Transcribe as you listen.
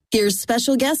Here's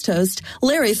special guest host,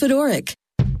 Larry Fedoruk.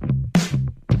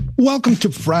 Welcome to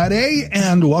Friday,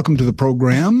 and welcome to the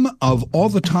program. Of all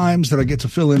the times that I get to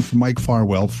fill in for Mike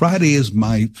Farwell, Friday is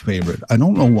my favorite. I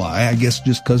don't know why. I guess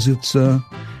just because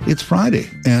it's Friday,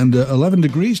 and 11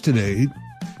 degrees today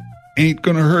ain't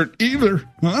gonna hurt either,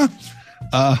 huh?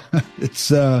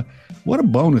 It's what a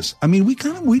bonus. I mean, we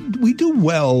do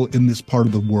well in this part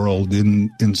of the world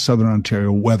in Southern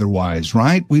Ontario weather-wise,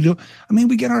 right? We do. I mean,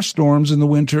 we get our storms in the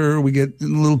winter. We get a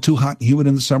little too hot and humid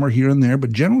in the summer here and there.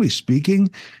 But generally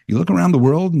speaking, you look around the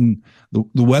world and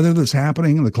the weather that's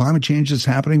happening and the climate change that's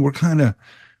happening, we're kind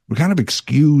of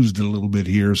excused a little bit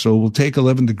here. So we'll take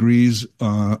 11 degrees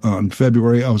on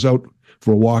February. I was out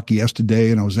for a walk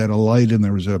yesterday, and I was at a light, and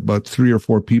there was about 3 or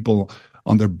 4 people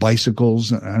on their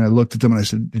bicycles, and I looked at them and I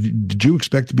said, did you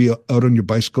expect to be out on your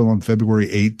bicycle on February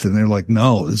 8th? And they're like,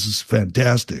 no, this is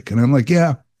fantastic. And I'm like,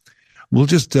 yeah, we'll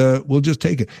just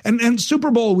take it. And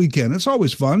Super Bowl weekend, it's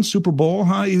always fun. Super Bowl,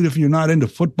 huh? Even if you're not into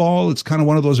football, it's kind of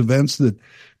one of those events that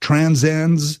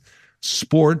transcends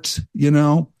sport, you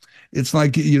know. It's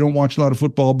like you don't watch a lot of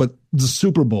football, but the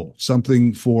Super Bowl,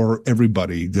 something for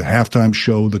everybody. The halftime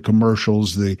show, the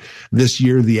commercials, this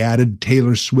year, the added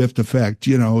Taylor Swift effect.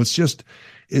 You know, it's just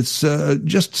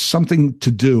something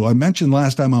to do. I mentioned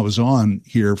last time I was on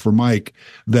here for Mike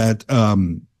that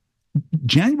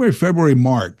January, February,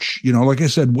 March, you know, like I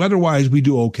said, weather-wise, we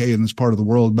do okay in this part of the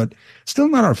world, but still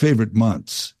not our favorite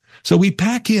months. So we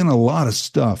pack in a lot of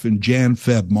stuff in Jan,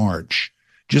 Feb, March,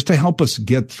 just to help us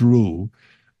get through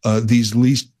these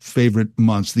least favorite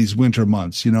months, these winter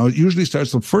months. You know, it usually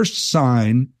starts, the first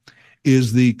sign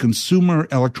is the Consumer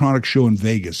Electronics Show in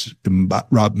Vegas in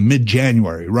about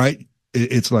mid-January, right?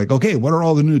 It's like, okay, what are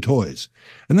all the new toys?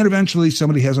 And then eventually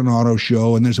somebody has an auto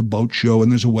show, and there's a boat show,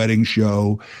 and there's a wedding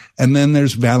show. And then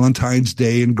there's Valentine's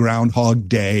Day and Groundhog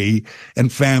Day and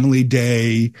Family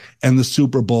Day and the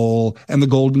Super Bowl and the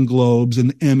Golden Globes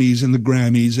and the Emmys and the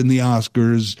Grammys and the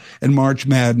Oscars and March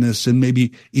Madness, and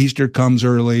maybe Easter comes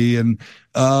early. And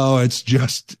it's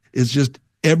just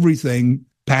everything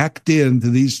packed into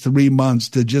these 3 months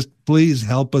to just please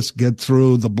help us get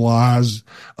through the blahs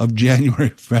of January,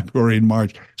 February, and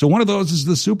March. So one of those is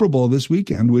the Super Bowl this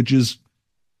weekend, which is,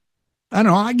 I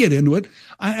don't know, I get into it.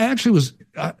 I actually was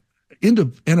into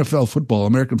NFL football,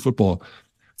 American football,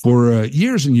 for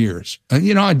years and years. And,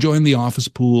 you know, I joined the office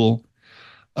pool.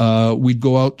 We'd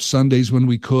go out Sundays when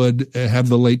we could, have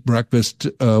the late breakfast,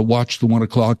 watch the 1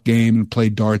 o'clock game and play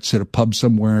darts at a pub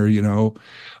somewhere, you know,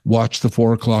 watch the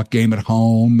 4 o'clock game at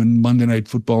home and Monday Night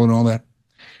Football and all that.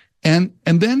 And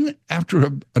then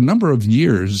after a number of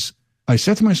years, I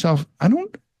said to myself, I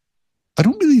don't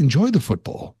really enjoy the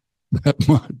football that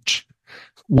much.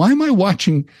 Why am I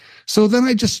watching? So then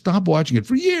I just stopped watching it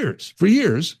for years.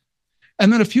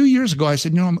 And then a few years ago, I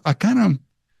said, you know, I kind of,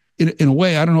 in a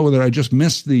way, I don't know whether I just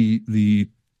missed the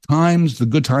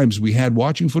good times we had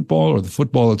watching football or the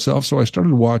football itself. So I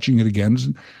started watching it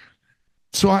again.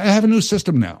 So I have a new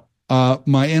system now. For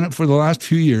the last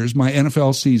few years, my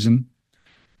NFL season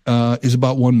is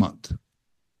about 1 month.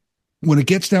 When it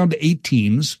gets down to 8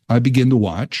 teams, I begin to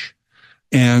watch,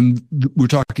 and we're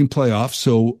talking playoffs.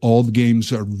 So all the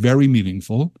games are very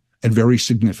meaningful and very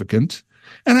significant.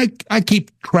 And I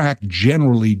keep track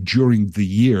generally during the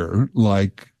year,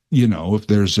 like, you know, if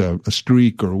there's a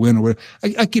streak or a win or whatever,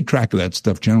 I keep track of that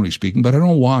stuff, generally speaking, but I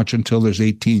don't watch until there's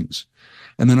 8 teams.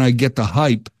 And then I get the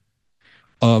hype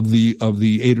of the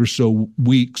 8 or so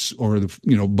weeks, or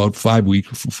about 5 weeks,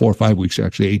 4 or 5 weeks,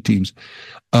 actually, 8 teams,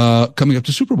 coming up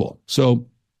to Super Bowl. So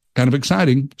kind of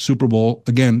exciting. Super Bowl,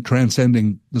 again,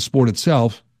 transcending the sport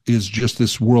itself, is just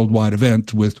this worldwide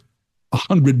event with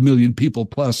 100 million people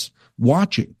plus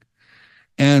watching.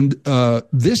 And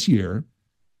this year,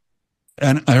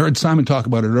 and I heard Simon talk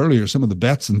about it earlier, some of the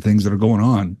bets and things that are going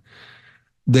on,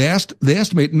 they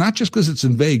estimate, not just because it's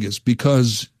in Vegas,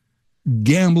 because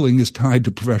gambling is tied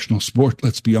to professional sport.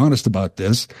 Let's be honest about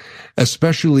this,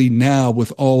 especially now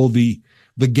with all the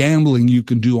gambling you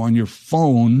can do on your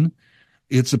phone.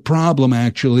 It's a problem,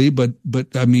 actually, but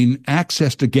I mean,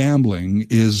 access to gambling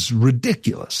is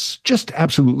ridiculous, just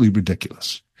absolutely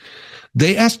ridiculous.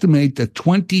 They estimate that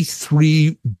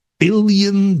 $23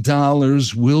 billion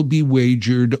will be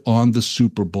wagered on the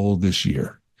Super Bowl this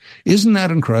year. Isn't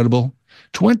that incredible?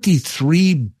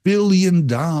 $23 billion.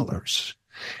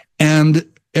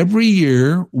 And every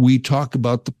year we talk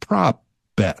about the prop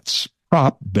bets.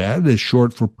 Prop bet is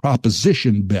short for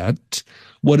proposition bet.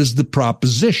 What is the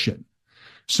proposition?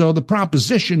 So the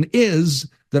proposition is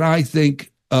that I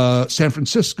think San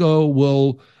Francisco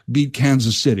will beat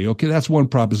Kansas City. Okay, that's one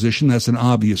proposition. That's an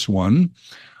obvious one.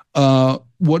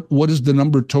 What is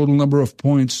the total number of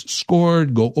points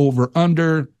scored? Go over,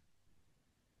 under.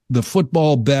 The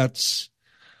football bets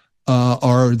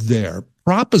are there.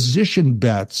 Proposition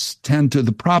bets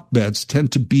the prop bets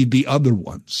tend to be the other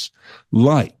ones,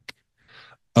 like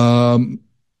how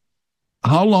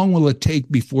long will it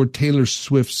take before Taylor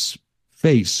Swift's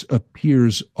face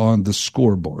appears on the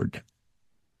scoreboard,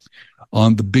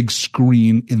 on the big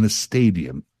screen in the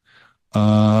stadium?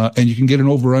 And you can get an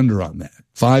over-under on that.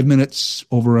 5 minutes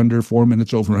over-under, 4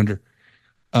 minutes over-under.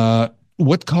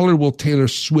 What color will Taylor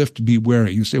Swift be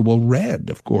wearing? You say, well,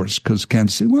 red, of course, because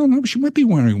Kansas City. Well, no, she might be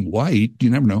wearing white. You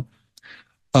never know.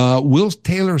 Will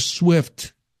Taylor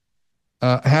Swift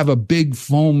have a big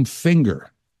foam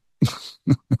finger?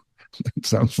 It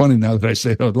sounds funny now that I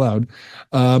say it out loud.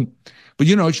 But,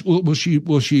 you know, will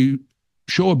she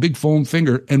show a big foam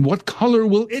finger? And what color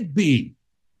will it be?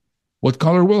 What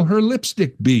color will her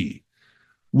lipstick be?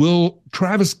 Will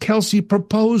Travis Kelce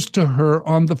propose to her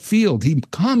on the field? He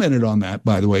commented on that,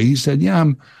 by the way. He said, yeah,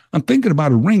 I'm thinking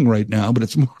about a ring right now, but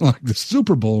it's more like the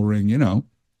Super Bowl ring, you know.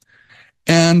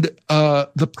 And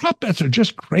the prop bets are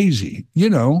just crazy, you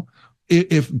know.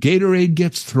 If Gatorade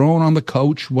gets thrown on the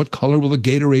coach, what color will the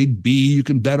Gatorade be? You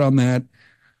can bet on that.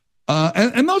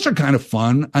 And those are kind of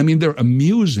fun. I mean, they're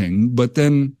amusing, but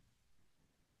then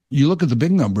you look at the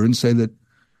big number and say that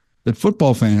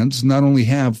football fans not only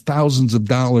have thousands of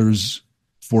dollars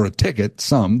for a ticket,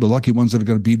 the lucky ones that are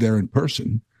going to be there in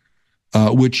person,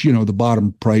 which, you know, the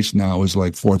bottom price now is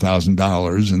like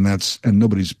 $4,000, and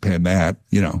nobody's paying that,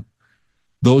 you know.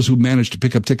 Those who manage to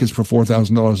pick up tickets for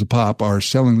 $4,000 a pop are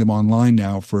selling them online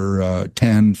now for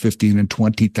 $10,000, $15,000, and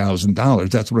 $20,000.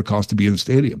 That's what it costs to be in the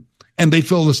stadium. And they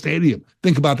fill the stadium.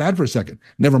 Think about that for a second.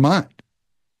 Never mind.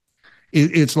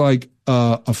 It's like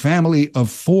a family of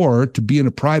 4 to be in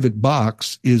a private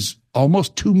box is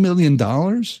almost $2 million.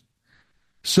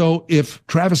 So if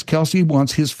Travis Kelce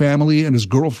wants his family and his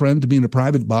girlfriend to be in a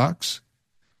private box,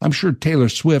 I'm sure Taylor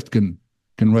Swift can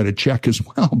write a check as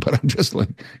well. But I'm just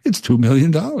like, it's $2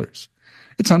 million.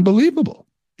 It's unbelievable.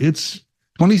 It's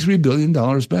 $23 billion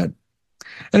bet.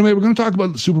 Anyway, we're going to talk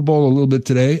about the Super Bowl a little bit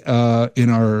today in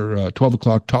our 12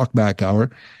 o'clock Talkback Hour,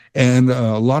 and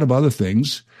a lot of other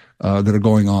things that are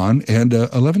going on, and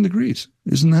 11 degrees.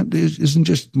 Isn't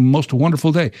just the most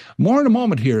wonderful day? More in a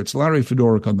moment here. It's Larry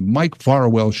Fedoruk on the Mike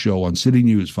Farwell Show on City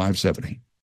News 570.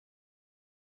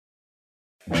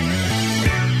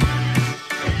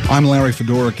 I'm Larry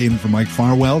Fedoruk in for Mike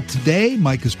Farwell. Today,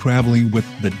 Mike is traveling with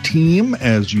the team,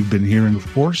 as you've been hearing, of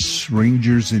course.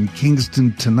 Rangers in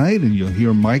Kingston tonight, and you'll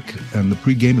hear Mike on the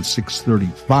pregame at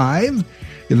 6:35.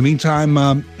 In the meantime,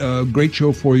 a great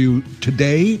show for you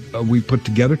today we put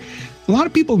together. A lot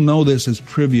of people know this as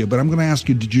trivia, but I'm going to ask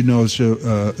you, did you know,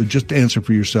 so just to answer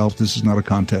for yourself, this is not a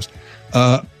contest.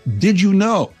 Did you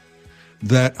know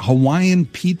that Hawaiian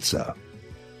pizza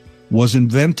was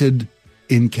invented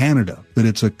in Canada, that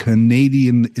it's a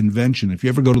Canadian invention? If you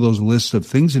ever go to those lists of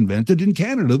things invented in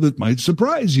Canada, that might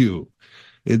surprise you.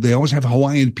 They always have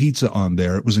Hawaiian pizza on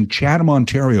there. It was in Chatham,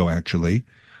 Ontario, actually,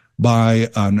 by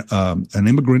an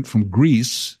immigrant from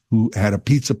Greece who had a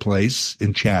pizza place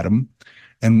in Chatham,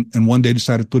 and one day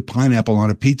decided to put pineapple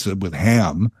on a pizza with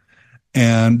ham.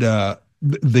 And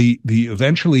the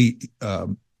eventually,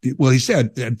 well, he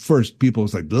said at first people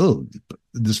was like, oh,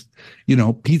 this, you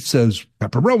know, pizza's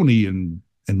pepperoni and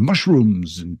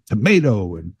mushrooms and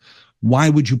tomato, and why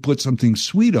would you put something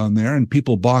sweet on there? And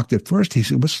people balked at first. He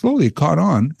said, but slowly it caught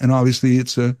on, and obviously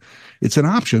it's an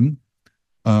option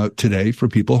today for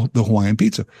people, the Hawaiian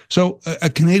pizza. So a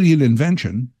Canadian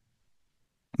invention,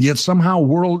 yet somehow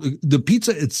the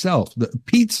pizza itself, the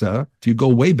pizza, if you go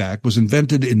way back, was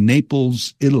invented in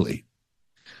Naples, Italy.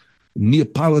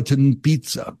 Neapolitan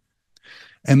pizza.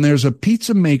 And there's a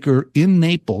pizza maker in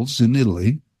Naples, in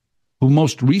Italy, who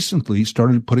most recently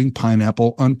started putting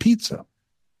pineapple on pizza.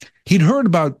 He'd heard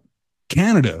about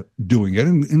Canada doing it,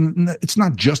 and it's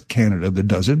not just Canada that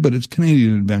does it, but it's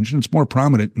Canadian invention. It's more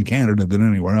prominent in Canada than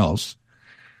anywhere else.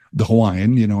 The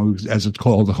Hawaiian, you know, as it's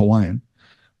called, the Hawaiian.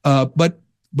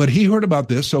 But he heard about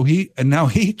this, and now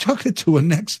he took it to a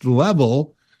next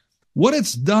level. What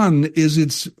it's done is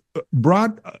it's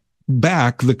brought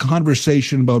back the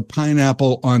conversation about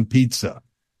pineapple on pizza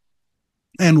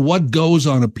and what goes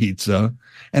on a pizza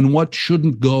and what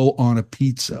shouldn't go on a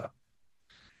pizza.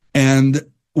 And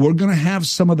we're going to have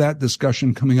some of that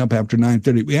discussion coming up after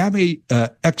 9:30. We have a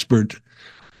expert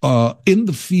in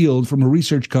the field from a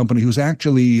research company who's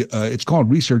actually, it's called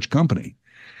Research Company.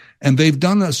 And they've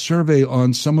done a survey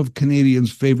on some of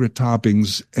Canadians' favorite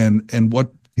toppings and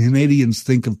what Canadians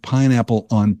think of pineapple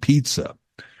on pizza.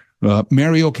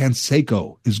 Mario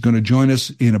Canseco is going to join us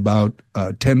in about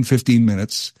 10, 15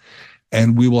 minutes,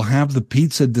 and we will have the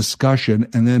pizza discussion.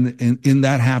 And then in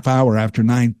that half hour after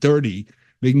 9:30,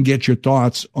 we can get your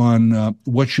thoughts on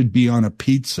what should be on a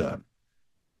pizza.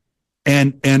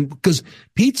 And because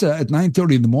pizza at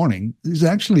 9:30 in the morning is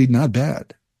actually not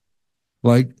bad.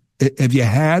 Like, have you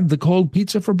had the cold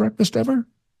pizza for breakfast ever?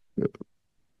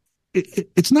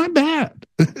 It's not bad.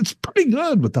 It's pretty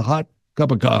good with the hot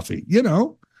cup of coffee,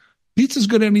 Pizza's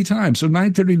good anytime. So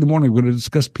 9:30 in the morning, we're going to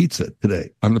discuss pizza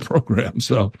today on the program.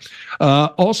 So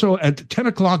also at 10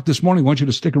 o'clock this morning, I want you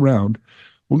to stick around.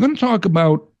 We're going to talk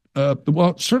about,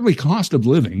 certainly cost of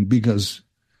living, because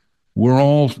we're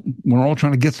all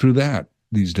trying to get through that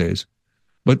these days.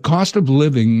 But cost of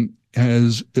living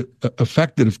has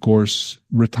affected, of course,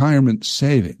 retirement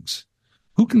savings.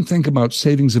 Who can think about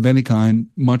savings of any kind,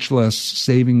 much less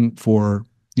saving for,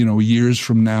 years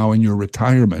from now in your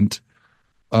retirement,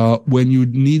 when you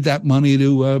need that money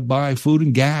to buy food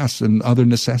and gas and other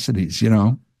necessities,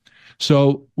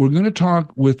 So we're going to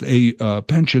talk with a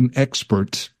pension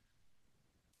expert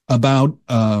about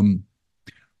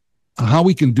how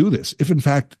we can do this. If, in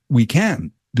fact, we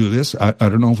can do this. I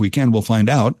don't know if we can. We'll find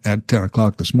out at 10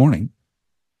 o'clock this morning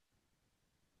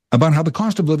about how the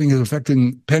cost of living is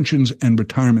affecting pensions and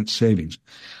retirement savings.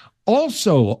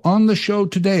 Also on the show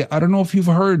today, I don't know if you've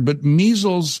heard, but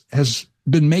measles has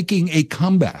been making a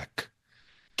comeback.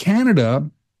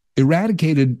 Canada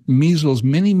eradicated measles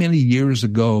many, many years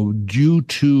ago due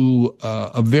to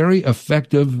a very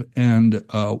effective and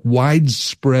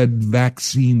widespread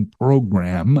vaccine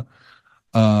program.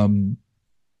 The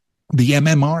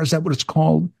MMR, is that what it's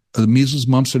called? The measles,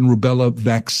 mumps, and rubella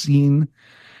vaccine.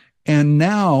 And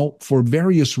now, for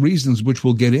various reasons, which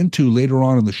we'll get into later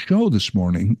on in the show this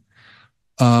morning,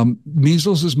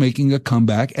 measles is making a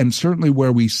comeback, and certainly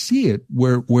where we see it,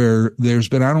 where there's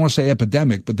been, I don't want to say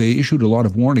epidemic, but they issued a lot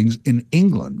of warnings in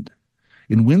England,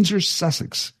 in Windsor,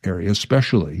 Sussex area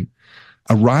especially,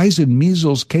 a rise in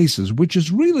measles cases, which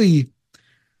is really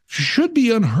should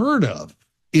be unheard of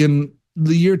in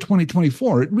the year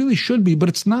 2024. It really should be, but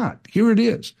it's not. Here it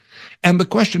is. And the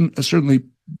question certainly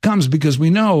comes because we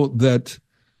know that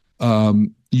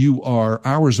you are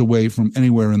hours away from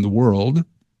anywhere in the world,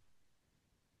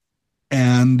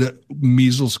 and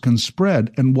measles can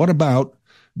spread. And what about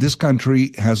this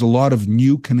country has a lot of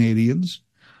new Canadians?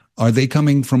 Are they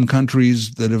coming from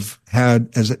countries that have had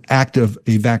as active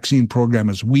a vaccine program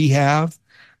as we have?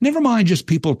 Never mind just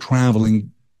people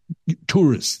traveling,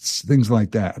 tourists, things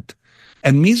like that.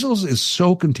 And measles is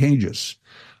so contagious.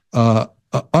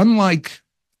 Unlike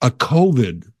a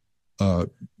COVID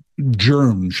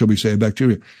germ, shall we say, a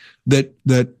bacteria,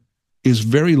 that is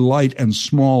very light and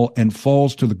small and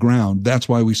falls to the ground. That's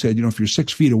why we said, if you're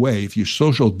 6 feet away, if you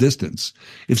social distance,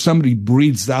 if somebody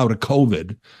breathes out a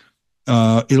COVID,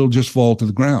 it'll just fall to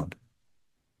the ground.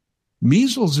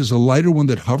 Measles is a lighter one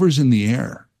that hovers in the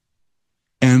air.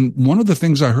 And one of the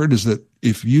things I heard is that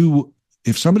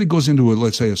if somebody goes into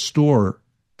let's say a store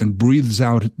and breathes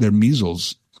out their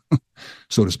measles,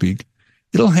 so to speak,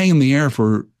 it'll hang in the air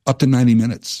for up to 90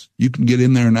 minutes. You can get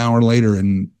in there an hour later.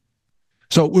 And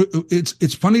so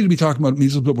it's funny to be talking about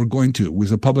measles, but we're going to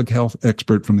with a public health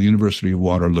expert from the University of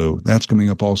Waterloo. That's coming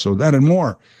up also. That and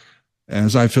more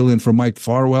as I fill in for Mike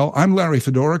Farwell. I'm Larry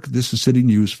Fedoruk. This is City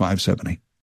News 570.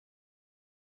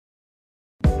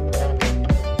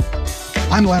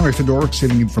 I'm Larry Fedoruk,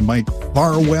 sitting in for Mike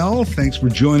Farwell. Thanks for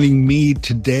joining me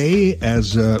today.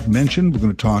 As mentioned, we're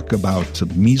going to talk about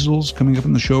measles coming up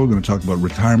in the show. We're going to talk about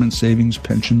retirement savings,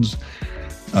 pensions,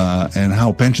 and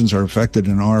how pensions are affected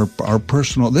in our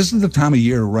personal. This is the time of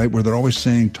year, right, where they're always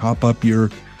saying top up your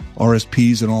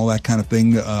RSPs and all that kind of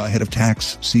thing ahead of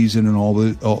tax season, and all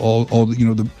the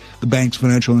the banks,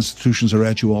 financial institutions are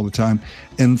at you all the time.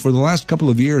 And for the last couple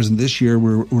of years, and this year,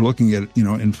 we're looking at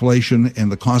inflation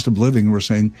and the cost of living. We're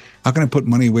saying, how can I put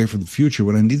money away for the future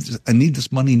when I need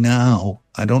this money now?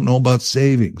 I don't know about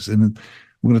savings. And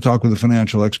we're going to talk with a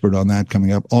financial expert on that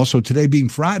coming up. Also, today being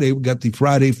Friday, we got the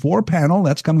Friday 4 panel.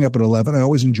 That's coming up at 11. I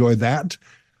always enjoy that.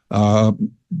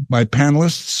 My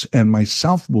panelists and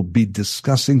myself will be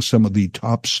discussing some of the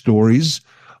top stories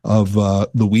of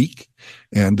the week.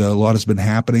 And a lot has been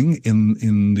happening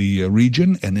in the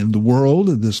region and in the world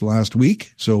this last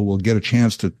week. So we'll get a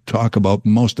chance to talk about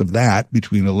most of that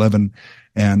between 11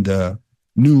 and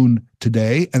noon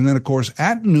today. And then, of course,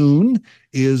 at noon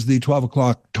is the 12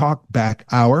 o'clock Talkback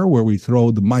Hour, where we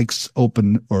throw the mics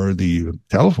open, or the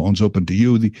telephones open to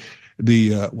you.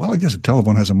 Well, I guess a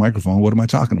telephone has a microphone. What am I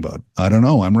talking about? I don't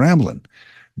know. I'm rambling.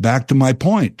 Back to my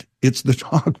point. It's the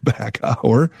Talkback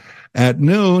Hour at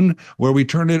noon, where we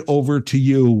turn it over to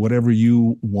you, whatever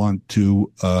you want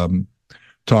to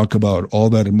talk about. All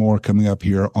that and more coming up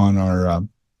here on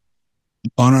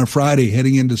our Friday,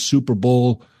 heading into Super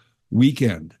Bowl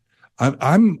weekend.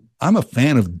 I'm a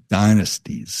fan of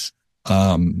dynasties.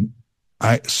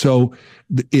 So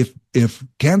if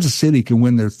Kansas City can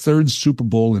win their third Super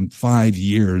Bowl in 5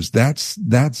 years, that's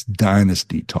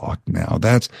dynasty talk now.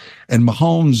 And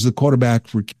Mahomes, the quarterback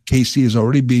for KC, is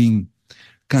already being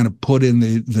kind of put in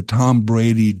the Tom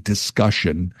Brady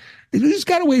discussion. He's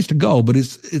got a ways to go, but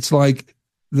it's like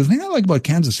the thing I like about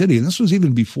Kansas City, and this was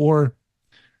even before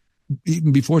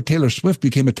Taylor Swift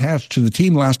became attached to the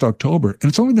team last October, and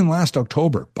it's only been last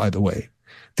October, by the way,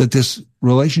 that this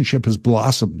relationship has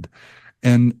blossomed.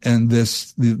 And the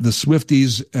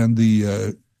Swifties and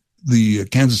the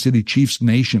Kansas City Chiefs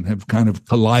nation have kind of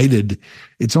collided.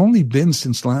 It's only been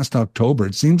since last October.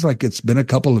 It seems like it's been a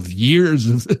couple of years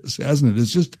of this, hasn't it?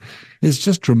 It's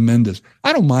just tremendous.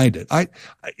 I don't mind it.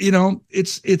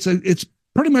 It's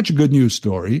pretty much a good news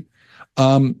story.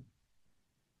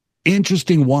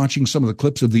 Interesting watching some of the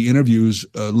clips of the interviews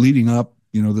leading up,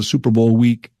 the Super Bowl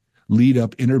week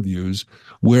lead-up interviews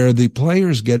where the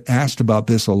players get asked about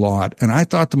this a lot. And I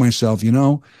thought to myself,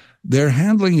 they're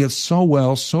handling it so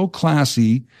well, so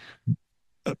classy.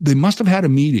 They must have had a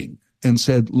meeting and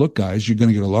said, look, guys, you're going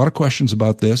to get a lot of questions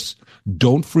about this.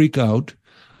 Don't freak out.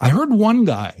 I heard one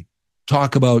guy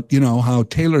talk about, how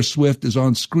Taylor Swift is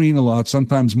on screen a lot,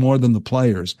 sometimes more than the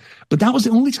players. But that was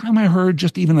the only time I heard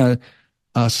just even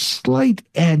a slight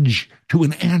edge to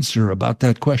an answer about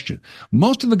that question.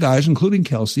 Most of the guys, including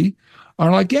Kelsey, are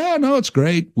like, yeah, no, it's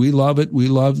great. We love it. We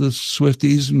love the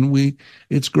Swifties, and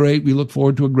it's great. We look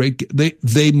forward to a great.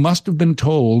 They must have been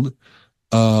told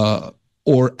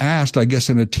or asked, I guess,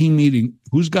 in a team meeting,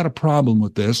 who's got a problem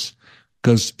with this?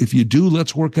 Because if you do,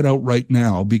 let's work it out right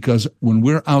now. Because when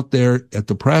we're out there at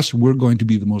the press, we're going to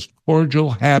be the most cordial,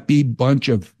 happy bunch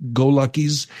of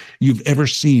go-luckies you've ever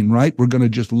seen, right? We're going to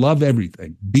just love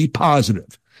everything, be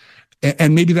positive.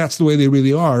 And maybe that's the way they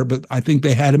really are, but I think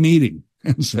they had a meeting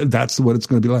and said that's what it's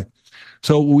going to be like.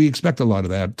 So we expect a lot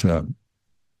of that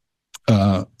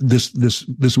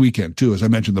this weekend, too. As I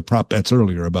mentioned, the prop bets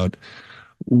earlier about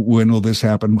when will this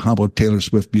happen? How about Taylor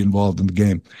Swift be involved in the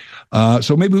game?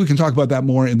 So maybe we can talk about that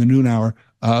more in the noon hour.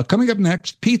 Coming up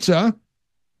next, pizza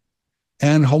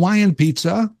and Hawaiian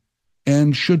pizza.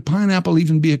 And should pineapple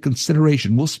even be a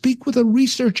consideration? We'll speak with a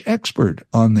research expert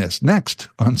on this next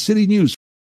on City News.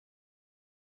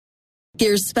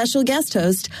 Here's special guest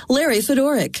host, Larry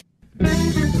Fedoruk.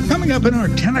 Coming up in our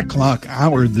 10 o'clock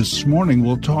hour this morning,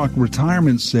 we'll talk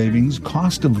retirement savings,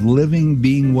 cost of living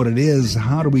being what it is.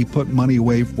 How do we put money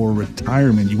away for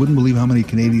retirement? You wouldn't believe how many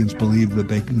Canadians believe that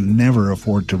they can never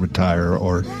afford to retire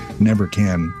or never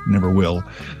can, never will.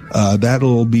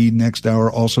 That'll be next hour.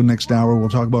 Also next hour, we'll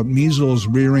talk about measles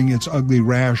rearing its ugly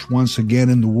rash once again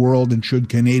in the world, and should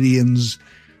Canadians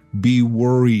be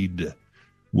worried?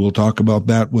 We'll talk about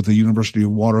that with the University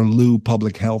of Waterloo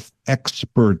public health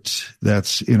expert.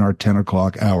 That's in our 10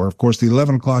 o'clock hour. Of course, the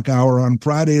 11 o'clock hour on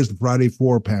Friday is the Friday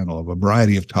 4 panel of a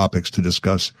variety of topics to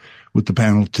discuss with the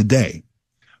panel today.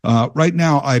 Right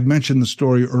now, I mentioned the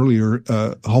story earlier.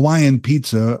 Hawaiian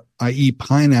pizza, i.e.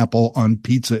 pineapple on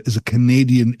pizza, is a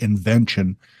Canadian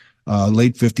invention,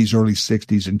 late 50s, early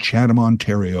 60s in Chatham,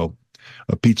 Ontario.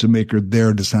 A pizza maker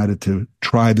there decided to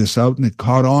try this out, and it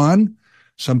caught on.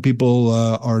 Some people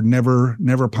are never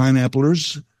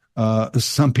pineapplers.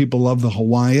 Some people love the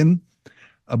Hawaiian.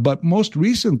 But most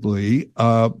recently,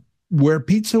 where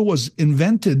pizza was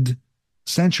invented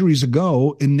centuries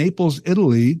ago in Naples,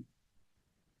 Italy,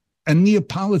 a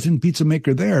Neapolitan pizza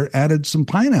maker there added some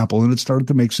pineapple, and it started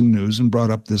to make some news and brought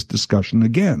up this discussion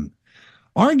again.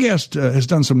 Our guest has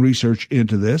done some research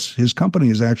into this. His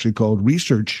company is actually called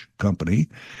Research Company.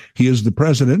 He is the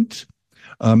president.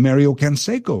 Mario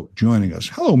Canseco joining us.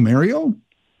 Hello, Mario.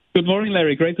 Good morning,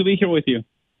 Larry. Great to be here with you.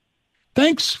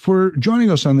 Thanks for joining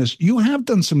us on this. You have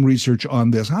done some research on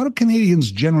this. How do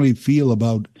Canadians generally feel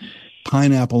about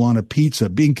pineapple on a pizza,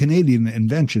 being Canadian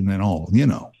invention and all,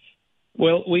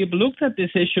 Well, we've looked at this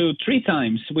issue 3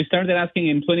 times. We started asking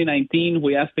in 2019.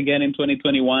 We asked again in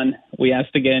 2021. We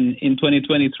asked again in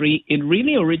 2023. It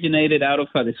really originated out of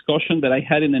a discussion that I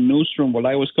had in the newsroom while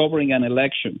I was covering an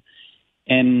election.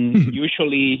 And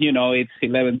usually, it's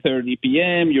 11:30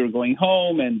 p.m., you're going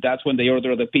home, and that's when they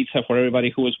order the pizza for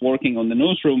everybody who was working on the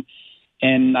newsroom.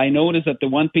 And I noticed that the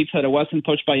one pizza that wasn't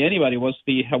touched by anybody was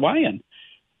the Hawaiian,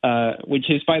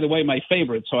 which is, by the way, my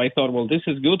favorite. So I thought, well, this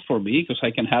is good for me because I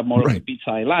can have more of the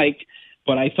pizza I like.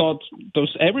 But I thought,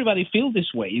 does everybody feel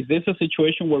this way? Is this a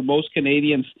situation where most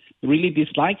Canadians really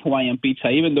dislike Hawaiian pizza,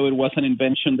 even though it was an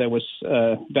invention that was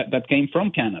that came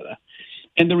from Canada?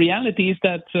 And the reality is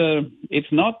that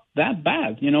it's not that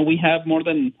bad. You know, we have more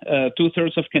than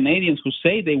 2/3 of Canadians who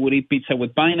say they would eat pizza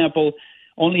with pineapple.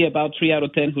 Only about 3 out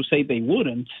of 10 who say they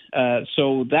wouldn't.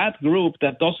 So that group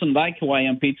that doesn't like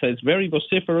Hawaiian pizza is very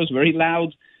vociferous, very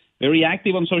loud, very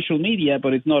active on social media,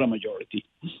 but it's not a majority.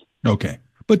 Okay.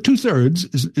 But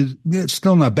 2/3 is it's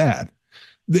still not bad.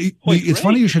 It's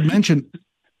funny you should mention,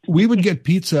 we would get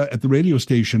pizza at the radio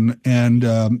station, and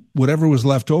whatever was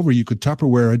left over, you could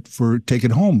Tupperware it take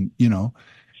it home, you know,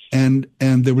 and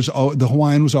there was the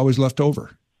Hawaiian was always left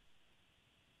over,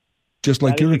 just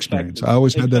like your experience. I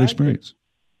always had that experience.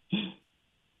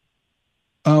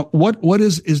 What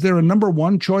is there a number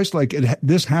one choice? Like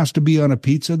this has to be on a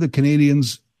pizza that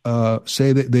Canadians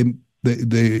say that they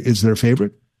is their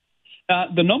favorite?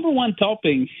 The number one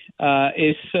topping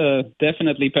is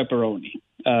definitely pepperoni.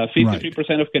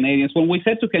 53% of Canadians, when we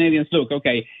said to Canadians, look,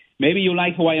 okay, maybe you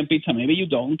like Hawaiian pizza, maybe you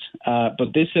don't,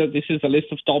 but this is a list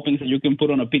of toppings that you can put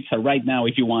on a pizza right now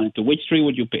if you wanted to. Which three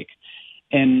would you pick?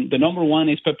 And the number one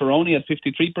is pepperoni at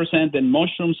 53%, then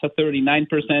mushrooms at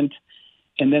 39%,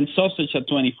 and then sausage at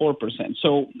 24%.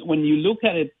 So when you look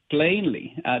at it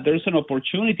plainly, there's an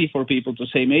opportunity for people to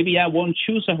say, maybe I won't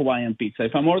choose a Hawaiian pizza.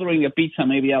 If I'm ordering a pizza,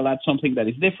 maybe I'll add something that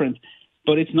is different.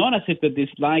 But it's not as if the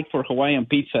dislike for Hawaiian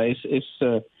pizza is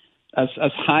as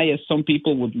high as some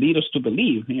people would lead us to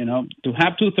believe. You know, to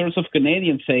have 2/3 of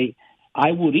Canadians say,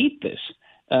 I would eat this.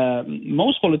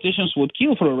 Most politicians would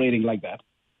kill for a rating like that.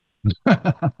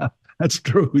 That's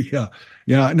true. Yeah.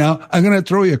 Now, I'm going to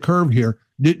throw you a curve here.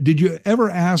 Did you ever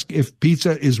ask if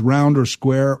pizza is round or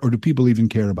square, or do people even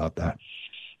care about that?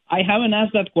 I haven't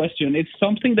asked that question. It's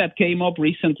something that came up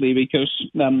recently because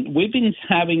we've been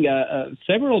having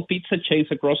several pizza chains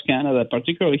across Canada,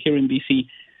 particularly here in BC,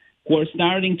 who are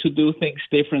starting to do things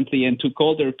differently and to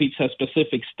call their pizza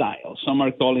specific style. Some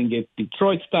are calling it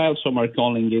Detroit style, some are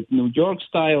calling it New York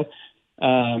style.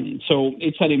 So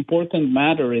it's an important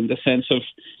matter in the sense of,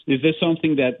 is this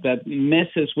something that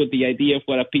messes with the idea of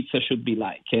what a pizza should be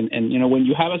like? And you know, when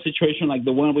you have a situation like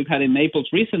the one we've had in Naples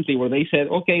recently where they said,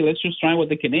 okay, let's just try what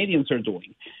the Canadians are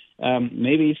doing.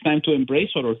 Maybe it's time to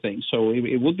embrace other things. So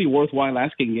it would be worthwhile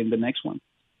asking in the next one.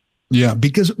 Yeah,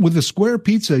 because with a square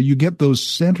pizza, you get those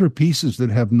center pieces that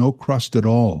have no crust at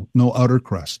all, no outer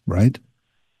crust, right?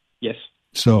 Yes.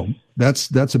 So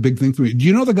that's a big thing for me. Do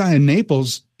you know the guy in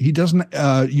Naples? He doesn't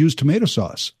use tomato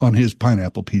sauce on his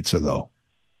pineapple pizza, though.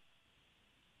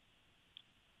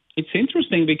 It's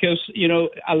interesting because, you know,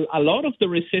 a lot of the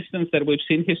resistance that we've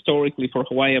seen historically for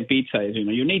Hawaiian pizza is, you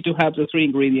know, you need to have the three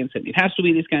ingredients, and it has to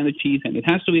be this kind of cheese, and it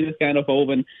has to be this kind of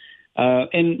oven.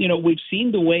 And, you know, we've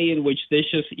seen the way in which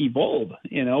dishes evolve.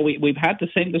 You know, we've had the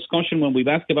same discussion when we've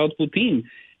asked about poutine.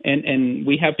 And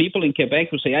we have people in Quebec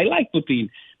who say, I like poutine.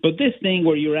 But this thing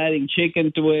where you're adding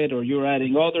chicken to it, or you're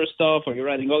adding other stuff, or you're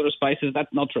adding other spices,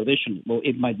 that's not traditional. Well,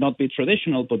 it might not be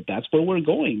traditional, but that's where we're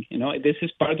going. You know, this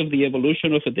is part of the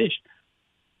evolution of a dish.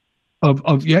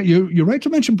 Yeah, you're right to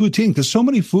mention poutine, because so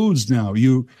many foods now,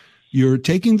 you're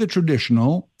taking the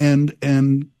traditional and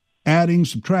adding,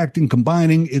 subtracting,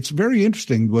 combining. It's very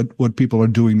interesting what people are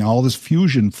doing now, all this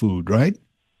fusion food, right?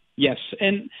 Yes,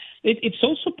 and it's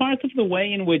also part of the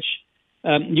way in which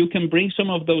you can bring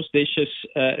some of those dishes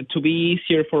to be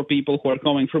easier for people who are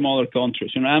coming from other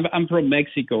countries. You know, I'm from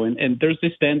Mexico, and there's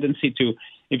this tendency to,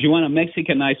 if you want to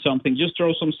Mexicanize something, just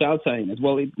throw some salsa in it.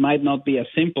 Well, it might not be as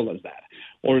simple as that.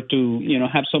 Or to, you know,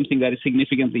 have something that is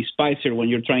significantly spicier when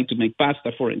you're trying to make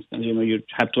pasta, for instance. You know, you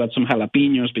have to add some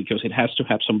jalapenos because it has to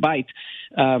have some bite.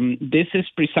 This is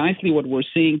precisely what we're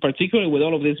seeing, particularly with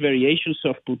all of these variations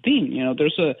of poutine. You know,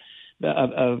 there's a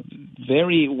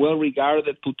very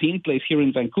well-regarded poutine place here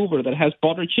in Vancouver that has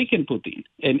butter chicken poutine,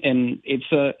 and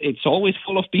it's always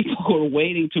full of people who are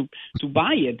waiting to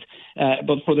buy it.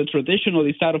 But for the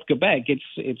traditionalists out of Quebec,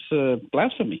 it's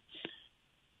blasphemy.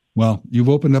 Well, you've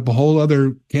opened up a whole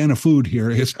other can of food here.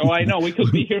 I know. We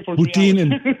could be here for 3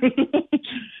 hours.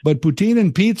 But poutine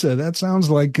and pizza, that sounds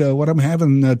like what I'm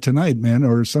having tonight, man,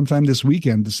 or sometime this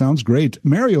weekend. It sounds great.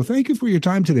 Mario, thank you for your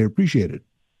time today. Appreciate it.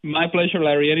 My pleasure,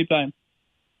 Larry. Anytime.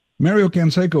 Mario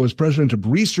Canseco is president of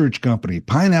research company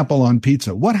Pineapple on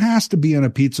Pizza. What has to be on a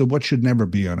pizza? What should never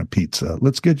be on a pizza?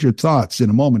 Let's get your thoughts in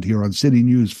a moment here on City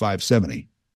News 570.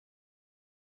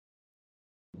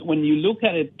 When you look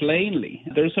at it plainly,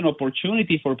 there's an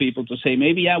opportunity for people to say,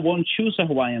 maybe I won't choose a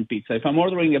Hawaiian pizza. If I'm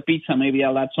ordering a pizza, maybe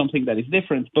I'll add something that is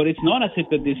different. But it's not as if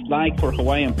the dislike for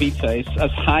Hawaiian pizza is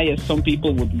as high as some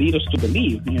people would lead us to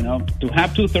believe. You know, to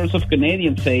have 2/3 of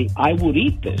Canadians say, I would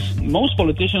eat this. Most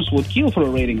politicians would kill for a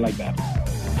rating like that.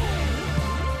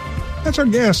 That's our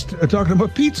guest talking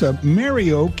about pizza,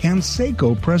 Mario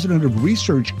Canseco, president of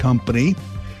Research Company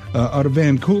out of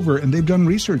Vancouver, and they've done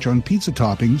research on pizza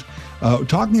toppings.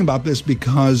 Talking about this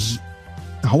because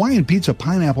Hawaiian pizza,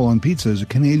 pineapple on pizza, is a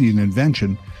Canadian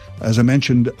invention, as I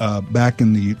mentioned, back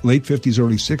in the late 50s,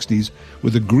 early 60s,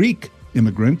 with a Greek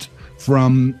immigrant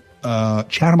from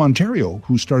Chatham, Ontario,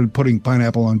 who started putting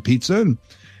pineapple on pizza.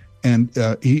 And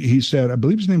he said, I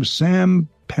believe his name is Sam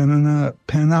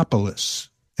Panopoulos.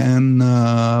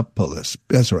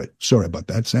 That's right. Sorry about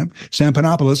that, Sam. Sam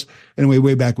Panopoulos. Anyway,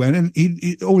 way back when. And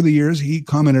he over the years, he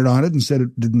commented on it and said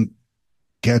it didn't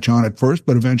catch on at first,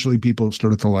 but eventually people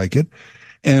started to like it.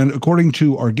 And according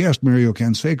to our guest, Mario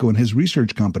Canseco, and his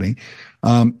research company,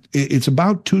 it's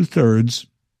about 2/3,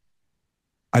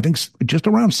 I think just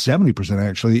around 70%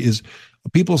 actually, is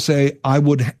people say, I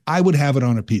would have it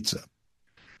on a pizza.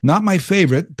 Not my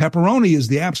favorite. Pepperoni is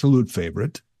the absolute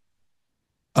favorite.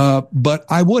 But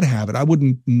I would have it. I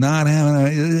wouldn't not have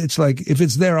it. It's like, if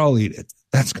it's there, I'll eat it.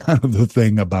 That's kind of the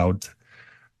thing about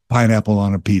pineapple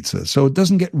on a pizza. So it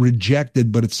doesn't get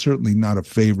rejected, but it's certainly not a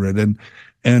favorite.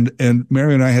 And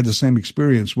Mary and I had the same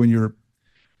experience when you're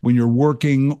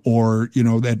working, or, you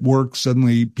know, at work,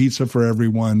 suddenly pizza for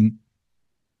everyone,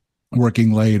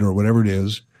 working late or whatever it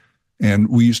is. And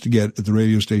we used to get, at the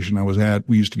radio station I was at,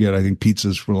 I think,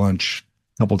 pizzas for lunch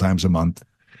a couple times a month.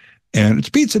 And it's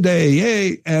pizza day,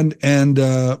 yay. And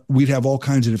we'd have all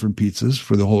kinds of different pizzas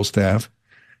for the whole staff.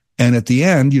 And at the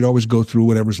end, you'd always go through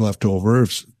whatever's left over,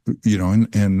 you know,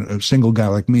 and a single guy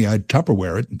like me, I'd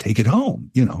Tupperware it and take it home,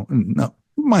 you know, and not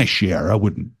my share. I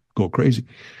wouldn't go crazy.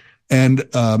 And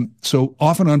so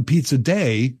often on pizza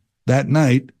day, that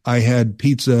night, I had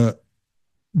pizza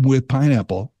with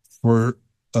pineapple for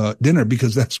dinner,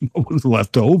 because that's what was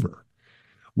left over.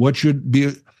 What should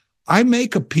be... I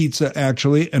make a pizza,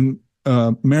 actually, and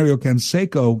Mario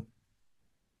Canseco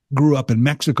grew up in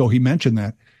Mexico. He mentioned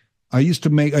that. I used to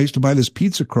buy this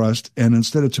pizza crust, and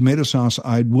instead of tomato sauce,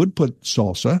 I would put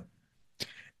salsa,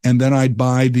 and then I'd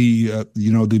buy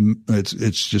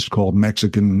it's just called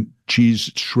Mexican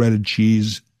cheese, shredded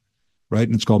cheese, right?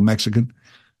 And it's called Mexican,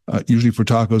 usually for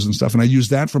tacos and stuff. And I use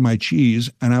that for my cheese,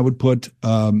 and I would put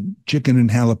chicken and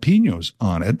jalapenos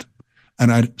on it.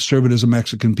 And I'd serve it as a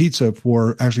Mexican pizza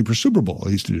for Super Bowl.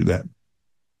 I used to do that.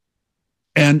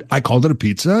 And I called it a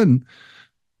pizza, and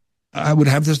I would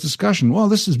have this discussion. Well,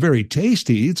 this is very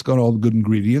tasty. It's got all the good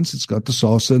ingredients. It's got the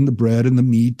salsa and the bread and the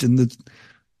meat and the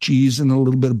cheese and a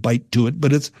little bit of bite to it,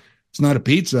 but it's not a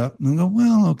pizza. And I go,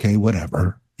 well, okay,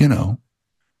 whatever. You know,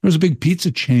 there's a big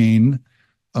pizza chain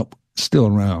still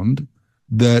around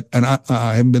that, and I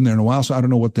haven't been there in a while, so I don't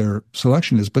know what their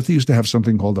selection is, but they used to have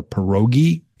something called a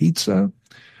pierogi pizza,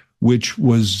 which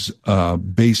was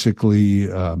basically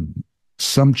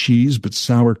some cheese, but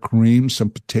sour cream, some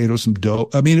potatoes, some dough.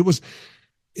 I mean, it was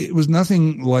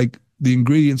nothing like the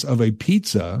ingredients of a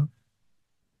pizza,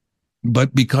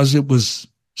 but because it was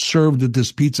served at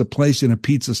this pizza place in a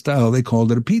pizza style, they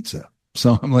called it a pizza.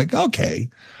 So I'm like, okay,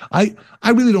 I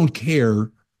really don't care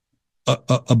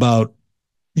about,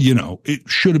 you know,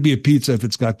 should it be a pizza if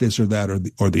it's got this or that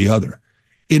or the other.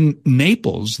 In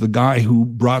Naples, the guy who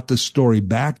brought this story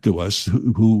back to us,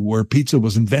 where pizza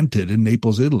was invented in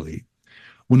Naples, Italy,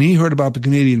 when he heard about the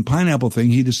Canadian pineapple thing,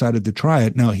 he decided to try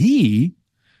it. Now he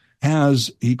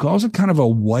calls it kind of a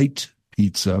white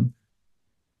pizza,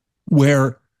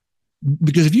 because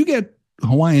if you get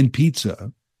Hawaiian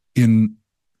pizza in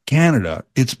Canada,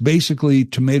 it's basically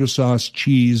tomato sauce,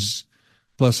 cheese,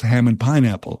 plus ham and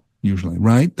pineapple, usually,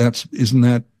 right? Isn't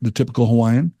that the typical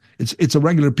Hawaiian? It's a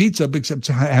regular pizza, except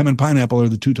ham and pineapple are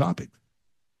the two toppings.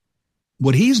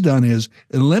 What he's done is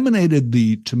eliminated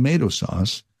the tomato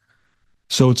sauce,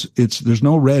 so there's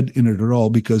no red in it at all,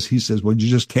 because he says, well, you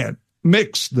just can't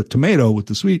mix the tomato with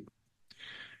the sweet.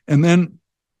 And then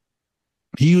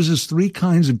he uses 3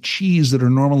 kinds of cheese that are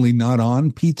normally not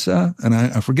on pizza, and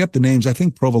I forget the names. I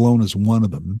think provolone is one of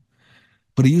them.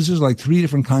 But he uses like 3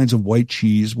 different kinds of white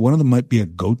cheese. One of them might be a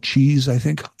goat cheese, I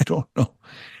think. I don't know.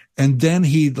 And then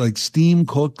he like steam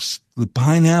cooks the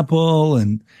pineapple.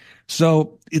 And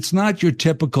so it's not your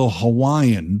typical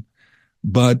Hawaiian,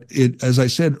 but as I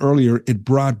said earlier, it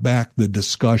brought back the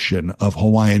discussion of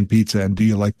Hawaiian pizza and do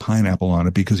you like pineapple on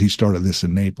it, because he started this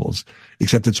in Naples,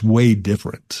 except it's way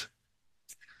different.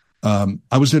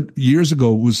 I was years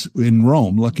ago, was in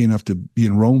Rome, lucky enough to be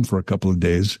in Rome for a couple of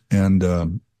days, and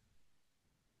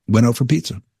went out for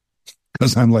pizza.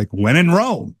 Because I'm like, when in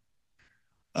Rome?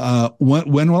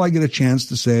 When will I get a chance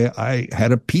to say I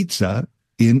had a pizza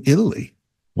in Italy?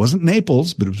 Wasn't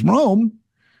Naples, but it was Rome.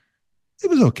 It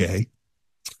was okay.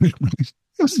 It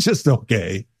was just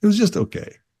okay. It was just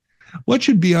okay. What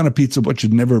should be on a pizza? What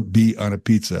should never be on a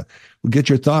pizza? We'll get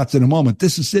your thoughts in a moment.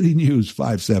 This is City News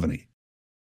 570.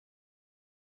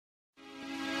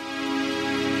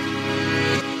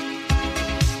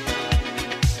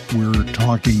 We're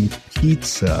talking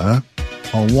pizza,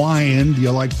 Hawaiian. Do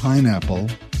you like pineapple?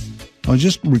 I was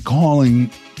just recalling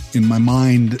in my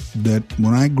mind that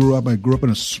when I grew up in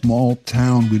a small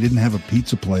town. We didn't have a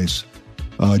pizza place.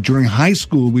 During high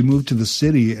school, we moved to the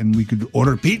city and we could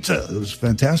order pizza. It was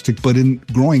fantastic. But in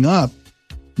growing up,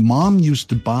 Mom used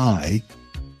to buy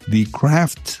the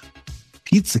Kraft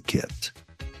pizza kit.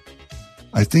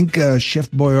 I think Chef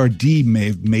Boyardee may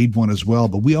have made one as well,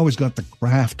 but we always got the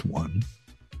Kraft one.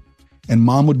 And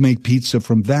Mom would make pizza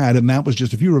from that. And that was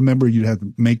just, if you remember, you'd have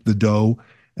to make the dough.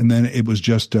 And then it was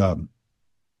just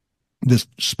this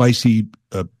spicy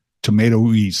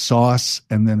tomato-y sauce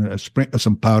and then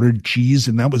some powdered cheese.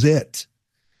 And that was it.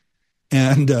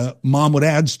 And Mom would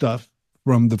add stuff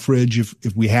from the fridge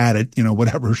if we had it,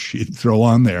 whatever she'd throw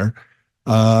on there.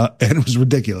 And it was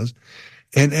ridiculous.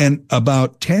 And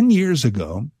about 10 years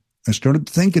ago, I started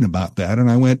thinking about that. And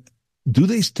I went, do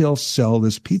they still sell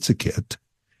this pizza kit?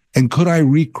 And could I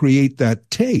recreate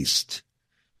that taste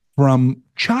from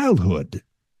childhood?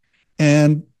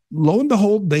 And lo and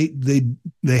behold, they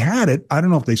had it. I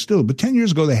don't know if they still, but 10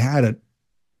 years ago they had it.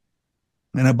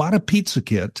 And I bought a pizza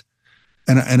kit,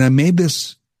 and I made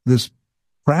this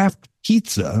Kraft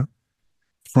pizza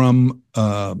from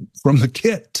the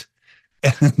kit.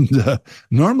 And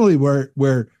normally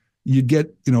where you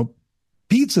get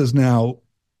pizzas now,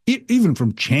 even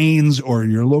from chains or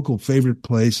your local favorite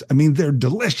place, I mean, they're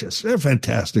delicious. They're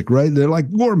fantastic, right? They're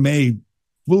like gourmet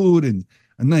food and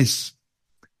a nice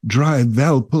dry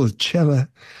Valpolicella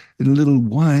and a little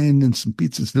wine and some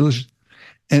pizza. It's delicious.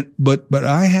 But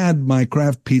I had my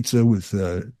Kraft pizza with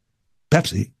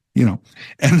Pepsi,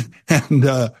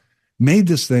 and made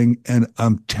this thing. And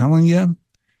I'm telling you,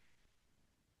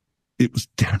 it was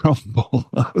terrible.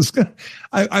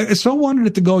 I so wanted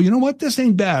it to go, you know what? This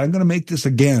ain't bad. I'm going to make this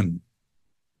again.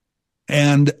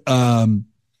 And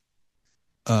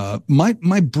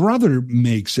my brother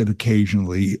makes it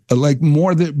occasionally, like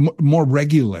more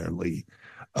regularly.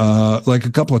 Like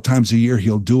a couple of times a year,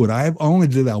 he'll do it. I only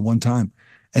did that one time.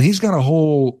 And he's got a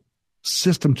whole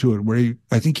system to it where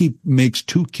I think he makes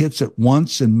 2 kits at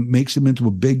once and makes them into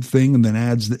a big thing and then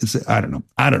adds I don't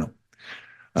know.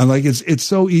 I'm like, it's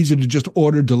so easy to just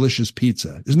order delicious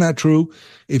pizza. Isn't that true?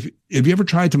 If you ever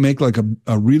tried to make like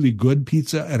a really good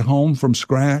pizza at home from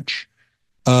scratch,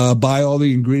 buy all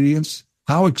the ingredients,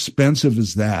 how expensive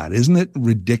is that? Isn't it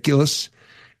ridiculous?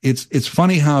 It's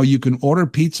funny how you can order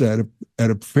pizza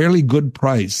at a fairly good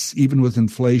price, even with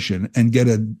inflation, and get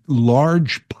a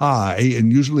large pie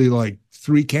and usually like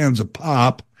 3 cans of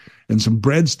pop and some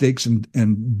breadsticks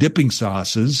and dipping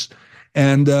sauces.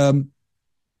 And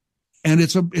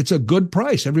it's a good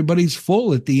price. Everybody's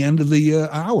full at the end of the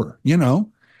hour,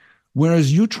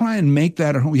 Whereas you try and make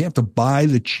that at home, you have to buy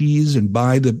the cheese and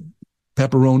buy the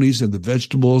pepperonis and the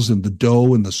vegetables and the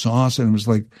dough and the sauce. And it was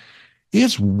like,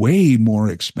 it's way more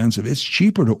expensive. It's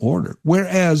cheaper to order.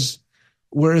 Whereas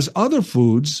other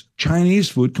foods, Chinese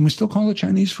food, can we still call it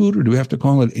Chinese food, or do we have to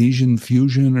call it Asian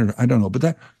fusion, or I don't know?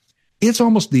 But it's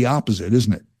almost the opposite,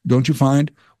 isn't it? Don't you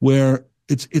find? Where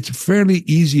it's fairly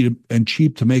easy and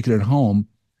cheap to make it at home,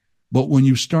 but when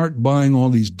you start buying all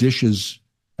these dishes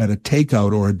at a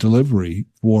takeout or a delivery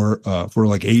for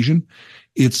like Asian,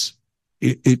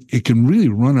 it can really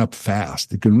run up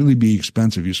fast. It can really be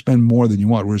expensive. You spend more than you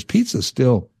want. Whereas pizza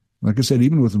still, like I said,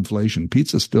 even with inflation,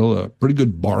 pizza's still a pretty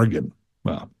good bargain.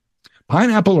 Well,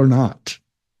 pineapple or not.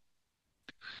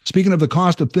 Speaking of the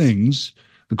cost of things,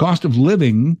 the cost of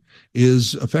living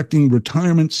is affecting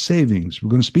retirement savings. We're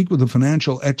going to speak with a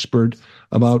financial expert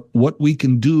about what we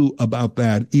can do about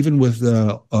that. Even with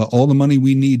all the money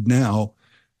we need now,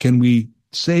 can we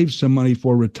save some money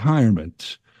for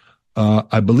retirement?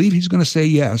 I believe he's going to say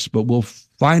yes, but we'll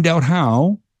find out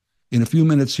how in a few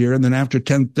minutes here. And then after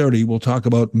 10:30, we'll talk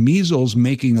about measles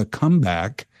making a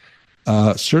comeback,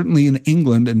 certainly in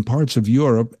England and parts of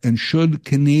Europe. And should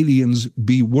Canadians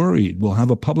be worried? We'll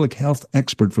have a public health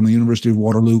expert from the University of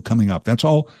Waterloo coming up. That's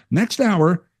all next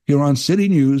hour here on City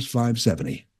News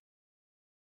 570.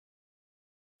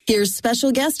 Here's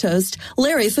special guest host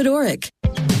Larry Fedoruk.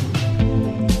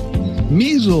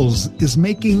 Measles is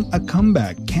making a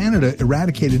comeback. Canada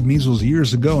eradicated measles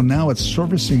years ago. Now it's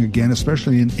surfacing again,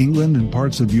 especially in England and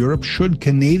parts of Europe. Should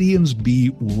Canadians be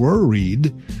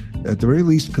worried, at the very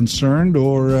least concerned,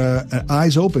 or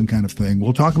eyes open kind of thing?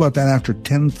 We'll talk about that after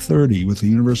 10:30 with the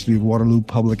University of Waterloo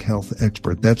public health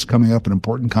expert. That's coming up, an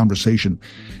important conversation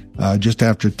just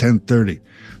after 10:30.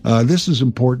 This is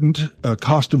important.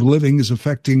 Cost of living is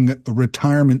affecting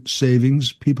retirement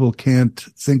savings. People can't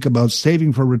think about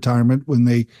saving for retirement when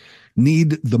they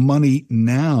need the money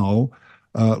now.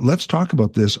 Let's talk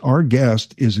about this. Our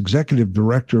guest is Executive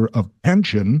Director of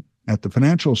Pension at the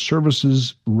Financial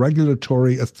Services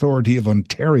Regulatory Authority of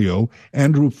Ontario.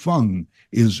 Andrew Fung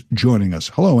is joining us.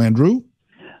 Hello, Andrew.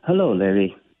 Hello,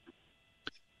 Larry.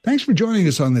 Thanks for joining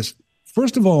us on this.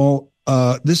 First of all,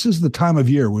 this is the time of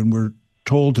year when we're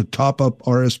told to top up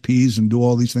RSPs and do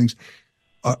all these things.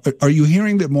 Are you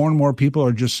hearing that more and more people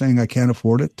are just saying, I can't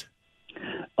afford it?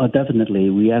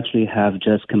 Definitely. We actually have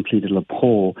just completed a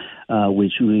poll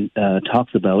which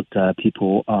talks about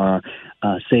people are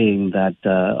saying that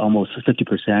almost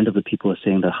 50% of the people are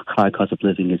saying the high cost of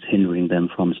living is hindering them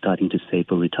from starting to save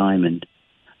for retirement.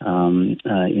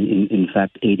 In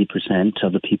fact, 80%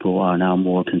 of the people are now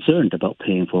more concerned about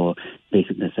paying for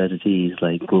basic necessities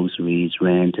like groceries,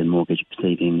 rent, and mortgage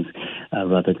savings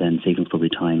rather than saving for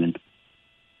retirement.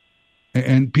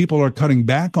 And people are cutting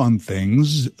back on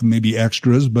things, maybe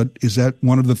extras, but is that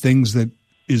one of the things that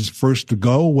is first to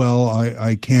go? Well,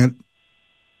 I can't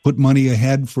put money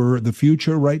ahead for the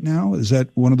future right now. Is that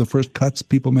one of the first cuts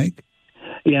people make?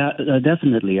 Yeah,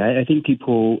 definitely. I think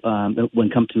people, when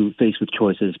come to faced with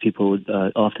choices, people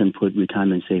often put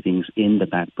retirement savings in the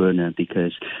back burner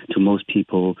because to most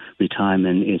people,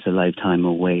 retirement is a lifetime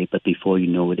away, but before you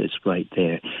know it, it's right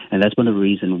there. And that's one of the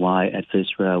reasons why at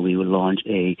FISRA we will launch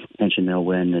a Pension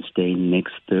Awareness Day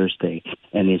next Thursday.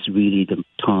 And it's really the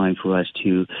time for us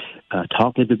to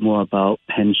talk a little bit more about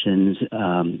pensions,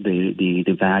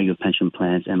 the value of pension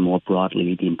plans, and more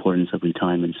broadly, the importance of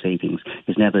retirement savings.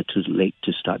 It's never too late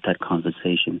to start that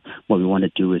conversation. What we want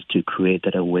to do is to create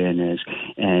that awareness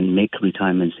and make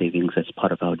retirement savings as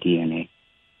part of our DNA.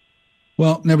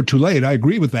 Well, never too late. I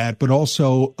agree with that. But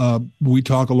also, we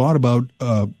talk a lot about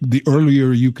the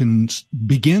earlier you can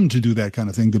begin to do that kind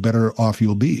of thing, the better off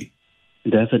you'll be.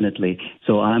 Definitely.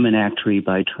 So I'm an actuary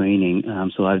by training,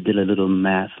 so I did a little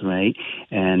math, right?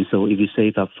 And so if you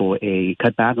save up for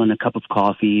cut back on a cup of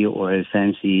coffee or a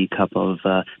fancy cup of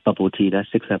bubble tea, that's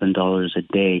 $6-7 a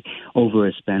day. Over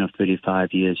a span of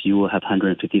 35 years, you will have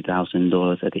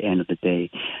 $150,000 at the end of the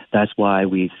day. That's why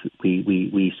we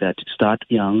said start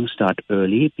young, start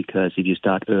early, because if you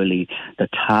start early, the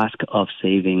task of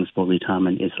savings for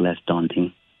retirement is less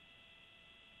daunting.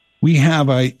 We have,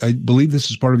 I believe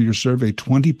this is part of your survey,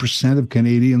 20% of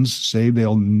Canadians say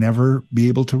they'll never be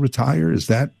able to retire. Is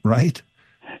that right?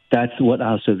 That's what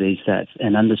our survey says,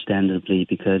 and understandably,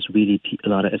 because really,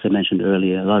 as I mentioned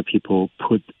earlier, a lot of people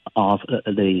put off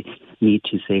the need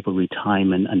to save for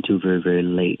retirement until very, very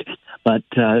late. But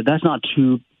that's not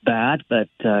too bad, but,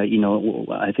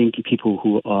 I think people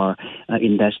who are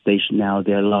in that stage now,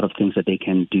 there are a lot of things that they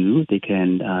can do. They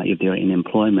can, if they're in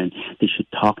employment, they should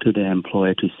talk to their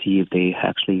employer to see if the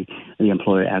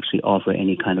employer actually offer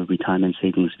any kind of retirement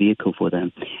savings vehicle for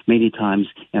them. Many times,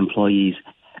 employees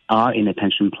are in a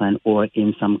pension plan or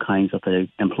in some kinds of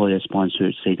an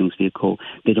employer-sponsored savings vehicle.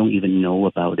 They don't even know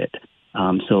about it.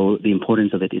 So the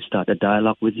importance of it is start a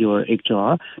dialogue with your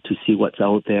HR to see what's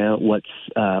out there, what's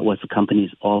the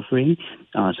company's offering.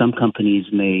 Some companies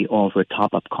may offer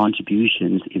top-up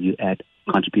contributions if you add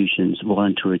contributions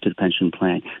voluntary to the pension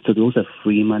plan. So those are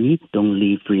free money. Don't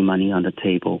leave free money on the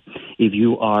table. If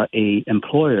you are a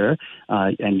employer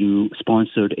and you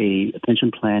sponsored a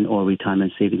pension plan or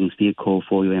retirement savings vehicle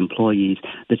for your employees,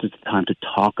 this is the time to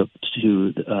talk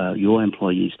to your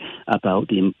employees about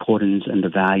the importance and the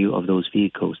value of those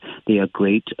vehicles. They are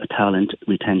great talent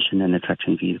retention and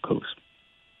attraction vehicles.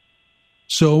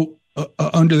 So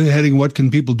under the heading, what can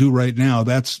people do right now?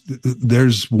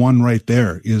 There's one right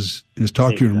there is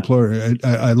talk to your employer.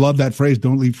 I love that phrase,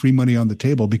 don't leave free money on the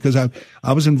table, because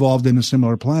I was involved in a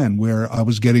similar plan where I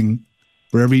was getting,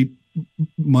 for every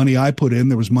money I put in,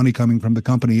 there was money coming from the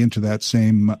company into that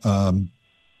same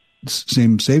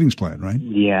savings plan, right?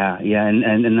 Yeah.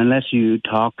 And unless you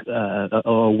talk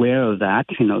or aware of that,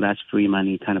 that's free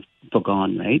money kind of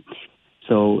forgone, right?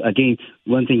 So again,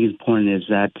 one thing is important is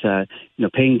that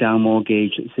paying down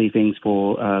mortgage, savings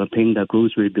for paying the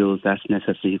grocery bills, that's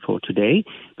necessary for today,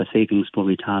 but savings for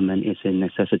retirement is a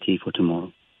necessity for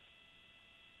tomorrow.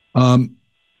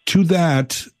 To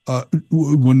that,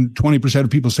 when 20% of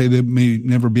people say they may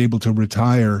never be able to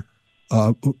retire,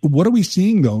 what are we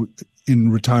seeing though?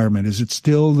 in retirement? Is it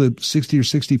still the 60 or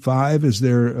 65? Is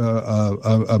there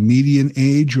a median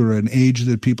age or an age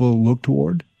that people look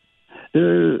toward?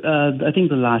 I think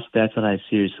the last stats that I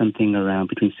see is something around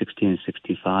between 60 and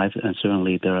 65, and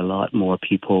certainly there are a lot more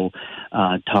people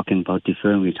talking about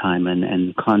deferring retirement, and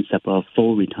the concept of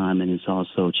full retirement is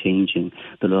also changing.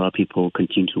 But a lot of people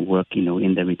continue to work,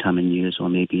 in their retirement years or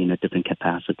maybe in a different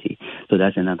capacity. So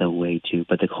that's another way too.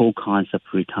 But the whole concept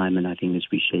of retirement, I think, is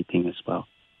reshaping as well.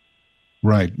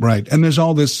 Right. And there's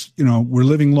all this, we're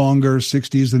living longer,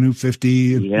 60 is the new 50,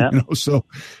 yeah. So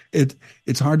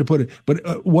it's hard to put it.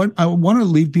 But what I want to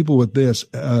leave people with this,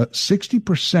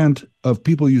 60% of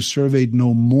people you surveyed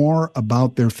know more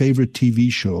about their favorite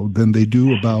TV show than they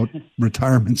do about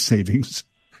retirement savings.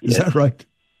 Is that right?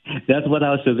 That's what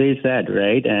our survey said,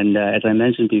 right? And as I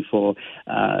mentioned before,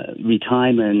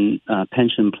 retirement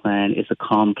pension plan is a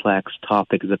complex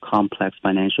topic, is a complex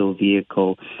financial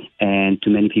vehicle, and to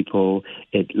many people,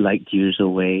 it light years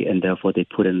away, and therefore they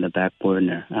put it in the back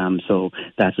burner. So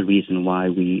that's the reason why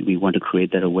we want to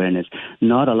create that awareness.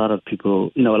 Not a lot of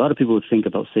people, a lot of people think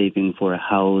about saving for a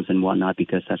house and whatnot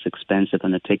because that's expensive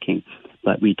undertaking.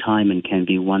 But retirement can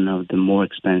be one of the more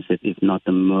expensive, if not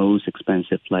the most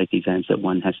expensive life events that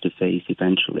one has to face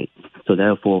eventually. So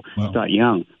therefore, start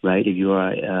young, right? If you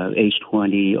are age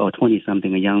 20 or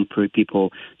 20-something, a young people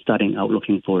starting out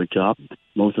looking for a job,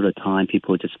 most of the time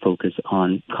people just focus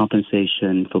on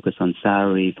compensation, focus on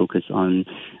salary, focus on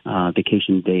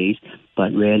vacation days,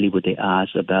 but rarely would they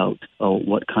ask about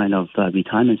what kind of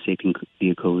retirement saving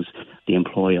vehicles the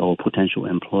employer or potential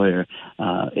employer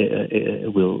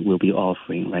will be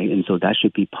offering, right? And so that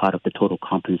should be part of the total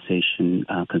compensation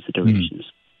considerations.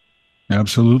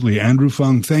 Absolutely. Andrew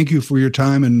Fung, thank you for your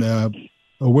time, and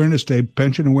Awareness Day,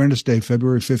 Pension Awareness Day,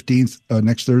 February 15th,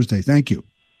 next Thursday. Thank you.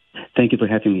 Thank you for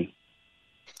having me.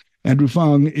 Andrew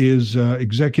Fung is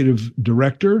Executive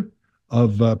Director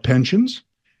of Pensions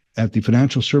at the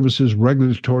Financial Services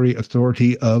Regulatory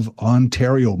Authority of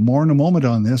Ontario. More in a moment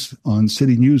on this on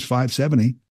City News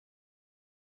 570.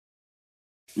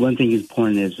 One thing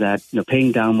important is that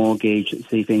paying down mortgage,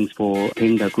 savings for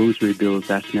paying the grocery bills,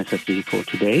 that's necessary for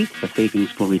today. But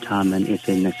savings for retirement is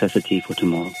a necessity for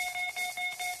tomorrow.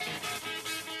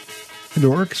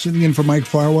 Doric sitting in for Mike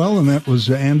Farwell, and that was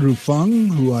Andrew Fung,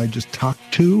 who I just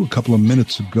talked to a couple of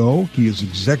minutes ago. He is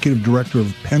Executive Director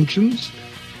of Pensions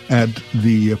at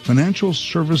the Financial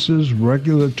Services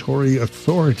Regulatory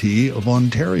Authority of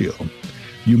Ontario.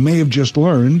 You may have just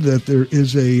learned that there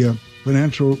is a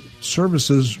Financial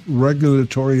Services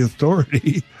Regulatory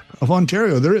Authority of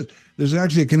Ontario. There's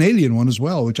actually a Canadian one as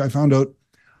well, which I found out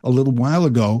a little while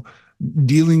ago,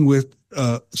 dealing with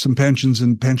some pensions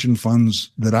and pension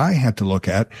funds that I had to look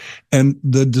at. And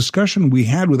the discussion we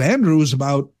had with Andrew was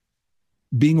about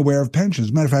being aware of pensions.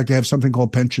 As a matter of fact, I have something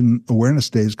called Pension Awareness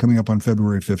Days coming up on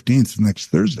February 15th, next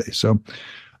Thursday. So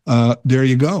there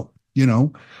you go.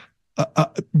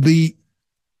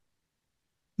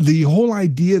 The whole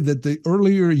idea that the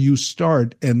earlier you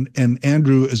start, and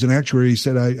Andrew, as an actuary,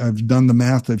 said, I've done the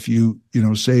math. If you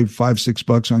save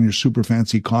 $5-6 on your super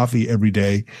fancy coffee every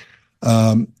day,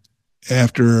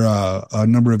 after a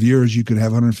number of years, you could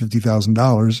have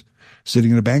 $150,000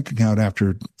 sitting in a bank account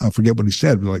after, I forget what he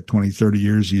said, like 20, 30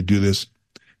 years, you do this,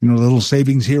 little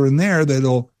savings here and there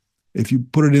that'll, if you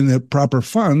put it in the proper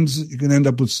funds, you can end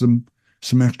up with some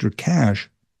extra cash.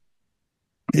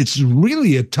 It's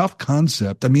really a tough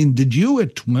concept. I mean, did you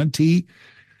at 20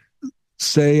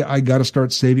 say, I got to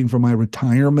start saving for my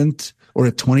retirement, or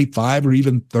at 25 or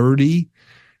even 30?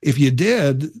 If you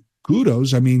did,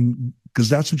 kudos. I mean, because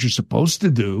that's what you're supposed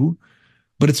to do,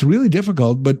 but it's really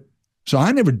difficult. But so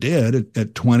I never did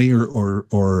at 20 or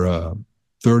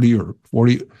 30 or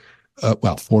 40.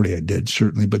 40 I did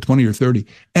certainly, but 20 or 30.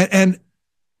 And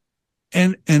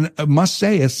I must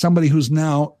say, as somebody who's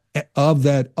now of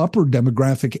that upper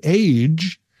demographic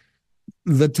age,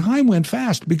 the time went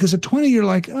fast, because at 20 you're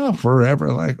like, oh,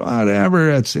 forever, like whatever.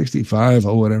 At 65,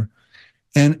 oh, whatever.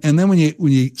 And then when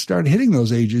you start hitting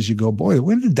those ages, you go, boy,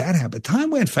 when did that happen? Time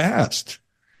went fast.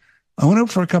 I went out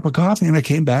for a cup of coffee and I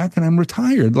came back and I'm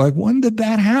retired. Like, when did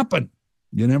that happen?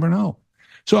 You never know.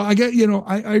 So I get,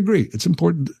 I agree. It's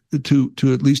important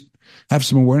to at least have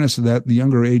some awareness of that. The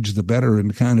younger age, the better.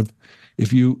 And kind of,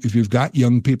 if you've got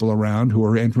young people around who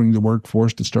are entering the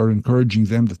workforce, to start encouraging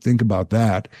them to think about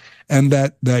that. And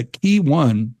that key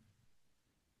one,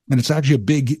 and it's actually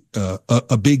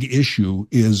a big issue,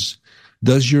 is,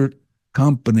 does your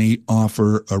company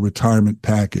offer a retirement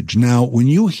package? Now, when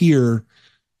you hear,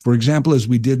 for example, as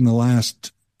we did in the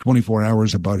last 24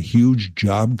 hours, about huge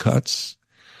job cuts,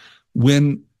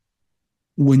 when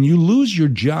you lose your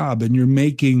job and you're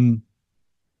making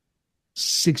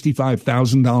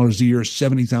 $65,000 a year,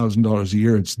 $70,000 a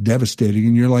year. It's devastating.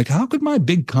 And you're like, how could my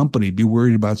big company be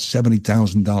worried about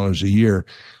 $70,000 a year?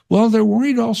 Well, they're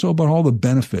worried also about all the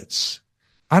benefits.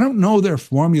 I don't know their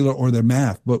formula or their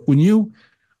math, but when you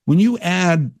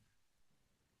add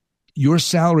your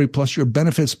salary plus your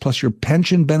benefits plus your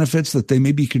pension benefits that they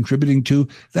may be contributing to,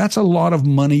 that's a lot of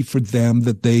money for them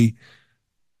that they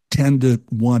tend to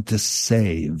want to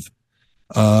save.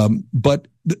 But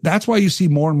that's why you see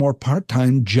more and more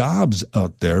part-time jobs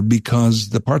out there, because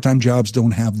the part-time jobs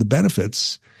don't have the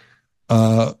benefits.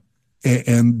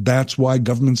 And that's why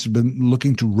governments have been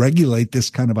looking to regulate this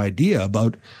kind of idea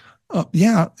about,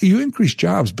 you increase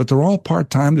jobs, but they're all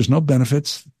part-time. There's no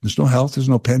benefits. There's no health. There's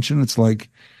no pension. It's like,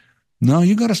 no,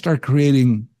 you got to start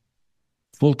creating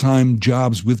full-time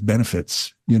jobs with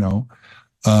benefits,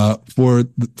 for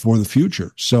the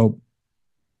future. So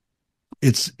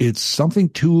it's something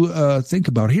to think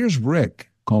about. Here's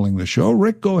Rick calling the show.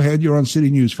 Rick, go ahead. You're on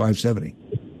City News 570.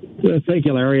 Thank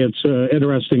you, Larry. It's an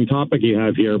interesting topic you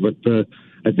have here, but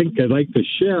I think I'd like to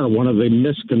share one of the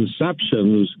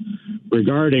misconceptions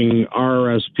regarding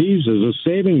RRSPs as a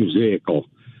savings vehicle.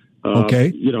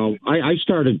 Okay. I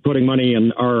started putting money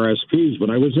in RRSPs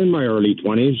when I was in my early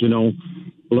 20s, a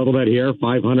little bit here,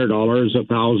 $500,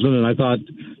 $1,000. And I thought,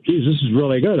 geez, this is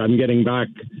really good. I'm getting back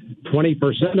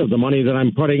 20% of the money that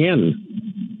I'm putting in.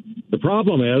 The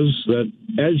problem is that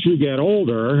as you get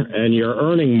older and you're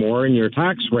earning more and your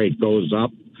tax rate goes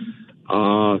up,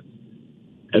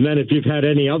 and then if you've had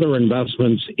any other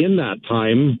investments in that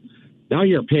time, now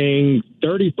you're paying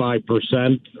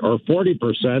 35% or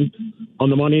 40% on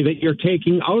the money that you're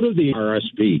taking out of the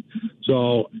RRSP.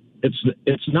 So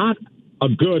it's not a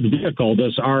good vehicle,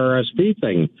 this RRSP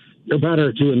thing. You're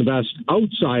better to invest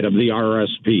outside of the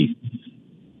RRSP.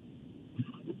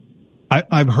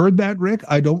 I've heard that, Rick.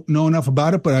 I don't know enough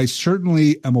about it, but I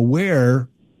certainly am aware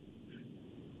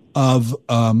of,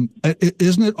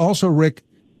 isn't it also, Rick,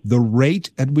 the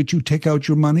rate at which you take out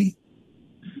your money?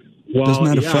 Well, doesn't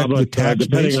that affect the tax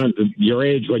depending base? on your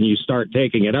age when you start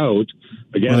taking it out.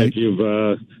 Again, Right. If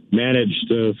you've managed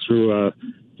to, through a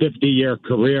 50-year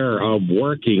career of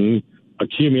working,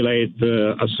 accumulate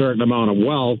a certain amount of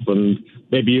wealth, and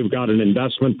maybe you've got an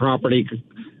investment property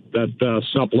that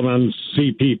supplements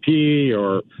CPP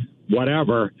or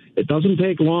whatever, it doesn't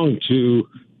take long to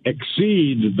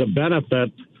exceed the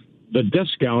benefit, the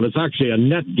discount. It's actually a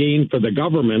net gain for the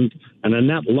government and a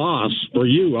net loss for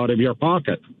you out of your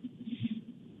pocket.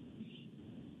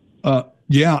 And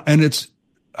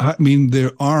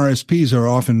the RRSPs are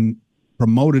often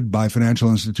promoted by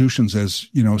financial institutions as,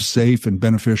 safe and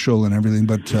beneficial and everything.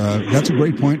 But that's a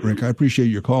great point, Rick. I appreciate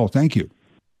your call. Thank you.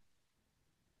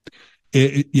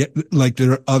 Like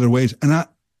there are other ways. And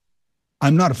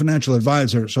I'm not a financial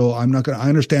advisor, so I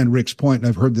understand Rick's point. And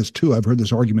I've heard this too. I've heard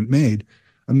this argument made.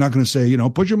 I'm not going to say,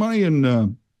 put your money in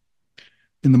the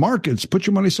markets, put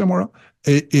your money somewhere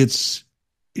else.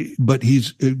 But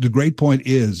the great point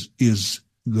is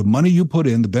the money you put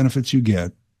in, the benefits you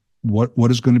get, what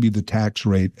is going to be the tax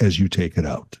rate as you take it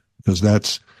out?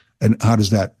 And how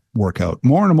does that work out?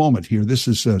 More in a moment here. This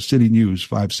is City News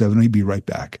 570. Be right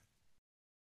back.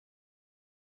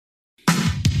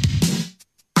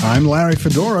 I'm Larry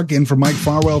Fedoruk, in for Mike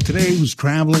Farwell today, who's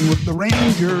traveling with the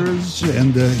Rangers.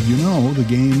 And, the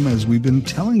game, as we've been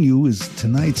telling you, is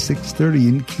tonight, 6:30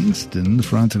 in Kingston, the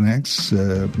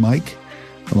Frontenacs. Mike,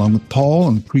 along with Paul,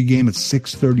 and the pregame at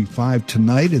 6:35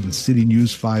 tonight in City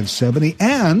News 570.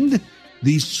 And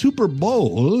the Super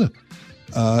Bowl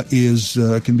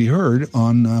can be heard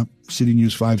on City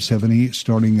News 570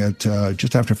 starting at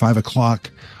just after 5 o'clock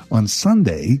on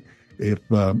Sunday. If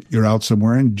you're out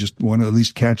somewhere and just want to at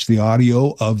least catch the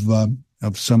audio of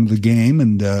some of the game,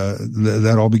 and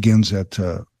that all begins at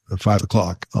 5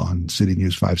 o'clock on City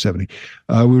News 570.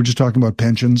 We were just talking about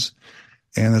pensions,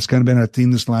 and that's kind of been our theme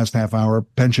this last half hour.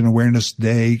 Pension Awareness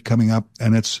Day coming up,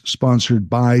 and it's sponsored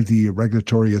by the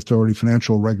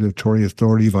Financial Regulatory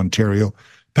Authority of Ontario.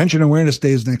 Pension Awareness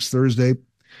Day is next Thursday.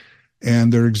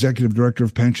 And their executive director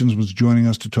of pensions was joining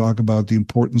us to talk about the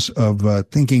importance of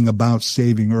thinking about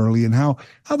saving early, and how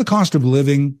the cost of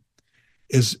living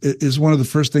is one of the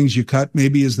first things you cut.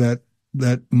 Maybe is that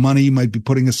money you might be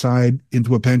putting aside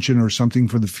into a pension or something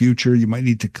for the future. You might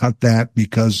need to cut that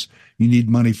because you need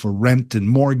money for rent and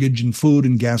mortgage and food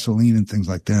and gasoline and things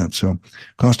like that. So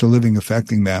cost of living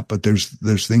affecting that, but there's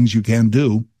things you can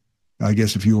do, I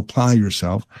guess, if you apply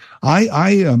yourself.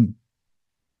 I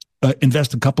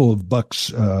invest a couple of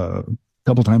bucks, a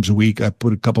couple times a week. I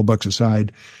put a couple bucks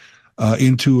aside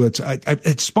into it.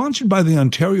 It's sponsored by the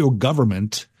Ontario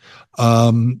government.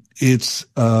 It's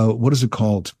what is it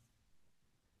called?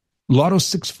 Lotto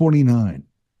 649.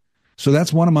 So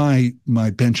that's one of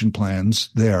my pension plans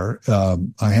there.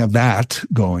 I have that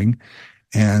going,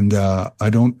 and I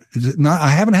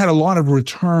haven't had a lot of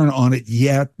return on it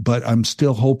yet, but I'm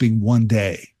still hoping one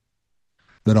day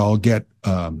that I'll get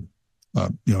 2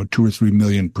 or 3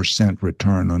 million%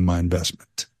 return on my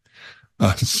investment.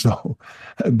 So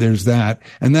there's that.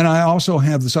 And then I also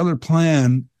have this other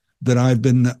plan that I've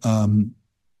been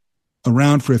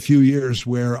around for a few years,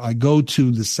 where I go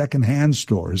to the secondhand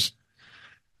stores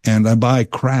and I buy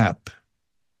crap,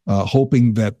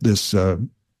 hoping that this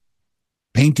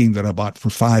painting that I bought for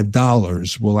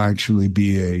 $5 will actually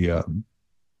be a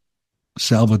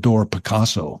Salvador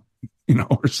Picasso,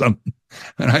 or something.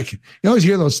 And you always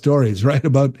hear those stories, right?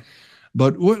 But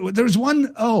there's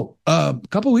one, a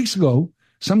couple of weeks ago,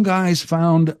 some guys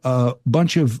found a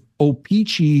bunch of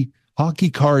O-Pee-Chee hockey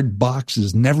card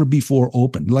boxes never before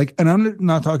opened. And I'm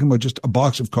not talking about just a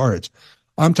box of cards.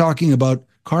 I'm talking about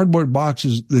cardboard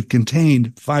boxes that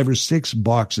contained 5 or 6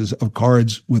 boxes of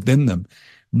cards within them,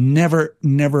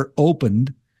 never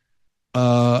opened.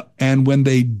 And when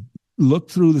they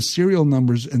looked through the serial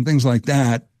numbers and things like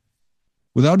that,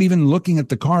 without even looking at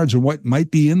the cards or what might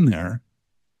be in there,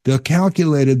 they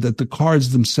calculated that the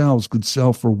cards themselves could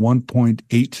sell for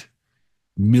 $1.8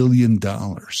 million.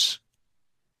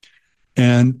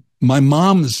 And my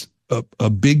mom's a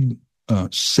big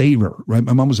saver, right?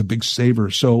 My mom was a big saver.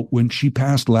 So when she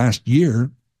passed last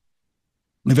year,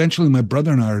 eventually my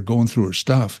brother and I are going through her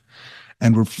stuff,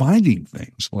 and we're finding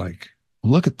things like,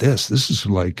 look at this. This is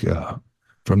like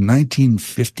from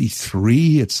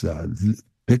 1953. It's a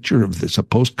picture of this, a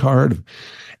postcard.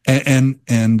 And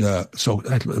so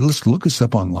let's look this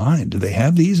up online. Do they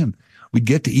have these? And we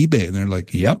get to eBay and they're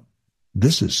like, yep,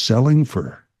 this is selling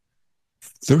for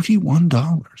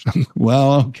 $31.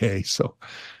 Well, okay. So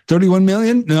 31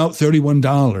 million? No,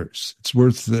 $31. It's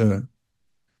worth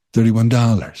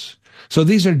 $31. So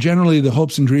these are generally the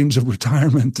hopes and dreams of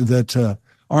retirement that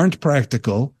aren't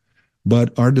practical,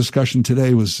 but our discussion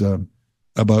today was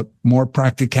about more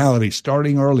practicality,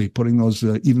 starting early, putting those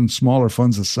even smaller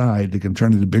funds aside that can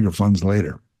turn into bigger funds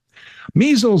later.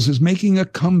 Measles is making a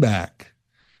comeback.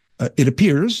 It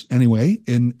appears, anyway,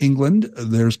 in England,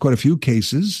 there's quite a few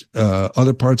cases.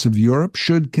 Other parts of Europe.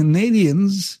 Should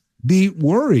Canadians be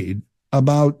worried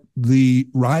about the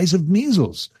rise of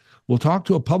measles? We'll talk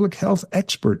to a public health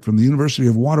expert from the University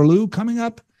of Waterloo coming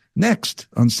up next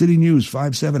on City News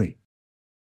 570.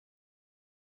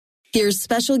 Here's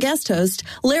special guest host,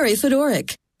 Larry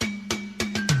Fedoruk.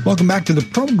 Welcome back to the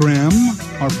program.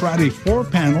 Our Friday 4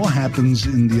 panel happens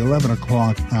in the 11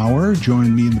 o'clock hour.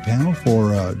 Join me in the panel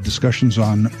for discussions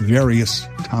on various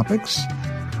topics.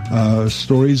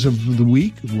 Stories of the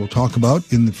week we'll talk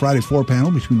about in the Friday 4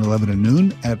 panel between 11 and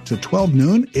noon. At 12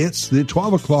 noon, it's the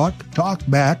 12 o'clock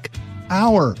Talkback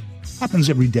Hour. Happens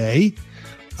every day.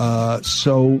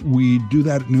 So we do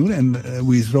that at noon, and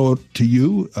we throw it to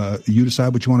you. You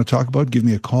decide what you want to talk about. Give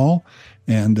me a call,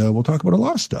 and we'll talk about a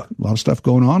lot of stuff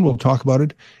going on. We'll talk about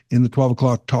it in the 12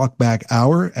 o'clock Talkback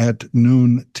Hour at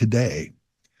noon today.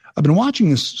 I've been watching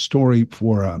this story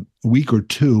for a week or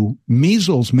two.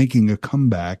 Measles making a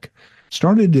comeback.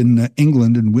 Started in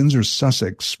England, in Windsor,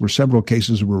 Sussex, where several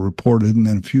cases were reported, and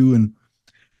then a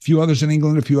few others in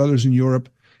England, a few others in Europe.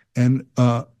 And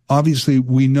obviously,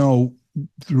 we know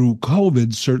through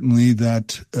COVID, certainly,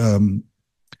 that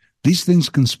these things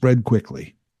can spread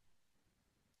quickly.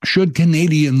 Should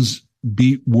Canadians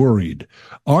be worried?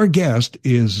 Our guest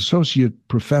is Associate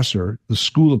Professor, the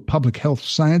School of Public Health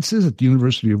Sciences at the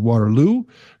University of Waterloo.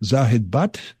 Zahid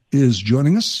Butt is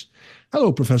joining us.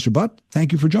 Hello, Professor Butt.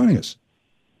 Thank you for joining us.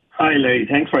 Hi, Larry.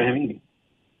 Thanks for having me.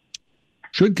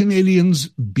 Should Canadians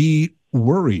be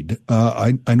worried?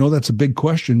 I know that's a big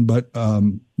question, but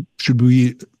should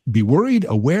we be worried,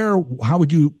 aware? How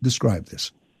would you describe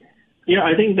this? Yeah,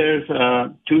 I think there's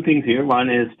two things here. One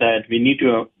is that we need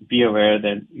to be aware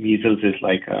that measles is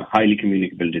like a highly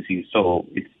communicable disease. So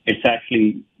it's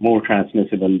actually more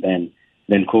transmissible than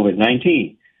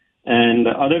COVID-19. And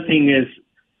the other thing is,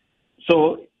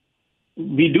 so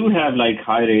we do have like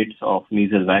high rates of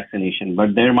measles vaccination,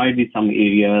 but there might be some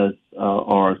areas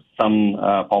or some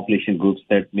population groups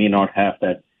that may not have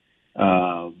that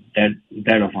of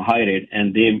a high rate,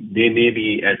 and they may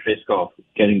be at risk of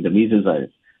getting the measles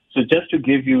virus. So just to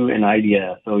give you an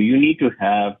idea, so you need to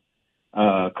have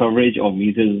coverage of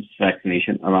measles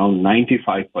vaccination around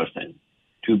 95%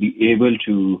 to be able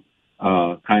to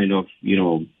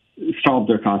stop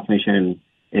the transmission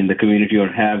in the community or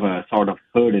have a sort of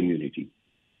herd immunity.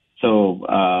 So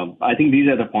I think these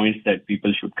are the points that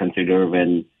people should consider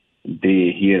when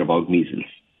they hear about measles.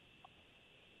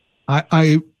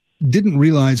 I didn't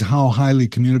realize how highly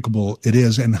communicable it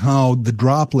is and how the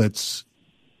droplets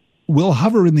will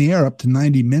hover in the air up to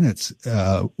 90 minutes,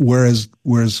 whereas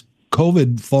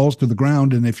COVID falls to the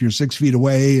ground, and if you're 6 feet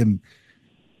away,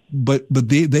 but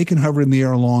they can hover in the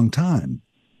air a long time.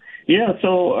 Yeah.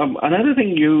 So another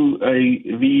thing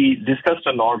we discussed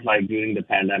a lot, like during the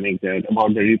pandemic,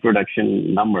 about the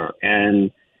reproduction number,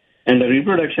 and the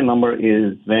reproduction number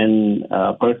is when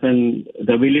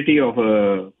the ability of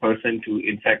a person to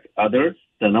infect others,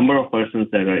 the number of persons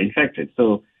that are infected.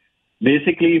 So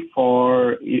basically,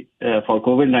 for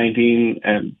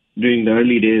COVID-19, during the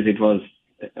early days, it was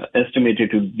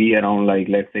estimated to be around,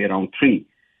 let's say, around 3.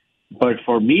 But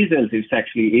for measles, it's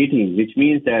actually 18, which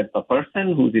means that a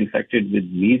person who's infected with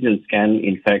measles can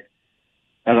infect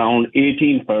around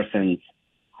 18 persons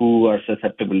who are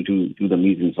susceptible to the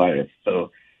measles virus.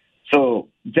 So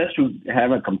just to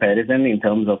have a comparison in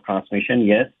terms of transmission,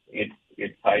 yes, it's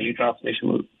highly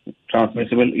transmissible.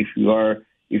 If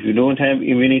you don't have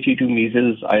immunity to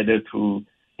measles, either through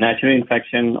natural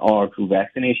infection or through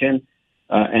vaccination,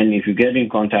 and if you get in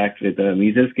contact with a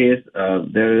measles case,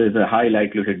 there is a high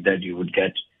likelihood that you would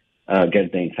get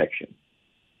the infection.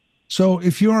 So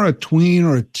if you're a tween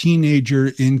or a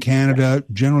teenager in Canada,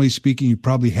 generally speaking, you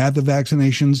probably had the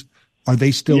vaccinations. Are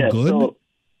they still good?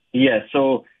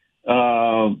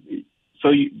 So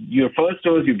your first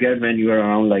dose you get when you are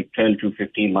around 12 to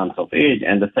 15 months of age,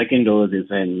 and the second dose is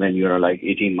when you are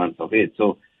 18 months of age.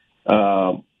 So,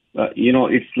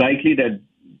 it's likely that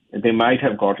they might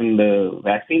have gotten the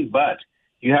vaccine, but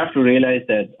you have to realize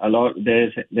that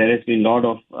there has been a lot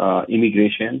of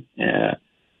immigration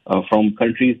from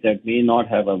countries that may not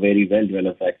have a very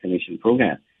well-developed vaccination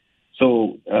program.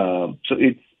 So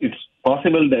it's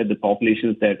possible that the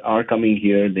populations that are coming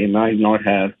here, they might not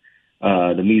have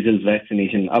the measles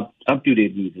vaccination,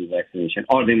 up-to-date measles vaccination,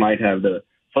 or they might have the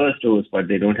first dose, but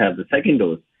they don't have the second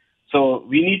dose. So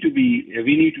we need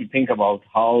to think about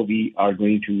how we are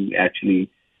going to actually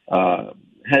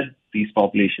help these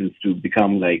populations to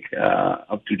become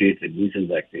up-to-date with measles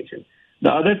vaccination. The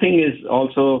other thing is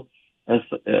also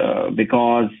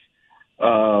because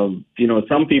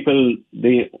some people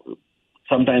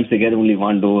sometimes they get only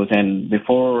one dose, and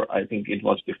I think it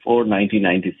was before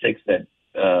 1996 that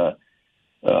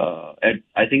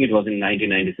I think it was in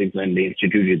 1996 when they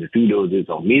instituted the 2 doses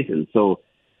of measles. So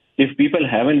if people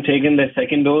haven't taken their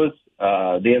second dose,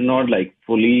 they are not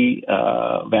fully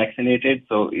vaccinated.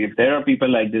 So if there are people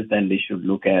like this, then they should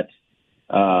look at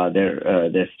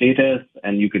their status,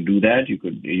 and you could do that. You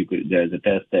could there's a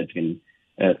test that can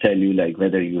tell you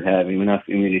whether you have enough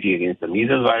immunity against the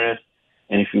measles virus,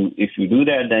 and if you do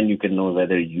that, then you can know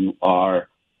whether you are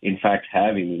in fact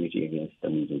have immunity against the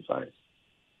measles virus.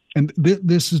 And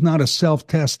this is not a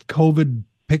self-test COVID,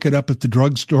 pick it up at the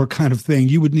drugstore kind of thing.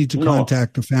 You would need to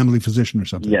contact a family physician or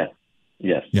something.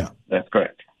 Yes. Yeah. That's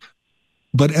correct.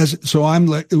 But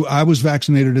I was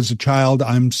vaccinated as a child.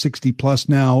 I'm 60 plus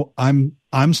now. I'm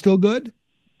still good.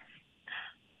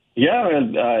 Yeah.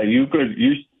 Well, I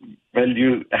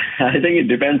think it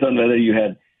depends on whether you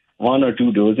had 1 or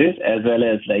 2 doses, as well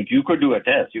as you could do a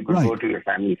test. You could go to your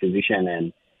family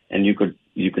physician and you could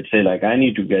say I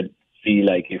need to see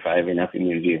if I have enough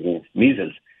immunity against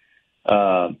measles.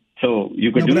 So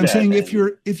you could do that. But I'm saying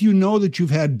if you know that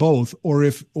you've had both, or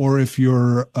if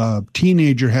your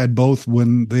teenager had both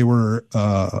when they were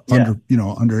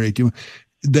under 18,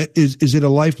 that is it a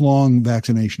lifelong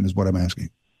vaccination? Is what I'm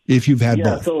asking. If you've had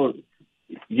both. So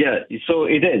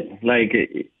it is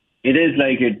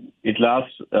it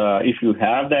lasts. If you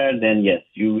have that, then yes,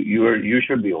 you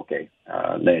should be okay,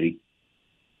 Larry.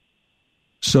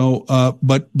 So,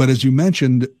 but as you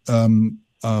mentioned,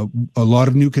 a lot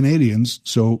of new Canadians,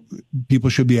 so people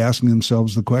should be asking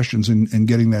themselves the questions and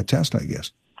getting that test, I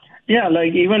guess. Yeah,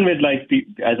 even with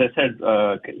as I said,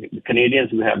 Canadians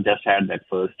who have just had that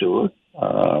first dose,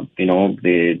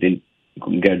 they didn't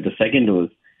get the second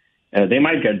dose. They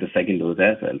might get the second dose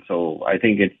as well. So I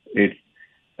think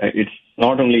it's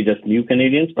not only just new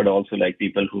Canadians, but also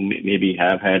people who maybe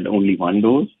have had only 1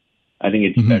 dose. I think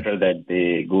it's better that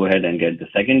they go ahead and get the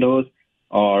second dose,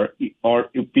 or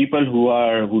people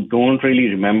who don't really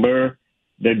remember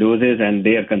their doses and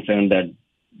they are concerned that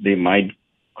they might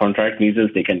contract measles,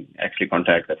 they can actually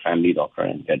contact their family doctor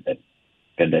and get that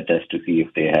test to see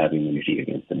if they have immunity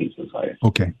against the measles virus.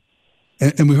 Okay.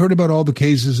 And we heard about all the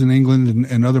cases in England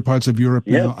and other parts of Europe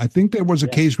now. I think there was a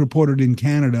case reported in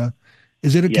Canada.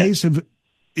 Is it a case of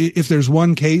if there's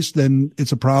one case, then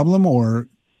it's a problem, or?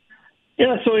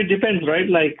 Yeah, so it depends, right?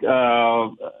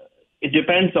 It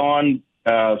depends on,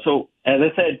 so as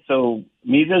I said, so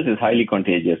measles is highly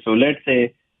contagious. So let's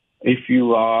say if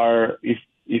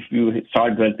if you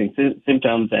start developing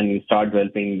symptoms and you start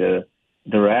developing the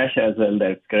rash as well,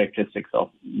 that's characteristics of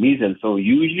measles. So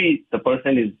usually the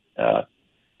person is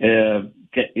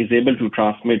able to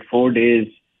transmit 4 days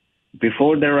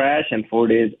before the rash and 4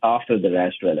 days after the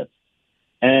rash develops.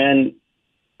 And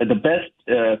the best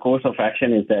course of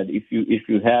action is that if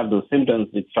you have those symptoms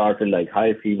which start with like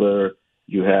high fever,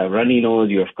 you have runny nose,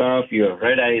 you have cough, you have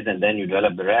red eyes, and then you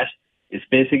develop the rash, it's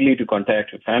basically to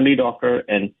contact a family doctor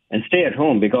and stay at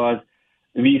home, because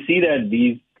we see that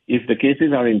if the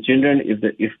cases are in children,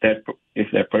 if that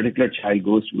particular child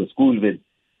goes to a school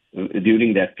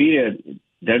during that period,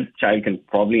 that child can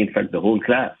probably infect the whole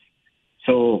class.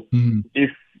 So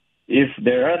if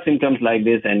there are symptoms like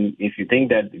this, and if you think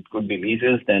that it could be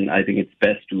measles, then I think it's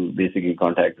best to basically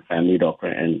contact the family doctor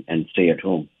and stay at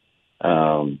home,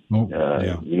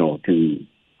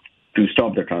 to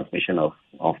stop the transmission of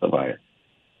the virus.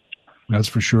 That's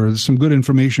for sure. There's some good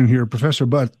information here. Professor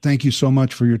Butt, thank you so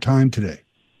much for your time today.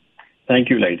 Thank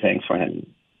you, Larry. Thanks for having me.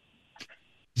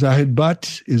 Zahid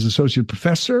Butt is Associate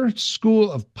Professor, School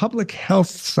of Public Health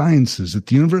Sciences at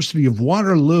the University of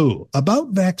Waterloo, about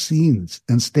vaccines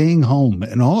and staying home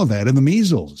and all of that and the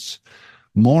measles.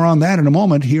 More on that in a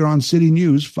moment here on City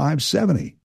News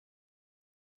 570.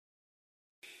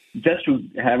 Just to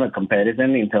have a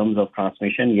comparison in terms of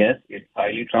transmission, yes, it's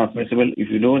highly transmissible. If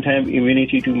you don't have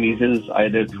immunity to measles,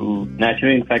 either through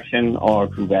natural infection or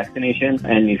through vaccination,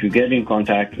 and if you get in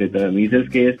contact with a measles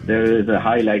case, there is a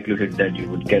high likelihood that you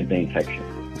would get the infection.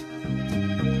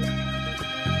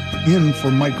 In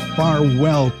for Mike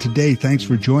Farwell today. Thanks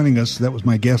for joining us. That was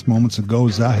my guest moments ago,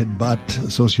 Zahid Butt,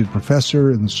 Associate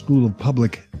Professor in the School of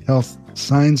Public Health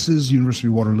Sciences, University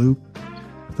of Waterloo,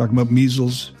 talking about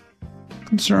measles.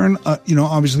 Concern,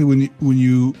 obviously when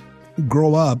you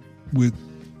grow up with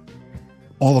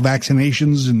all the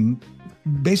vaccinations and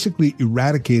basically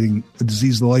eradicating a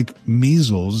disease like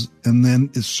measles, and then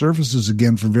it surfaces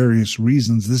again for various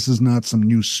reasons. This is not some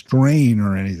new strain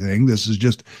or anything. This is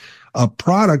just a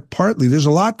product partly. There's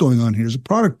a lot going on here. It's a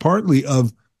product partly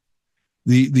of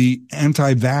the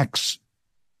anti-vax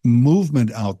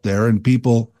movement out there and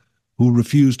people who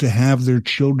refuse to have their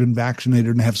children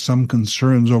vaccinated and have some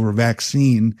concerns over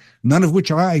vaccine, none of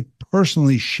which I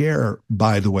personally share,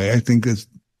 by the way. I think that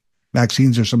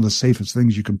vaccines are some of the safest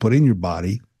things you can put in your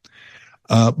body.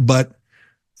 But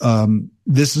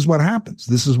this is what happens.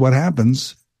 This is what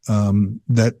happens,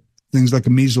 that things like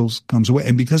the measles comes away.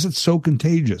 And because it's so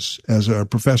contagious, as our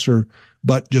Professor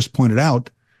Butt just pointed out,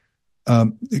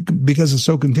 because it's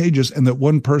so contagious and that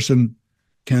one person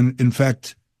can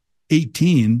infect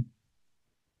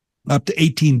up to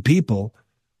 18 people,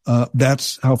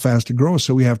 that's how fast it grows.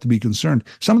 So we have to be concerned.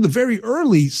 Some of the very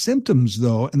early symptoms,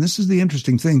 though, and this is the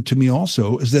interesting thing to me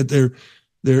also, is that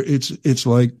it's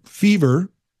like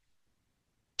fever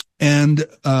and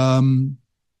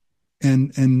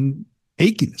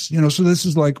achiness, so this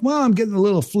is like, well, I'm getting a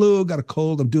little flu, got a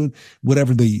cold, I'm doing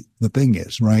whatever the thing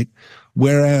is, right?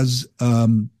 Whereas,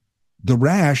 the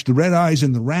rash, the red eyes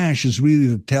and the rash is really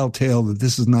the telltale that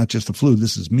this is not just a flu,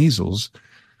 this is measles.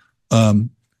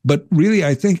 But really,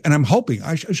 I think, and I'm hoping,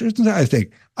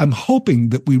 I'm hoping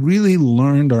that we really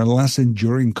learned our lesson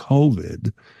during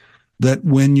COVID, that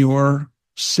when you're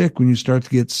sick, when you start to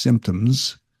get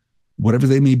symptoms, whatever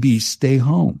they may be, stay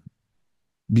home.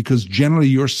 Because generally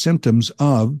your symptoms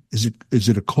of, is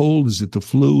it a cold? Is it the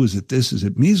flu? Is it this? Is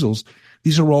it measles?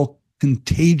 These are all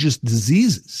contagious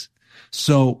diseases.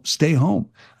 So stay home.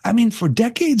 I mean, for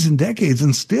decades and decades,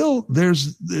 and still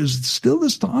there's still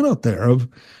this thought out there of,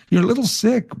 you're a little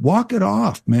sick, walk it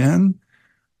off, man.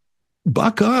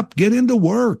 Buck up, get into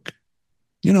work.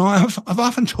 I've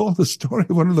often told the story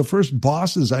of one of the first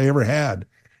bosses I ever had.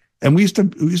 And we used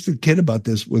to kid about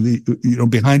this with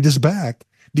behind his back,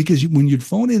 because when you'd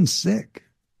phone in sick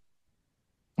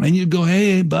and you'd go,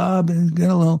 hey, Bob, I got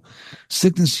a little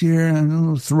sickness here, a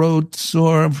little throat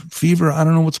sore, fever, I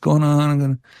don't know what's going on, I'm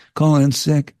going to call in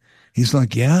sick. He's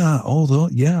like, yeah,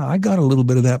 I got a little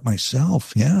bit of that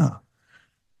myself, yeah.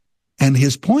 And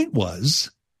his point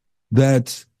was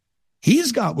that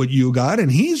he's got what you got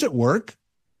and he's at work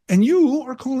and you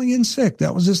are calling in sick.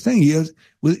 That was his thing.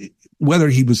 Whether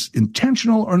he was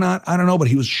intentional or not, I don't know, but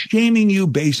he was shaming you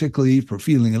basically for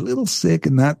feeling a little sick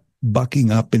and not bucking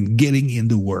up and getting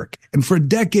into work. And for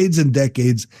decades and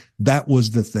decades, that was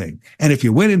the thing. And if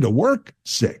you went into work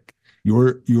sick,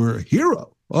 you're a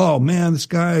hero. Oh man, this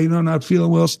guy, not feeling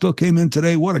well, still came in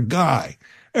today. What a guy.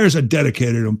 There's a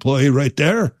dedicated employee right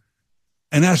there.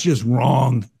 And that's just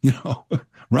wrong,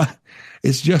 right?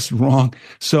 It's just wrong.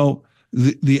 So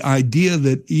the idea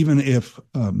that even if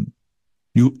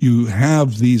you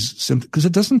have these symptoms, because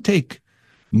it doesn't take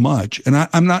much. And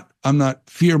I'm not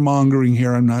fear mongering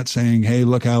here. I'm not saying, hey,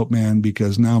 look out, man,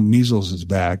 because now measles is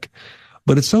back.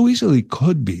 But it so easily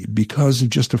could be because of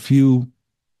just a few,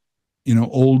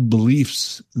 old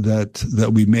beliefs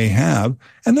that we may have.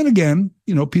 And then again,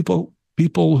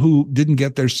 people who didn't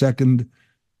get their second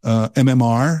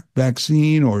MMR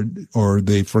vaccine or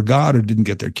they forgot or didn't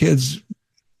get their kids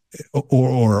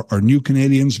or are new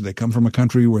Canadians. They come from a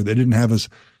country where they didn't have as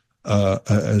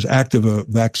active a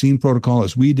vaccine protocol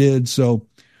as we did. So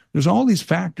there's all these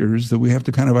factors that we have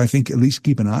to kind of, I think, at least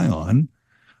keep an eye on.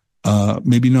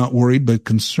 Maybe not worried, but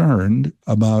concerned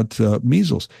about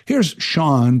measles. Here's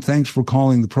Sean. Thanks for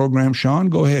calling the program. Sean,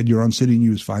 go ahead. You're on City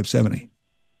News 570.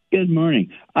 Good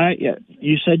morning.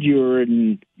 You said you were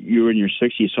in your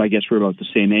 60s, so I guess we're about the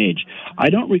same age. I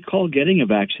don't recall getting a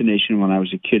vaccination when I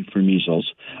was a kid for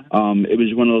measles. It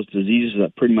was one of those diseases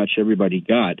that pretty much everybody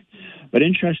got. But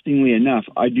interestingly enough,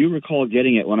 I do recall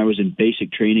getting it when I was in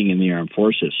basic training in the armed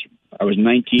forces. I was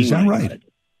 19 Is that when I right? got it.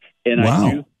 And wow.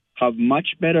 I do have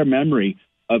much better memory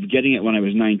of getting it when I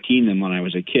was 19 than when I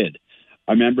was a kid.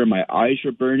 I remember my eyes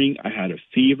were burning. I had a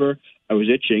fever. I was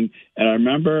itching. And I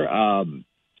remember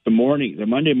the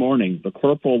Monday morning, the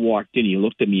corporal walked in. He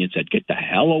looked at me and said, "Get the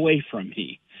hell away from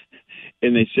me."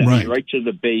 And they sent me right to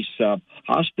the base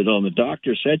hospital. And the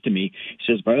doctor said to me,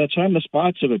 he says, "By the time the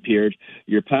spots have appeared,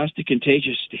 you're past the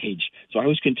contagious stage." So I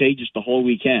was contagious the whole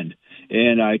weekend.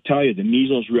 And I tell you, the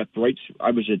measles ripped right through. I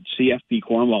was at CFB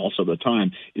Cornwallis at the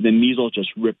time. And the measles just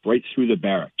ripped right through the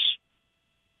barracks.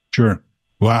 Sure.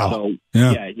 Wow. So,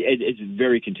 it's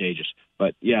very contagious.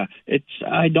 But, yeah,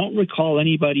 I don't recall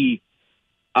anybody.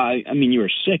 I mean, you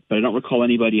were sick, but I don't recall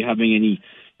anybody having any,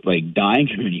 dying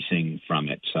or anything from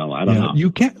it. So I don't know.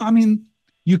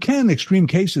 You can extreme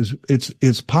cases.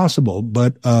 It's possible,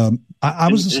 but I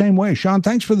was the same way. Sean,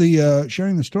 thanks for the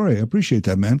sharing the story. I appreciate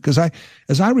that, man. Because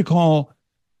as I recall,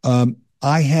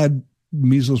 I had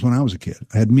measles when I was a kid.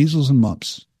 I had measles and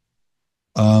mumps.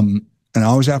 And I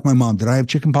always asked my mom, did I have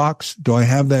chicken pox? Do I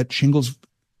have that shingles,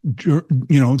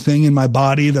 thing in my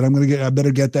body that I'm going to get? I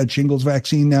better get that shingles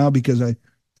vaccine now because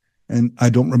I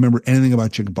don't remember anything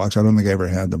about chicken pox. I don't think I ever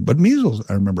had them. But measles,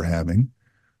 I remember having.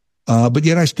 But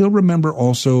yet I still remember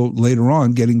also later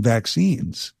on getting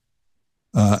vaccines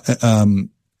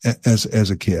as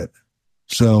a kid.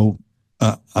 So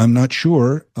I'm not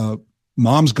sure.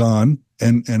 Mom's gone,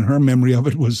 and her memory of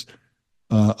it was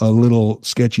a little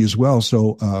sketchy as well.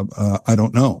 So I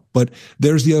don't know. But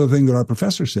there's the other thing that our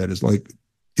professor said is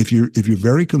if you're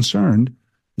very concerned,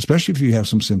 especially if you have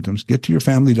some symptoms, get to your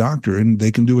family doctor and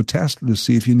they can do a test to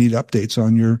see if you need updates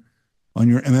on your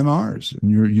MMRs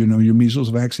and your measles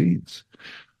vaccines.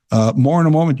 More in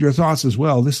a moment, your thoughts as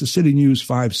well. This is City News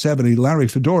 570. Larry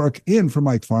Fedoruk in for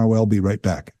Mike Farwell. Be right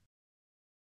back.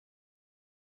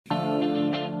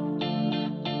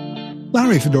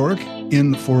 Larry Fedoruk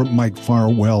in for Mike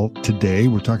Farwell today.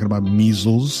 We're talking about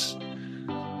measles.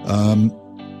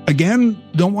 Again,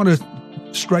 don't want to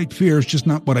strike fear. It's just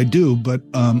not what I do. But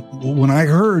when I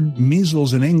heard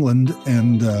measles in England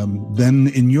and then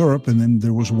in Europe, and then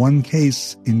there was one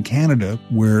case in Canada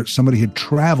where somebody had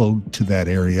traveled to that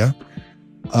area,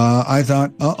 I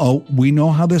thought, we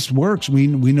know how this works. We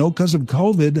know because of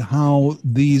COVID how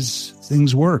these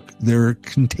things work. They're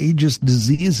contagious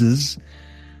diseases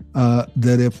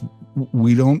that if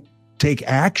we don't take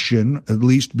action, at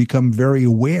least become very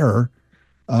aware,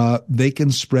 they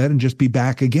can spread and just be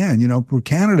back again. For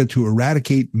Canada to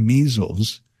eradicate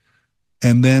measles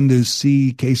and then to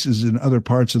see cases in other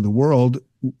parts of the world,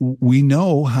 we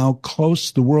know how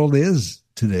close the world is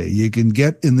today. You can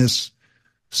get in this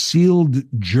sealed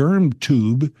germ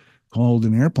tube called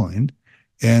an airplane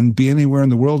and be anywhere in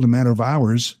the world in a matter of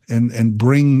hours and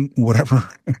bring whatever,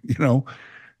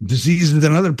 diseases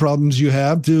and other problems you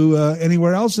have to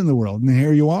anywhere else in the world. And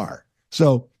here you are.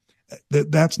 So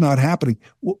that's not happening.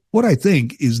 What I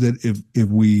think is that if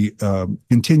we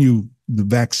continue the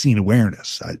vaccine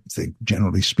awareness, I think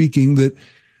generally speaking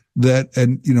that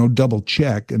and double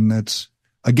check, and that's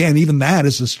again, even that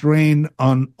is a strain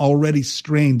on already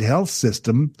strained health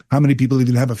system. How many people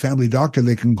even have a family doctor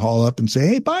they can call up and say,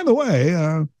 "Hey, by the way,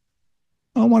 I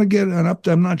want to get an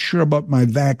update. I'm not sure about my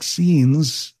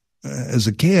vaccines as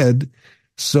a kid,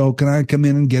 so can I come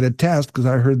in and get a test because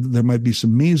I heard that there might be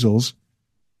some measles."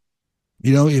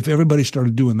 If everybody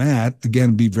started doing that, again,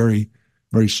 it'd be very,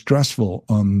 very stressful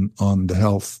on the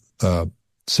health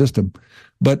system.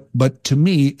 But to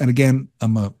me, and again,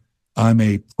 I'm a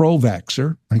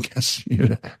pro-vaxxer, I guess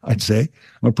I'd say.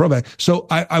 I'm a pro-vax. So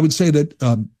I would say that,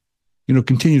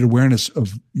 continued awareness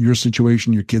of your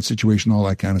situation, your kid's situation, all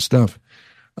that kind of stuff,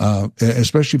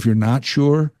 especially if you're not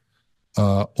sure.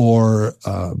 or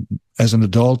as an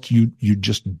adult, you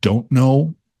just don't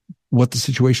know what the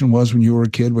situation was when you were a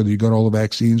kid, whether you got all the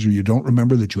vaccines or you don't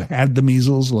remember that you had the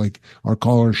measles, like our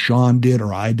caller Sean did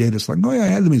or I did. It's like, oh yeah, I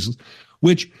had the measles,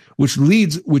 which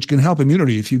can help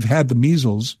immunity. If you've had the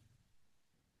measles,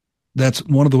 that's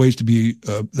one of the ways to be,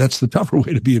 that's the tougher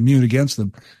way to be immune against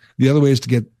them. The other way is to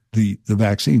get the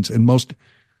vaccines, and most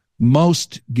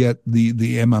get the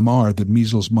MMR, the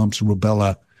measles, mumps,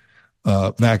 rubella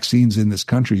vaccines in this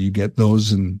country. You get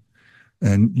those, and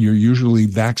you're usually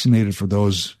vaccinated for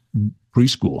those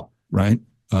preschool, right?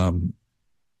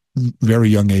 Very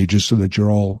young ages, so that you're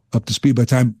all up to speed. By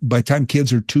the time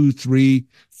kids are 2, 3,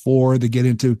 4, they get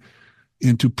into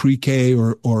pre-K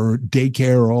or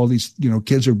daycare, or all these,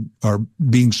 kids are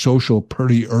being social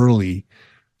pretty early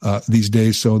these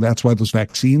days. So that's why those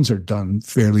vaccines are done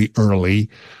fairly early,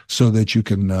 so that you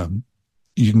can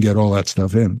get all that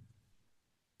stuff in.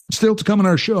 Still to come on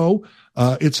our show,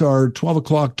 it's our 12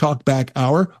 o'clock Talkback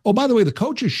Hour. Oh, by the way, the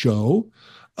Coachâ show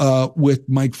with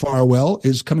Mike Farwell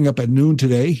is coming up at noon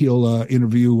today. He'll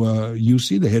interview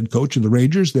UC, the head coach of the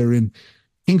Rangers. They're in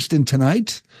Kingston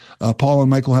tonight. Paul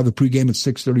and Mike will have the pregame at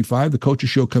 6:35. The Coachâ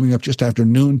show coming up just after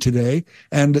noon today.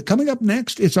 And coming up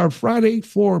next, it's our Friday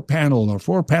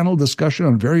four-panel discussion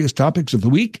on various topics of the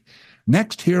week.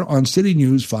 Next here on City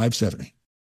News 570.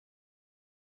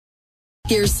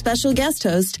 Here's special guest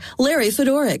host, Larry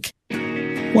Fedoruk.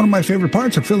 One of my favorite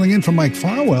parts of filling in for Mike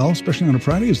Farwell, especially on a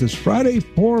Friday, is this Friday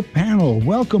four-panel.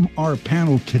 Welcome our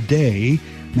panel today.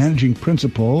 Managing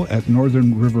Principal at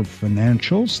Northern River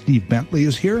Financial, Steve Bentley,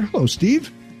 is here. Hello,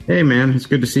 Steve. Hey, man. It's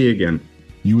good to see you again.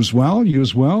 You as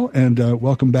well. And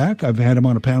welcome back. I've had him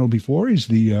on a panel before. He's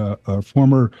the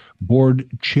former board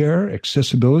chair,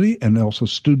 accessibility, and also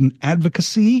student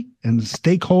advocacy and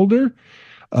stakeholder.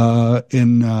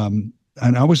 And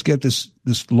I always get this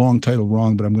long title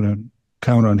wrong, but I'm going to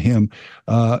count on him.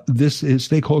 This is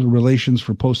Stakeholder Relations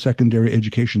for Post-Secondary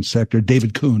Education Sector.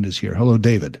 David Kuhn is here. Hello,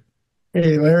 David.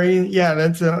 Hey, Larry. Yeah,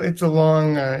 it's a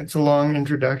long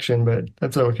introduction, but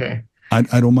that's okay.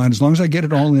 I don't mind as long as I get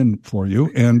it all in for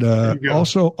you. And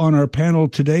also on our panel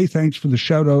today, thanks for the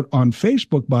shout out on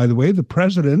Facebook, by the way, the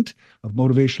president of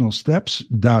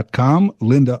motivationalsteps.com,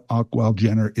 Linda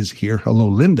Ockwell-Jenner, is here. Hello,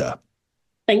 Linda.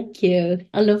 Thank you.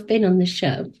 I love being on the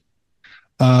show.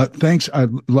 Thanks. I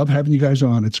love having you guys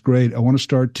on. It's great. I want to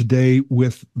start today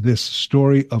with this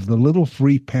story of the Little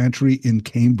Free Pantry in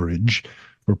Cambridge.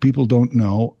 For people don't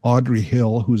know, Audrey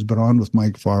Hill, who's been on with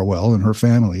Mike Farwell and her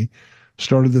family,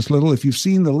 started this if you've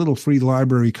seen the Little Free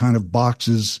Library kind of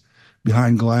boxes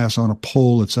behind glass on a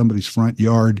pole at somebody's front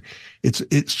yard,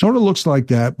 it sort of looks like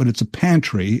that, but it's a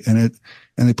pantry, and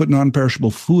they put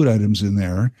non-perishable food items in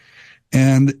there.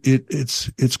 And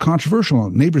it's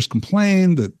controversial. Neighbors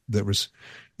complained that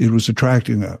it was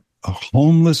attracting a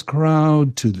homeless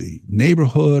crowd to the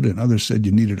neighborhood, and others said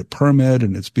you needed a permit,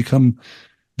 and it's become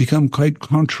quite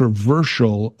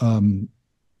controversial.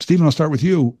 Stephen, I'll start with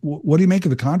you. What do you make of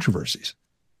the controversies?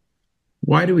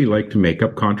 Why do we like to make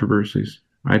up controversies?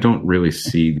 I don't really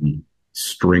see the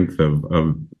strength of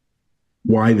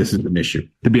why this is an issue,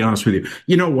 to be honest with you.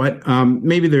 You know what?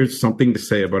 Maybe there's something to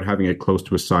say about having it close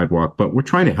to a sidewalk, but we're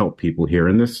trying to help people here.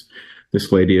 And this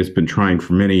lady has been trying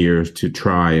for many years to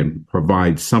try and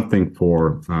provide something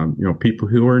for, people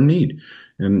who are in need.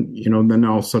 And, then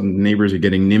all of a sudden neighbors are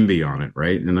getting NIMBY on it,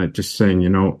 right? And I'm just saying,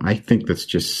 I think that's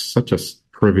just such a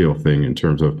trivial thing in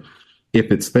terms of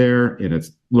if it's there and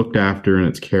it's looked after and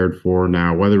it's cared for.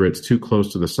 Now, whether it's too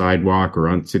close to the sidewalk or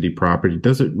on city property,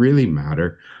 does it really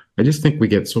matter? I just think we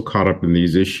get so caught up in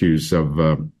these issues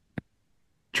of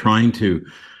trying to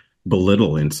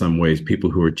belittle in some ways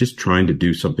people who are just trying to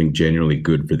do something genuinely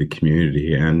good for the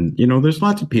community. And, there's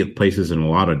lots of places in a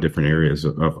lot of different areas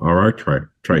of our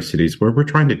Tri-Cities where we're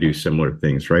trying to do similar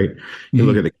things, right? Mm-hmm. You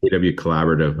look at the KW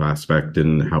collaborative aspect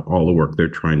and how all the work they're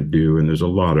trying to do. And there's a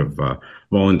lot of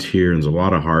volunteers, a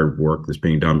lot of hard work that's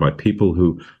being done by people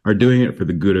who are doing it for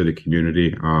the good of the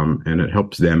community. And it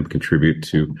helps them contribute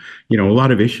to, a lot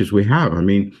of issues we have. I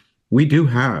mean, we do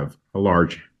have a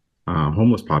large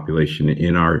homeless population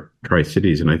in our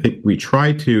Tri-Cities. And I think we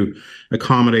try to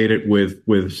accommodate it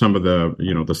with some of the,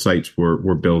 the sites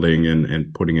we're building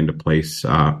and putting into place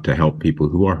to help people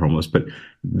who are homeless, but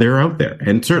they're out there.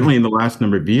 And certainly in the last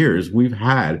number of years, we've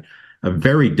had a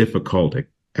very difficult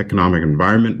economic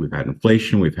environment. We've had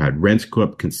inflation. We've had rents go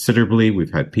up considerably.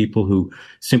 We've had people who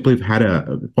simply have had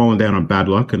fallen down on bad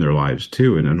luck in their lives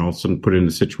too, and then all of a sudden put in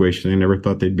a situation they never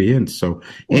thought they'd be in. So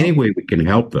any way we can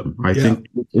help them, I think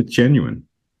it's genuine.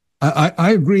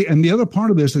 I agree. And the other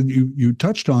part of this that you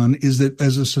touched on is that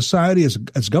as a society,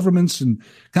 as governments and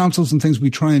councils and things, we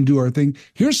try and do our thing.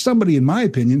 Here's somebody, in my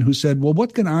opinion, who said, well,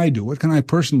 what can I do? What can I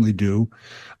personally do?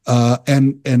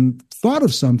 And thought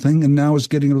of something and now is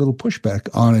getting a little pushback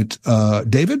on it.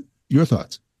 David, your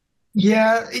thoughts?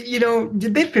 Yeah,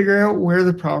 did they figure out where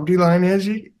the property line is?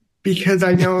 Because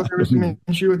I know there was some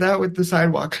issue with that with the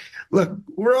sidewalk. Look,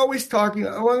 we're always talking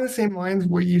along the same lines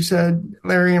what you said,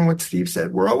 Larry, and what Steve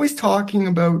said. We're always talking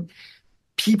about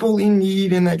people in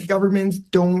need and that governments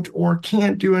don't or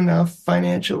can't do enough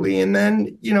financially. And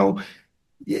then,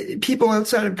 people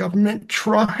outside of government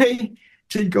try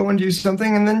to go and do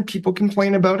something, and then people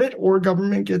complain about it, or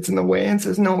government gets in the way and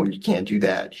says, no, you can't do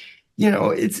that.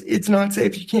 It's not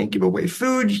safe. You can't give away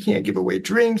food. You can't give away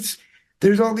drinks.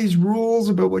 There's all these rules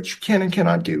about what you can and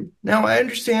cannot do. Now, I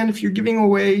understand if you're giving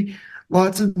away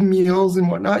lots of meals and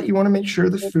whatnot, you want to make sure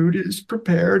the food is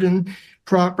prepared and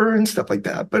proper and stuff like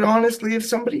that. But honestly, if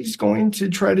somebody's going to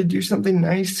try to do something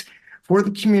nice for the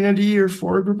community or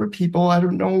for a group of people, I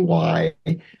don't know why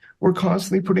we're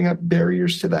constantly putting up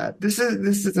barriers to that. This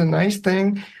is a nice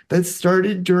thing that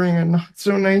started during a not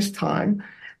so nice time.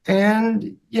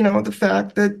 And, the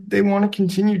fact that they want to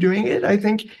continue doing it, I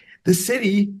think the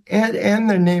city and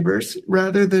their neighbors,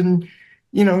 rather than,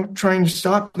 trying to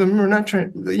stop them or not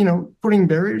trying, putting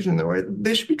barriers in their way,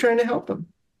 they should be trying to help them.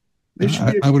 They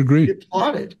should I would agree. Be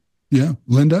applauded. Yeah.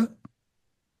 Linda?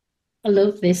 I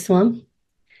love this one.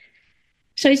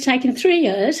 So it's taken 3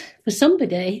 years for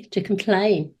somebody to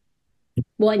complain.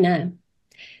 Why now?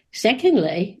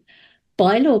 Secondly,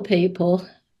 bylaw people,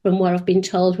 from what I've been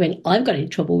told when I've got in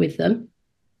trouble with them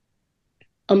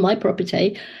on my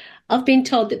property, I've been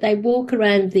told that they walk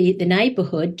around the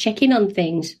neighbourhood checking on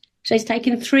things. So it's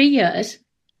taken 3 years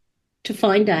to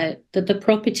find out that the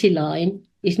property line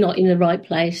is not in the right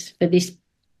place for this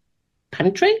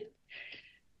pantry.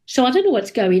 So I don't know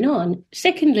what's going on.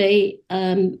 Secondly,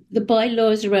 the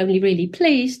bylaws are only really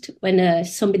pleased when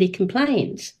somebody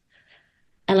complains.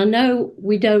 And I know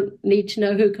we don't need to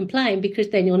know who complained, because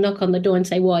then you'll knock on the door and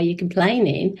say, why are you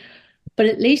complaining? But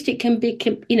at least it can be,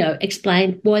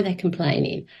 explained why they're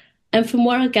complaining. And from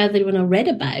what I gathered when I read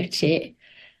about it,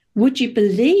 would you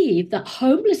believe that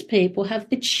homeless people have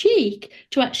the cheek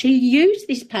to actually use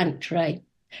this pantry?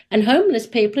 And homeless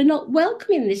people are not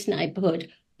welcome in this neighbourhood.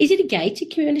 Is it a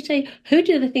gated community? Who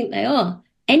do they think they are?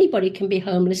 Anybody can be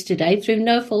homeless today through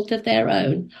no fault of their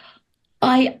own.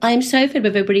 I'm so fed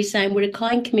with everybody saying we're a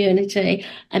kind community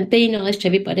and be nice to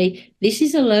everybody. This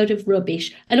is a load of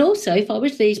rubbish. And also, if I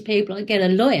was these people, I'd get a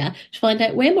lawyer to find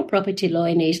out where my property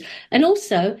line is. And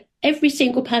also, every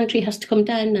single pantry has to come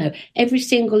down now. Every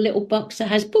single little box that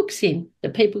has books in,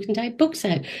 that people can take books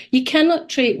out. You cannot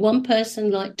treat one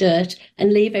person like dirt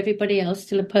and leave everybody else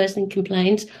till a person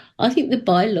complains. I think the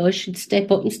bylaws should step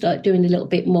up and start doing a little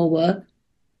bit more work.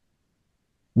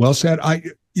 Well said.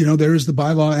 There is the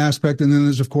bylaw aspect, and then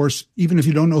there's, of course, even if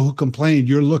you don't know who complained,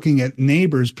 you're looking at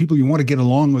neighbors, people you want to get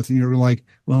along with, and you're like,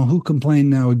 well, who complained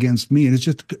now against me? And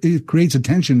it creates a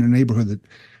tension in a neighborhood that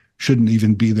shouldn't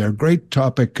even be there. Great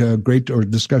topic,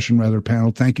 discussion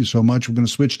panel. Thank you so much. We're going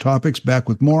to switch topics, back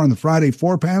with more on the Friday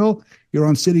 4 panel. You're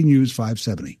on City News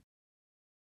 570.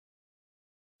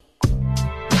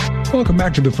 Welcome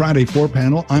back to the Friday 4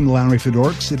 panel. I'm Larry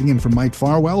Fedork, sitting in for Mike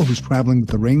Farwell, who's traveling with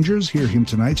the Rangers. Hear him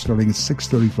tonight starting at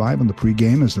 6:35 on the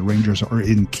pregame as the Rangers are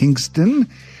in Kingston.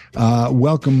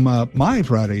 Welcome my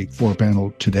Friday 4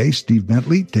 panel today, Steve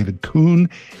Bentley, David Kuhn,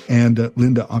 and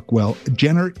Linda Ockwell.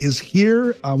 Jenner is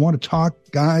here. I want to talk,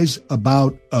 guys,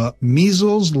 about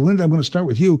measles. Linda, I'm going to start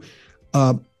with you.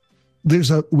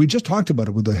 We just talked about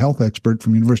it with a health expert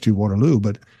from University of Waterloo,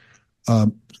 but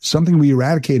something we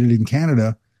eradicated in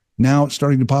Canada, now it's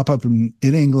starting to pop up in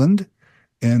England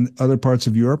and other parts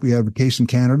of Europe. We have a case in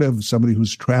Canada of somebody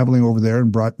who's traveling over there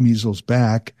and brought measles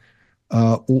back.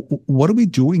 What are we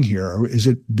doing here? Is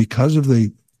it because of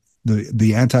the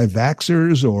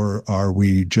anti-vaxxers, or are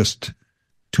we just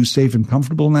too safe and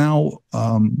comfortable now?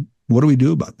 What do we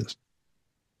do about this?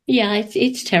 Yeah,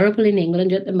 it's terrible in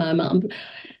England at the moment.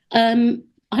 I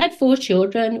had 4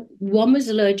 children. One was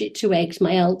allergic to eggs,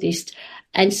 my eldest.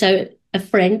 And so a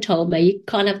friend told me, you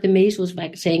can't have the measles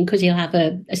vaccine because you'll have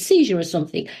a seizure or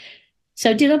something.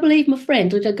 So did I believe my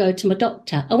friend, or did I go to my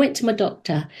doctor? I went to my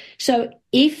doctor. So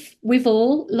if we've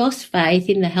all lost faith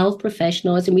in the health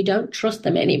professionals and we don't trust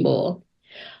them anymore,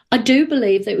 I do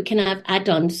believe that we can have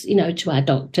add-ons, to our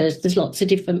doctors. There's lots of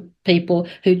different people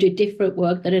who do different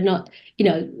work that are not,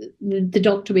 the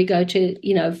doctor we go to,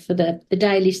 for the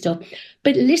daily stuff.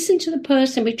 But listen to the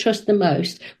person we trust the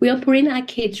most. We are putting our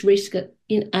kids'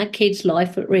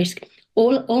 life at risk.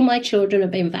 All my children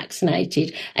have been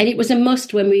vaccinated, and it was a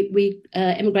must when we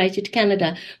emigrated to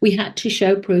Canada. We had to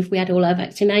show proof we had all our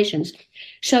vaccinations.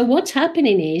 So what's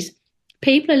happening is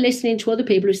people are listening to other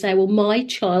people who say, well, my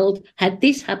child had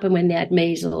this happen when they had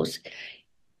measles.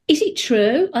 Is it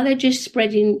true? Are they just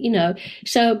spreading,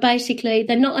 So basically,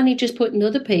 they're not only just putting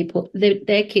other people,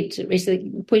 their kids at risk, they're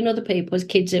putting other people's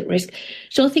kids at risk.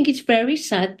 So I think it's very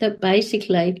sad that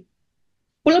basically,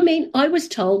 I was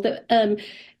told that,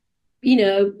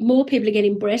 more people are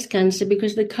getting breast cancer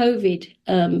because of the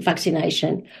COVID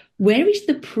vaccination. Where is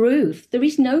the proof? There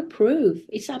is no proof.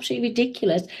 It's absolutely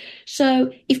ridiculous.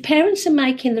 So if parents are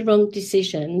making the wrong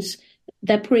decisions,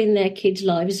 they're putting their kids'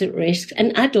 lives at risk,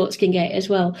 and adults can get it as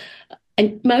well.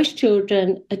 And most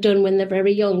children are done when they're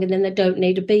very young, and then they don't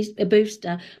need a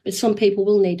booster, but some people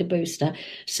will need a booster.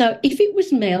 So if it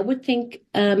was me, I would think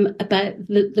about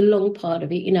the long part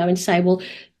of it, and say, well,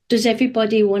 does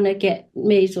everybody want to get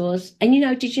measles? And,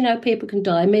 did you know people can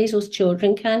die? Measles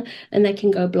children can, and they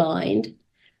can go blind.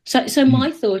 So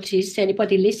my thought is to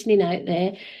anybody listening out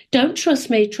there, don't trust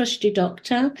me, trust your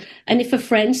doctor. And if a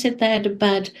friend said they had a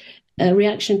bad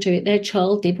reaction to it, their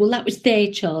child did, well, that was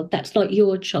their child. That's not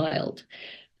your child.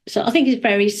 So I think it's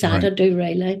very sad. Right. I do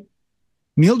really.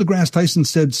 Neil deGrasse Tyson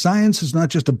said, science is not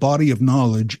just a body of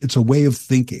knowledge, it's a way of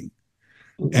thinking.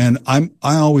 Mm-hmm. And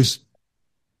I always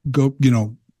go,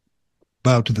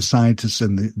 bow to the scientists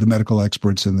and the medical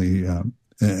experts and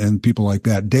and people like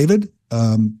that. David,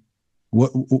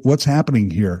 what's happening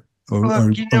here? Are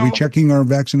we checking our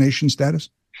vaccination status?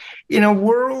 In a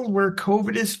world where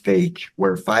COVID is fake,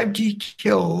 where 5G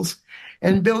kills,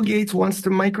 and Bill Gates wants to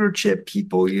microchip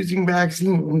people using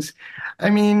vaccines,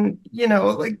 I'm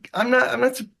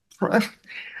not surprised.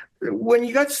 When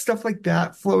you got stuff like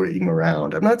that floating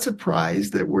around, I'm not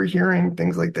surprised that we're hearing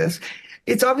things like this.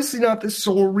 It's obviously not the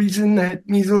sole reason that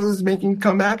measles is making a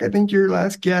comeback. I think your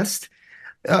last guest,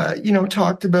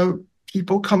 talked about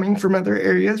people coming from other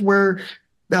areas where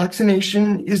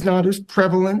vaccination is not as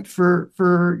prevalent for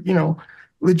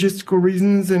logistical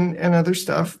reasons and other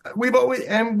stuff. We've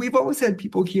always had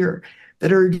people here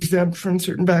that are exempt from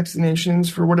certain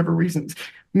vaccinations for whatever reasons,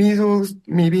 measles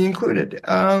maybe included.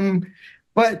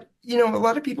 But a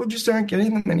lot of people just aren't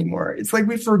getting them anymore. It's like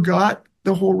we forgot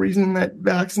the whole reason that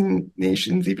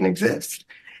vaccinations even exist.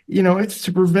 It's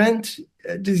to prevent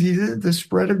diseases, the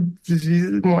spread of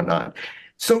diseases and whatnot.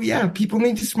 So yeah, people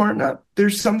need to smarten up.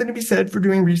 There's something to be said for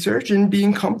doing research and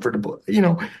being comfortable,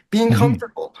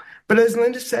 comfortable. But as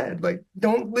Linda said,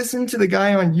 don't listen to the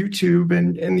guy on YouTube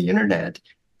and the internet.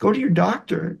 Go to your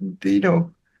doctor,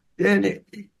 and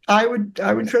I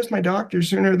would trust my doctor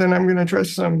sooner than I'm going to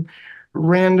trust some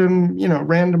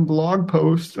random blog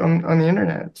post on the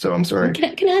internet. So I'm sorry.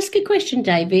 Can I ask a question,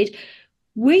 David?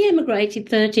 We immigrated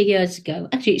 30 years ago.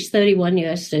 Actually, it's 31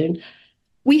 years soon.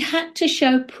 We had to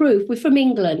show proof. We're from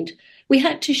England. We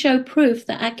had to show proof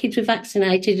that our kids were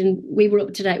vaccinated and we were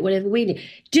up to date, whatever we did.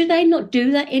 Do they not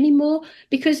do that anymore?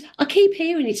 Because I keep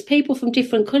hearing it's people from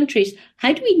different countries.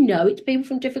 How do we know it's people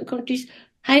from different countries?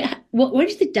 What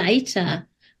is the data?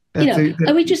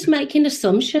 Are we just making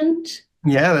assumptions?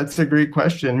 Yeah, that's a great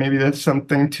question. Maybe that's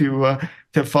something to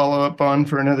follow up on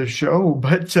for another show.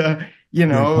 But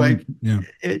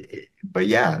but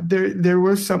yeah, there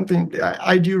was something.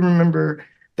 I do remember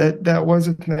that was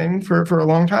a thing for a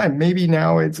long time. Maybe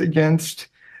now it's against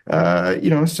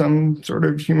some sort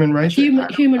of human rights.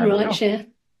 Human rights, yeah.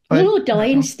 We'll all die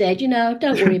instead.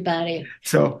 Don't worry about it.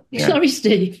 So yeah. Sorry,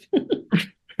 Steve.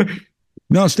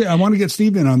 No, Steve, I want to get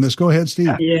Steve in on this. Go ahead,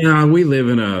 Steve. Yeah, we live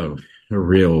in a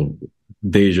real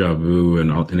deja vu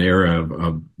and an era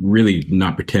of really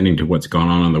not pretending to what's gone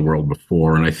on in the world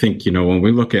before. And I think, when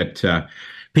we look at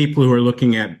people who are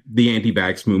looking at the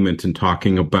anti-vax movement and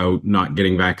talking about not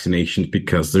getting vaccinations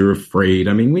because they're afraid,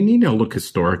 we need to look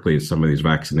historically at some of these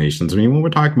vaccinations. When we're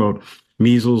talking about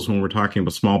measles, when we're talking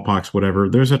about smallpox, whatever,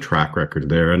 there's a track record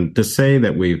there. And to say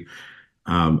that we've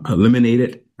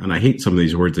eliminated, and I hate some of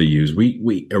these words they use,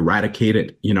 we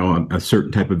eradicated, a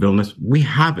certain type of illness. We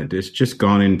haven't. It's just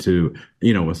gone into,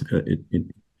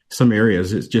 some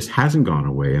areas. It just hasn't gone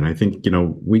away. And I think,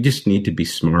 we just need to be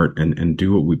smart and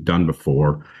do what we've done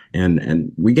before.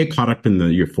 And we get caught up in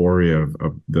the euphoria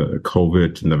of the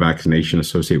COVID and the vaccination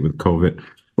associated with COVID.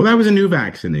 Well, that was a new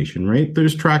vaccination, right?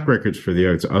 There's track records for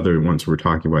the other ones we're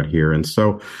talking about here. And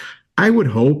so I would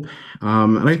hope,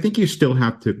 and I think you still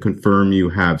have to confirm you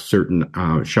have certain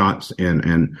shots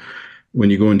and when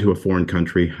you go into a foreign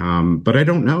country. But I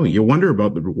don't know. You wonder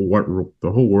about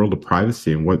the whole world of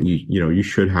privacy and what you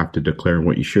should have to declare and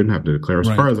what you shouldn't have to declare. As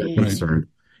far as I'm concerned,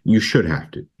 you should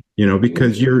have to,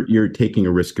 because you're taking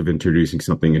a risk of introducing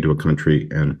something into a country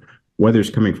and whether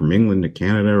it's coming from England to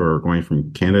Canada or going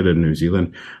from Canada to New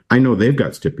Zealand, I know they've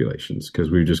got stipulations because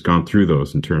we've just gone through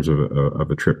those in terms of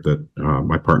a trip that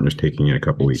my partner's taking in a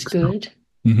couple weeks. Good.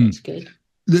 Mm-hmm. That's good.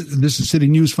 This is City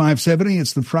News 570.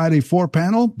 It's the Friday 4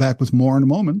 panel. Back with more in a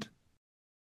moment.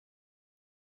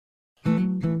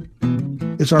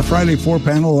 It's our Friday 4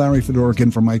 panel. Larry Fedoruk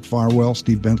in for Mike Farwell.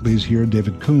 Steve Bentley is here.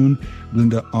 David Kuhn,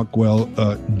 Linda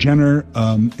Ockwell-Jenner.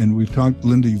 And we've talked,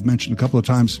 Linda, you've mentioned a couple of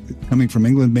times coming from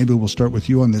England. Maybe we'll start with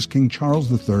you on this. King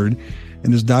Charles III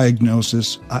and his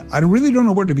diagnosis. I really don't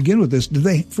know where to begin with this.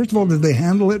 First of all, did they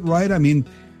handle it right? I mean,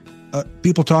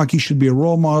 people talk he should be a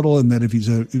role model, and that if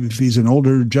he's an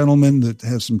older gentleman that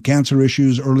has some cancer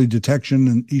issues, early detection,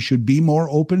 and he should be more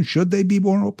open. Should they be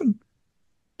more open?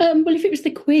 Well, if it was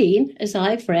the Queen, as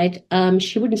I've read,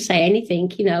 she wouldn't say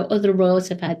anything. You know, other royals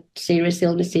have had serious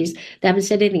illnesses. They haven't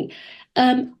said anything.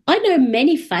 I know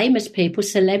many famous people,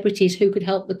 celebrities, who could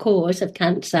help the cause of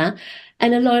cancer,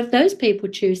 and a lot of those people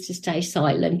choose to stay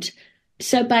silent.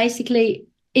 So basically,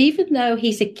 even though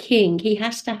he's a king, he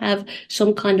has to have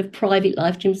some kind of private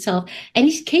life to himself. And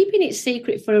he's keeping it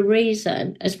secret for a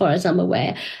reason, as far as I'm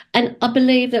aware. And I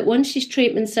believe that once his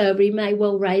treatment's over, he may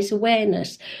well raise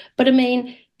awareness. But I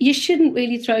mean, you shouldn't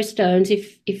really throw stones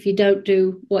if you don't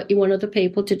do what you want other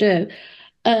people to do.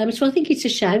 So I think it's a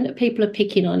shame that people are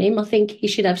picking on him. I think he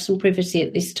should have some privacy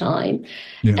at this time.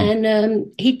 Yeah.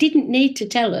 And he didn't need to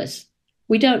tell us.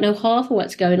 We don't know half of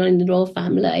what's going on in the royal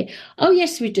family. Oh,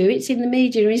 yes, we do. It's in the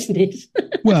media, isn't it?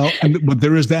 Well, but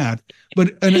there is that.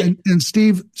 But and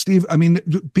Steve, I mean,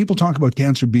 people talk about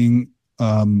cancer being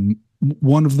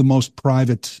one of the most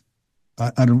private.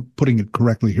 I'm putting it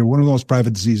correctly here. One of the most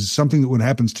private diseases. Something that when it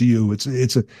happens to you, it's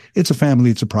a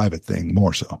family. It's a private thing,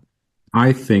 more so.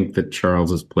 I think that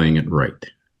Charles is playing it right.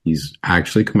 He's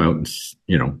actually come out,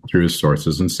 through his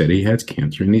sources and said he has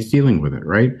cancer and he's dealing with it.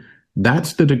 Right.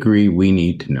 That's the degree we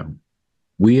need to know.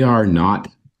 We are not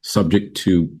subject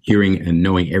to hearing and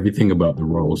knowing everything about the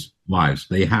royals' lives.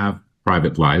 They have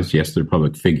private lives. Yes, they're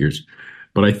public figures.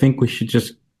 But I think we should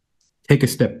just take a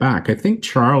step back. I think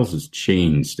Charles has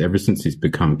changed ever since he's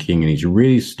become king, and he's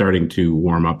really starting to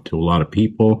warm up to a lot of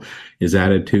people. His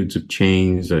attitudes have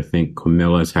changed. I think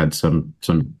Camilla's had some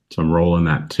role in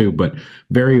that too, but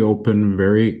very open,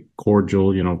 very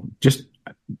cordial, just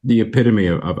the epitome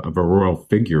of a royal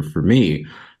figure for me.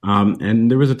 And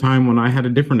there was a time when I had a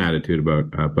different attitude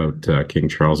about King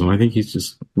Charles, and I think he's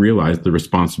just realized the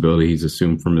responsibility he's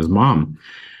assumed from his mom.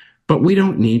 But we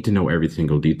don't need to know every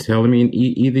single detail. I mean,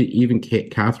 even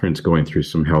Catherine's going through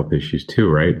some health issues too,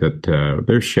 right? That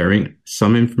they're sharing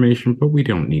some information, but we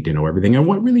don't need to know everything. And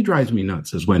what really drives me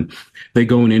nuts is when they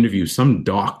go and interview some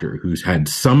doctor who's had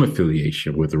some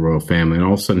affiliation with the royal family, and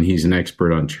all of a sudden he's an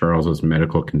expert on Charles's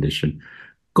medical condition.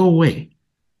 Go away.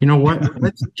 You know what?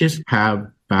 Let's just have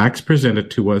facts presented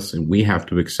to us, and we have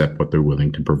to accept what they're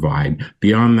willing to provide.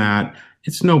 Beyond that,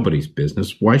 it's nobody's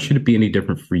business. Why should it be any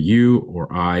different for you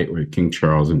or I or King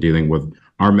Charles in dealing with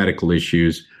our medical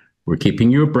issues? We're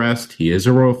keeping you abreast. He is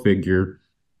a royal figure,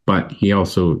 but he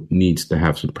also needs to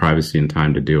have some privacy and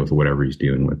time to deal with whatever he's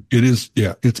dealing with. It is,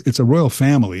 yeah. It's a royal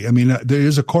family. I mean, there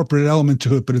is a corporate element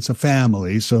to it, but it's a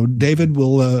family. So David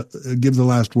will give the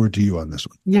last word to you on this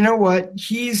one. You know what?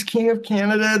 He's king of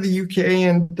Canada, the UK,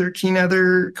 and 13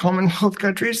 other Commonwealth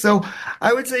countries. So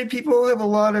I would say people have a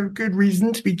lot of good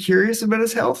reason to be curious about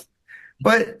his health.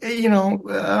 But, he's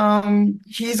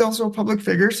also a public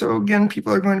figure. So again,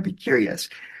 people are going to be curious.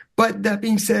 But that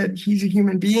being said, he's a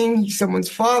human being. He's someone's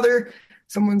father,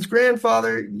 someone's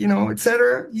grandfather, et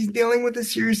cetera. He's dealing with a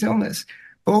serious illness.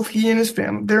 Both he and his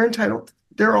family, they're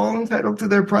all entitled to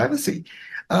their privacy.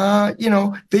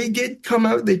 They did come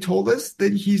out, they told us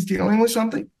that he's dealing with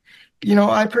something.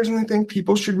 I personally think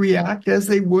people should react as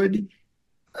they would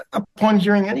upon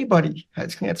hearing anybody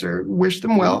has cancer. Wish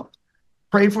them well.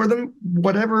 Pray for them,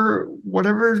 whatever,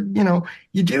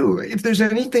 you do. If there's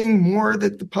anything more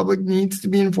that the public needs to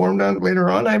be informed on later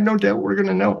on, I have no doubt we're going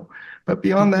to know. But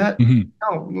beyond that,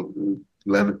 no,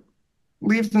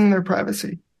 leave them their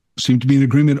privacy. Seem to be an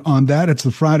agreement on that. It's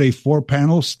the Friday 4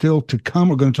 panel still to come.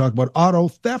 We're going to talk about auto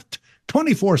theft,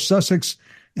 24 Sussex,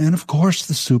 and of course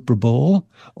the Super Bowl.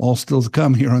 All still to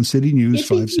come here on City News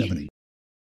 570.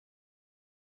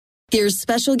 Here's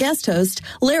special guest host,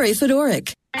 Larry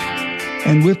Fedoruk.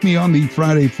 And with me on the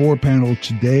Friday 4 panel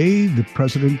today, the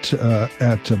president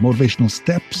at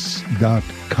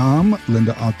motivationalsteps.com,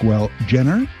 Linda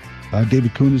Ockwell-Jenner.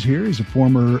 David Kuhn is here. He's a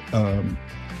former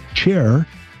chair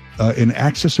in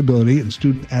accessibility and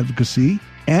student advocacy.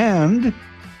 And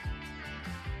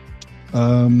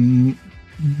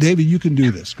David, you can do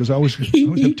this because I always have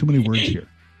too many words here.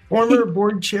 former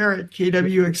board chair at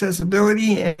KW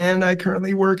Accessibility, and I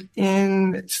currently work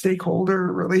in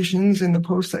stakeholder relations in the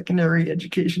post-secondary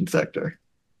education sector.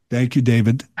 Thank you,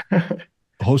 David.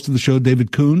 Host of the show,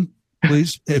 David Kuhn,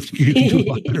 please, if you can do a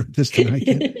lot better at this than I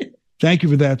can. Thank you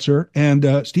for that, sir.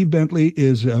 And Steve Bentley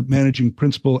is managing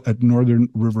principal at Northern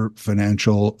River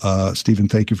Financial. Stephen,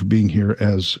 thank you for being here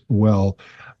as well.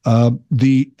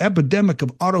 The epidemic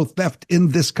of auto theft in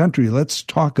this country. Let's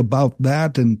talk about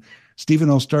that. And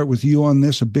Stephen, I'll start with you on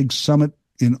this. A big summit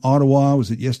in Ottawa, was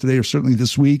it yesterday or certainly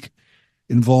this week,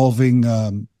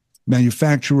 involving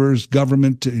manufacturers,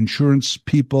 government, insurance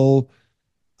people.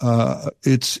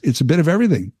 It's a bit of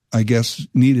everything, I guess,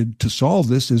 needed to solve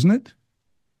this, isn't it?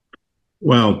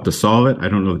 Well, to solve it, I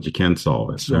don't know that you can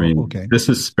solve it. So, I mean, okay. This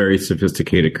is very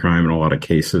sophisticated crime in a lot of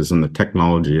cases, and the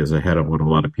technology is ahead of what a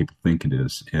lot of people think it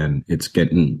is. And it's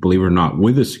getting, believe it or not,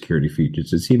 with the security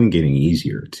features, it's even getting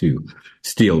easier to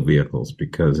steal vehicles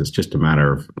because it's just a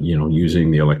matter of,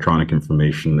 using the electronic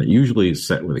information that usually is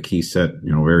set with a key set,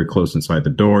 very close inside the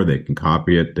door. They can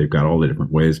copy it. They've got all the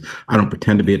different ways. I don't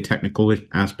pretend to be a technical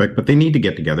aspect, but they need to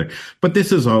get together. But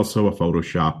this is also a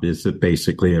Photoshop. It's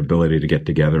basically ability to get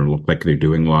together and look like they're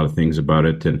doing a lot of things about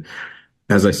it. And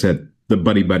as I said, the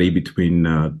buddy between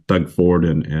Doug Ford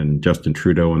and Justin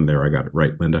Trudeau, and there I got it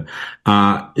right, Linda,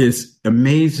 is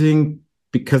amazing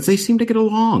because they seem to get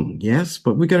along. Yes,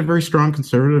 but we got a very strong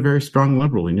conservative, a very strong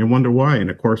liberal, and you wonder why. And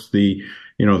of course, the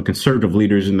conservative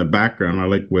leaders in the background. I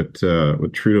like what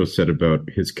Trudeau said about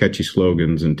his catchy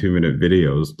slogans and 2-minute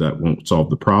videos that won't solve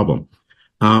the problem.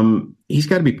 He's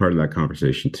got to be part of that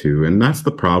conversation too. And that's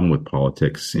the problem with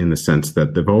politics in the sense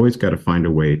that they've always got to find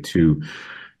a way to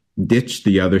ditch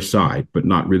the other side, but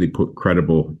not really put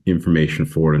credible information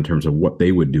forward in terms of what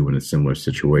they would do in a similar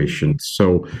situation.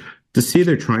 So to see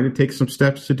they're trying to take some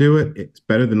steps to do it, it's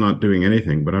better than not doing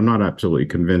anything. But I'm not absolutely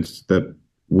convinced that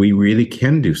we really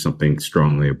can do something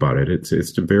strongly about it.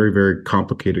 It's a very, very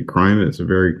complicated crime.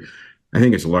 I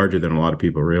think it's larger than a lot of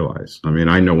people realize. I mean,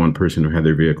 I know one person who had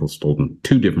their vehicle stolen,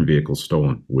 2 different vehicles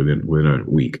stolen within a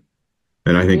week.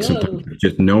 And I think sometimes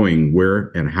just knowing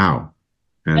where and how.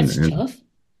 That's tough.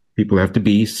 People have to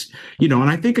be, and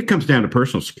I think it comes down to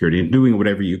personal security and doing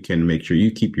whatever you can to make sure you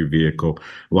keep your vehicle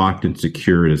locked and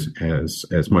secured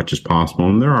as much as possible.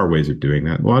 And there are ways of doing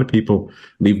that. A lot of people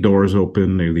leave doors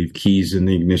open, they leave keys in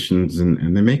the ignitions,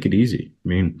 and they make it easy. I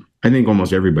mean, I think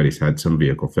almost everybody's had some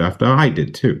vehicle theft. I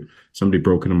did too. Somebody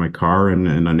broke into my car and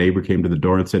a neighbor came to the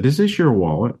door and said, "Is this your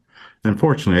wallet?"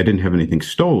 Unfortunately, I didn't have anything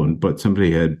stolen, but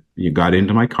somebody got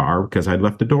into my car because I'd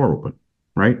left the door open,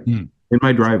 right? In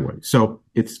my driveway. So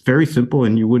it's very simple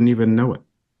and you wouldn't even know it.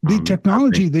 The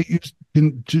technology they use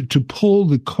to pull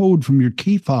the code from your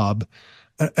key fob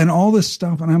and all this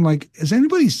stuff. And I'm like, has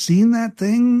anybody seen that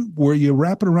thing where you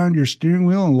wrap it around your steering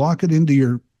wheel and lock it into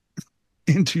your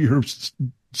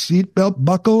seatbelt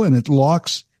buckle and it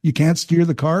locks? You can't steer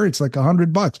the car. It's like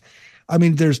 $100. I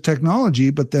mean, there's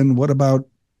technology, but then what about,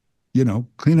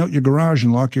 clean out your garage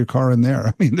and lock your car in there?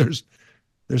 I mean, there's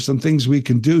some things we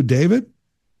can do. David?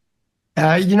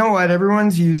 You know what?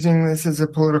 Everyone's using this as a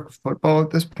political football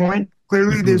at this point.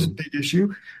 Clearly, there's a big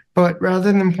issue. But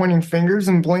rather than pointing fingers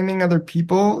and blaming other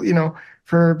people,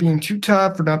 for being too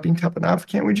tough or not being tough enough,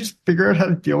 can't we just figure out how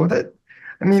to deal with it?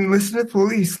 I mean, listen to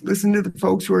police. Listen to the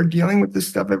folks who are dealing with this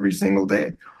stuff every single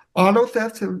day. Auto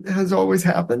theft has always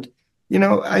happened.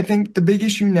 I think the big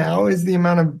issue now is the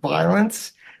amount of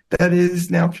violence that is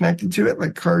now connected to it,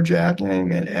 like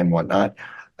carjacking and whatnot.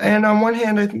 And on one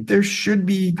hand, I think there should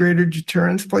be greater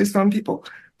deterrence placed on people.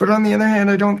 But on the other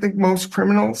hand, I don't think most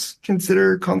criminals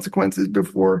consider consequences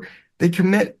before they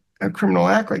commit a criminal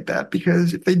act like that,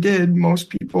 because if they did, most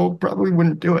people probably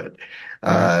wouldn't do it.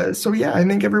 So, yeah, I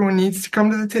think everyone needs to come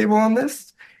to the table on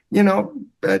this,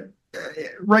 but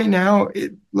right now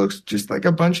it looks just like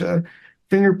a bunch of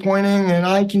finger pointing and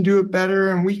I can do it better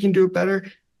and we can do it better.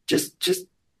 Just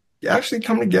actually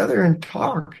come together and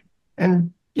talk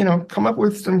and come up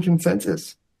with some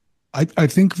consensus. I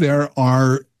think there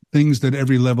are things that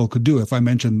every level could do. If I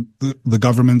mentioned the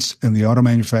governments and the auto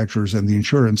manufacturers and the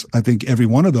insurance, I think every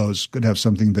one of those could have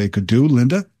something they could do.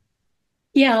 Linda?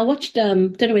 Yeah, I watched,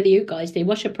 don't know whether you guys did,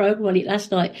 watch a program on it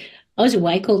last night. I was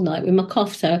awake all night with my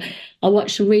cough, so I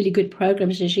watched some really good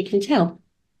programs, as you can tell.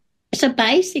 So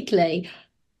basically,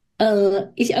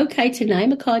 is it okay to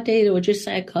name a car dealer or just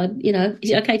say a car,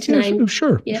 is it okay to name?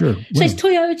 Sure. So it's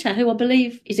Toyota, who I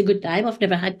believe is a good name. I've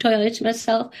never had Toyota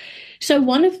myself. So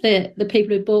one of the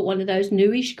people who bought one of those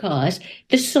newish cars,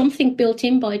 there's something built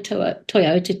in by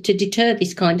Toyota to deter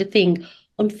this kind of thing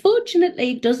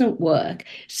Unfortunately, it doesn't work.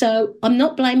 So I'm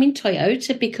not blaming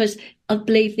Toyota because I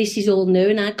believe this is all new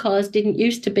and our cars didn't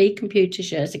used to be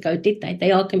computers years ago, did they?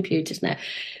 They are computers now.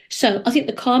 So I think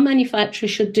the car manufacturer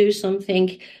should do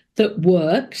something that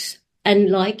works.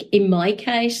 And like in my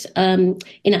case, in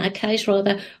our case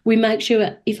rather, we make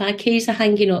sure if our keys are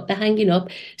hanging up, they're hanging up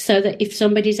so that if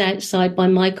somebody's outside by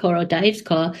my car or Dave's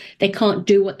car, they can't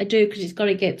do what they do because it's got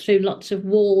to get through lots of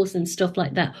walls and stuff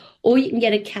like that. Or you can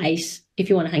get a case if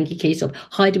you want to hang your keys up,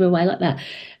 hide them away like that.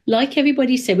 Like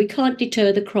everybody said, we can't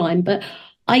deter the crime, but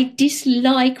I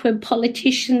dislike when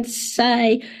politicians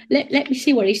say, let me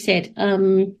see what he said.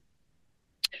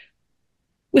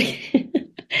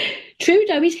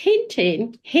 Trudeau is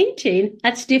hinting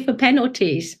at stiffer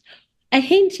penalties. A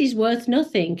hint is worth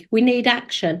nothing. We need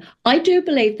action. I do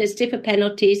believe that stiffer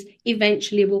penalties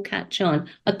eventually will catch on.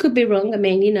 I could be wrong. I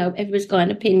mean, everyone's got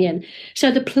an opinion.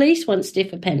 So the police want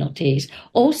stiffer penalties.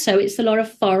 Also, it's a lot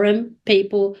of foreign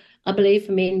people, I believe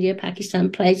from India,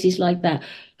 Pakistan, places like that,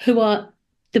 who are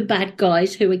the bad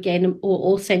guys who, again, are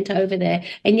all sent over there.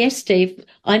 And yes, Steve,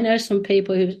 I know some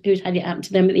people who's had it happen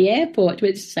to them at the airport, but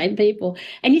it's the same people.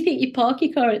 And you think you park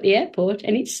your car at the airport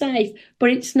and it's safe, but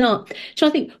it's not. So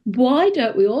I think, why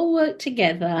don't we all work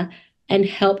together and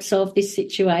help solve this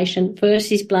situation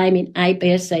versus blaming A,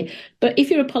 B, or C? But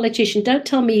if you're a politician, don't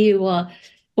tell me you are,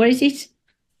 what is it,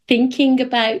 thinking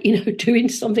about, doing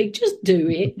something. Just do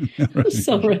it. Right. I'm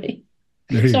sorry.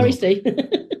 Sorry, Steve.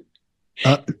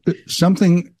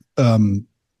 Something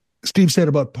Steve said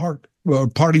about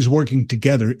parties working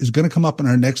together is going to come up in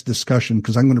our next discussion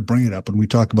because I'm going to bring it up when we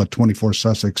talk about 24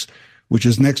 Sussex, which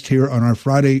is next here on our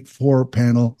Friday 4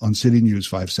 panel on City News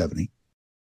 570.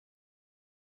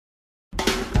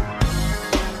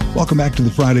 Welcome back to the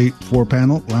Friday 4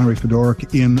 panel. Larry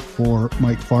Fedoruk in for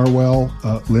Mike Farwell.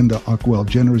 Linda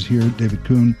Ockwell-Jenner is here. David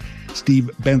Kuhn,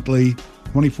 Steve Bentley.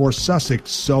 24 Sussex.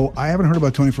 So I haven't heard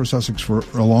about 24 Sussex for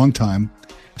a long time,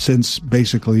 since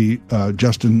basically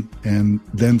Justin and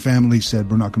then family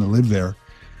said we're not going to live there.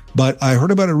 But I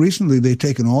heard about it recently. They've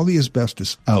taken all the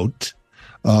asbestos out.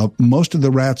 Most of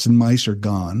the rats and mice are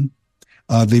gone.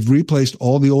 They've replaced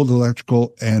all the old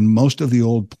electrical and most of the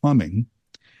old plumbing.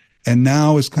 And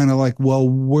now it's kind of like, well,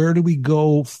 where do we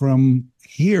go from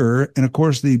here? And of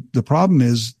course, the problem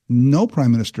is no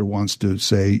prime minister wants to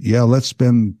say, yeah, let's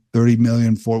spend 30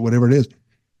 million for whatever it is,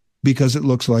 because it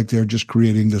looks like they're just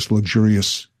creating this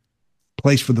luxurious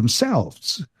place for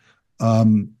themselves.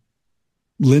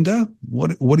 Linda,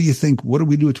 what do you think? What do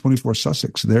we do at 24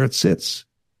 Sussex? There it sits.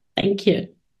 Thank you.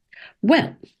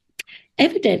 Well,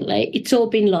 evidently it's all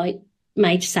been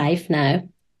made safe now.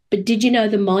 But did you know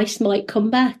the mice might come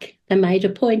back? They made a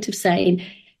point of saying,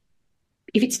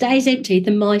 if it stays empty,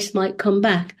 the mice might come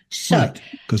back. So,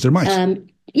 because they're mice.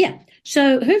 Yeah.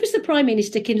 So whoever's the Prime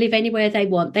Minister can live anywhere they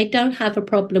want. They don't have a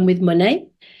problem with money.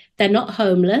 They're not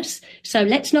homeless. So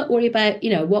let's not worry about,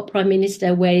 what Prime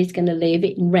Minister, where he's going to live,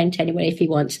 it and rent anywhere if he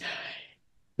wants.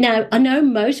 Now, I know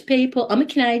most people, I'm a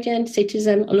Canadian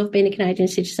citizen. I love being a Canadian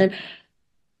citizen.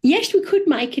 Yes, we could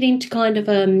make it into kind of,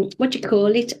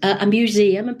 a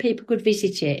museum and people could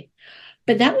visit it.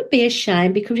 But that would be a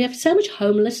shame because we have so much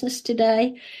homelessness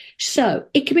today. So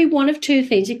it could be one of two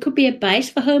things. It could be a base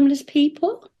for homeless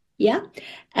people. Yeah.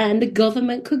 And the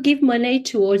government could give money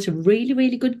towards a really,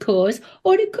 really good cause,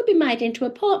 or it could be made into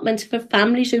apartments for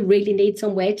families who really need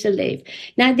somewhere to live.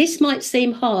 Now, this might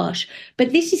seem harsh,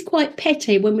 but this is quite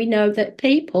petty when we know that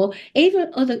people,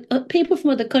 even people from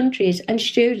other countries and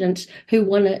students who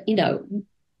want to,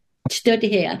 study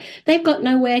here, they've got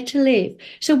nowhere to live.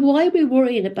 So why are we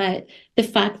worrying about the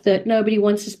fact that nobody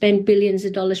wants to spend billions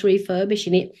of dollars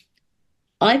refurbishing it?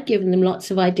 I've given them lots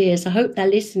of ideas. I hope they're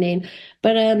listening.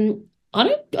 But I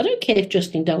don't care if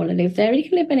Justin don't want to live there. He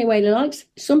can live anywhere he likes.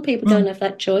 Some people don't have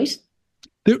that choice.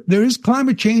 There is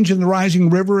climate change in the rising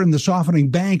river and the softening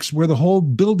banks where the whole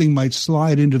building might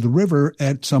slide into the river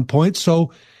at some point.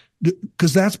 So,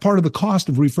 because that's part of the cost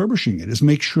of refurbishing it, is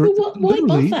make sure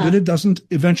that it doesn't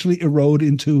eventually erode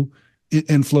into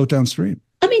and float downstream.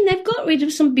 I mean, they've got rid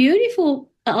of some beautiful...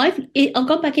 I've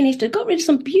gone back in history, got rid of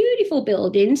some beautiful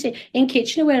buildings in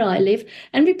Kitchener where I live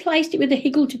and replaced it with a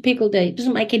higgledy-piggledy. It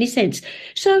doesn't make any sense.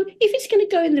 So if it's going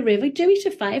to go in the river, do it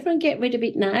a favour and get rid of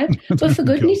it now. But for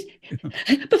goodness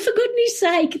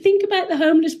sake, think about the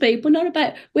homeless people, not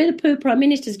about where the poor Prime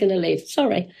Minister's going to live.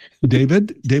 Sorry.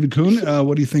 David Kuhn,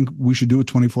 what do you think we should do with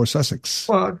 24 Sussex?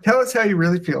 Well, tell us how you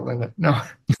really feel, Linda. No.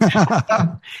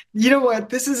 You know what?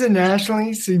 This is a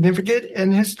nationally significant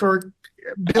and historic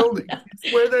building.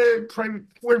 It's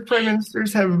where prime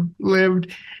ministers have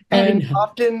lived, and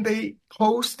often they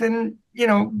host and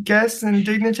guests and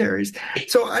dignitaries.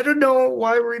 So I don't know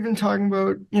why we're even talking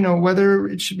about whether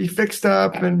it should be fixed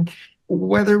up and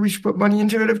whether we should put money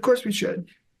into it. Of course we should.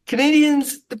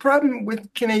 Canadians, the problem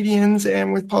with Canadians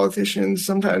and with politicians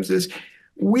sometimes is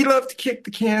we love to kick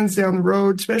the cans down the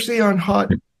road, especially on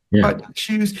hot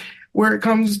issues where it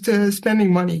comes to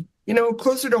spending money.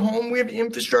 Closer to home, we have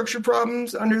infrastructure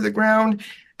problems under the ground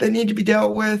that need to be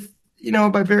dealt with,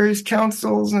 by various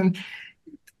councils, and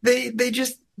they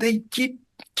keep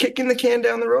kicking the can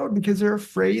down the road because they're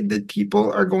afraid that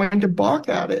people are going to balk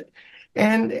at it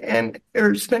and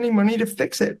are spending money to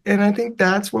fix it. And I think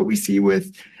that's what we see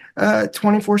with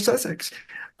 24 Sussex.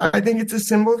 I think it's a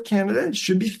symbol of Canada. It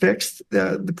should be fixed.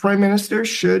 The Prime Minister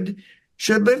should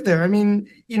live there. I mean,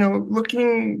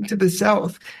 looking to the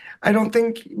South, I don't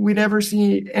think we'd ever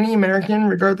see any American,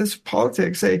 regardless of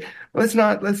politics, say, let's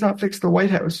not fix the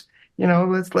White House.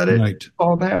 Let's let it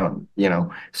fall down.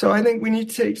 So I think we need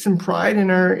to take some pride in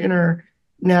our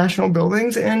national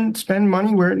buildings and spend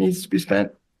money where it needs to be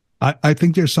spent. I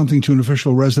think there's something to an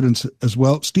official residence as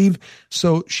well. Steve,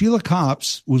 so Sheila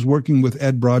Copps was working with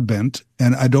Ed Broadbent,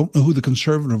 and I don't know who the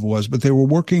Conservative was, but they were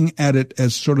working at it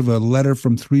as sort of a letter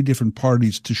from 3 different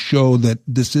parties to show that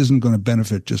this isn't going to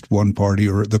benefit just one party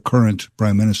or the current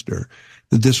prime minister,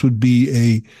 that this would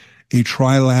be a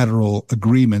trilateral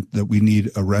agreement that we need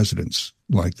a residence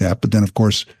like that. But then, of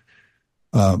course,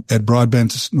 Ed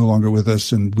Broadbent is no longer with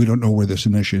us, and we don't know where this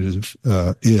initiative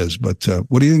is. But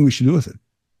what do you think we should do with it?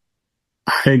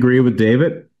 I agree with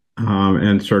David,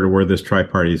 and sort of where this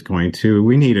tri-party is going to.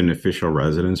 We need an official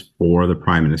residence for the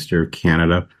Prime Minister of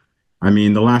Canada. I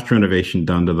mean, the last renovation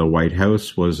done to the White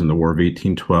House was in the War of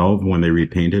 1812 when they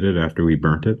repainted it after we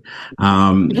burnt it.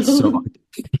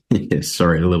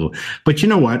 Sorry, a little. But you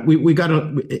know what? We got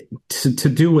to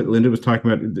do what Linda was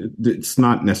talking about. It's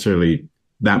not necessarily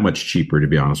that much cheaper, to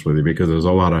be honest with you, because there's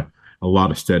a lot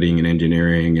of studying and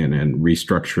engineering and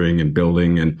restructuring and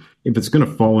building. And if it's going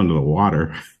to fall into the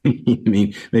water, I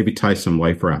mean, maybe tie some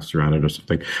life rafts around it or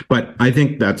something. But I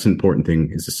think that's an important thing.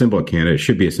 It's a symbol of Canada. It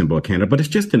should be a symbol of Canada, but it's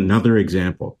just another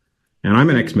example. And I'm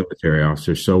an ex-military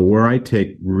officer. So where I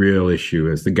take real issue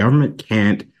is the government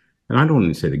can't, and I don't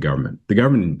even say the government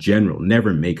in general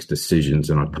never makes decisions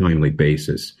on a timely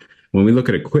basis. When we look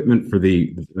at equipment for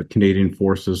the Canadian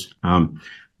forces,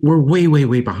 we're way, way,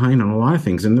 way behind on a lot of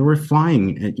things. And we're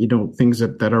flying at, things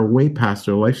that are way past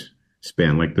their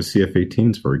lifespan, like the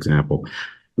CF-18s, for example.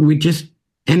 We just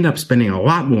end up spending a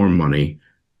lot more money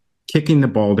kicking the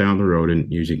ball down the road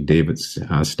and using David's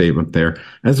statement there,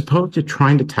 as opposed to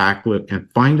trying to tackle it and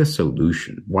find a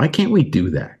solution. Why can't we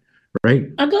do that? Right?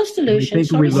 I got solutions.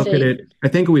 I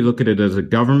think we look at it as a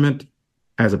government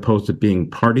as opposed to being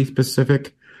party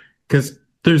specific, because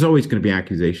there's always going to be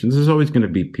accusations. There's always going to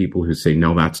be people who say,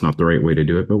 no, that's not the right way to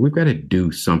do it. But we've got to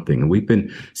do something. And we've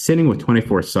been sitting with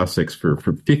 24 Sussex for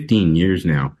 15 years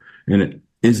now, and it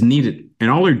is needed. And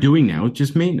all they're doing now is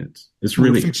just maintenance. It's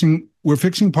really we're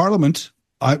fixing Parliament.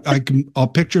 I'll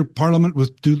picture Parliament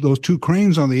with those 2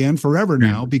 cranes on the end forever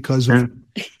now because of.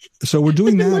 So we're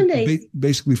doing that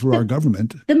basically for our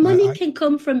government. The money can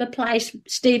come from a place,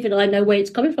 Steve and I know where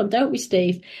it's coming from, don't we,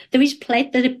 Steve? There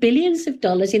are billions of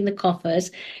dollars in the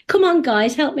coffers. Come on,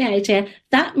 guys, help me out here.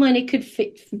 That money could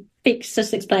fix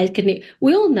Sussex Place, couldn't it?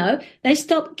 We all know they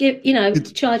stopped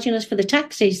charging us for the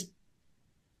taxis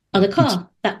on the car,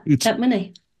 that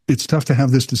money. It's tough to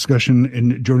have this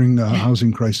discussion during the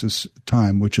housing crisis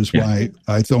time, which is why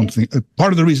I don't think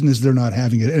part of the reason is they're not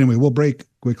having it. Anyway, we'll break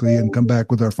quickly and come back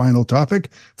with our final topic.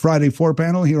 Friday 4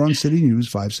 panel here on City News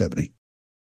 570.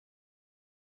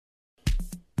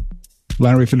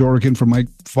 Larry Fedoruk in for Mike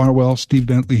Farwell, Steve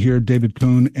Bentley here, David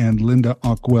Kuhn, and Linda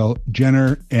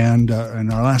Ockwell-Jenner. And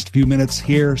in our last few minutes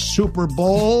here, Super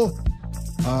Bowl.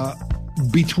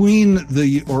 In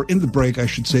the break, I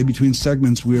should say, between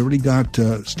segments, we already got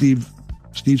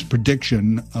Steve's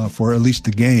prediction for at least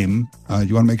the game.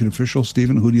 You want to make it official,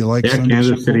 Stephen? Who do you like? Yeah,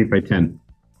 Kansas City by 10.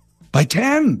 By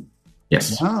 10?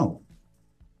 Yes. Wow.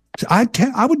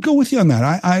 I would go with you on that.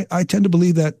 I tend to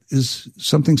believe that is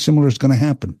something similar is going to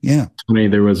happen. Yeah. I mean,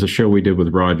 there was a show we did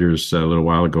with Rogers a little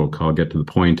while ago called Get to the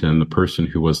Point, and the person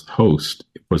who was the host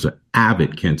was an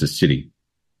avid Kansas City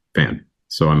fan.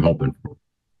 So I'm hoping.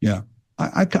 Yeah.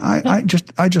 I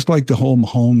just like the whole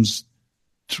Mahomes,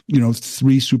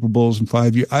 3 Super Bowls in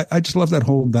 5 years. I just love that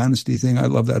whole dynasty thing. I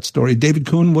love that story. David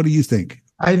Kuhn, what do you think?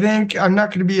 I think I'm not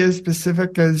going to be as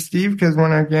specific as Steve because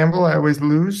when I gamble, I always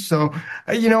lose. So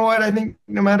you know what? I think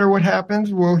no matter what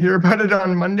happens, we'll hear about it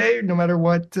on Monday. No matter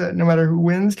what, no matter who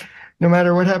wins, no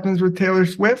matter what happens with Taylor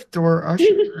Swift or Usher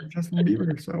or Justin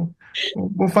Bieber. So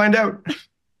we'll find out.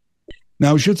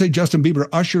 Now, I should say Justin Bieber,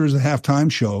 Usher is a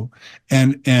halftime show,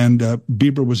 and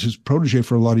Bieber was his protege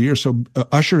for a lot of years. So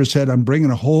Usher has said, I'm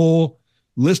bringing a whole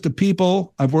list of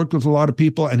people. I've worked with a lot of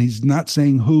people, and he's not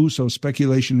saying who. So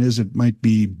speculation is it might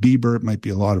be Bieber, it might be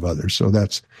a lot of others. So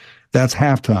that's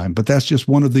halftime. But that's just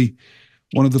one of the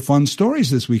fun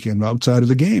stories this weekend outside of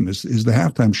the game is the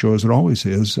halftime show, as it always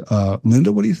is.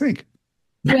 Linda, what do you think?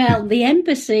 Well, the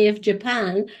Embassy of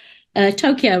Japan,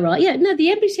 Tokyo, right? Yeah, no,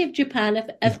 the Embassy of Japan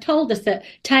have told us that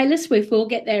Taylor Swift will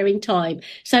get there in time.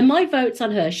 So my vote's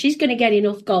on her. She's going to get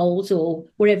enough goals or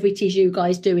whatever it is you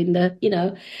guys do in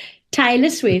the, Taylor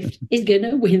Swift is going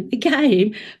to win the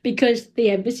game because the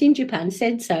Embassy in Japan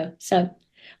said so. So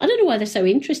I don't know why they're so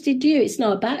interested, do you? It's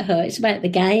not about her. It's about the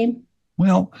game.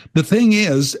 Well, the thing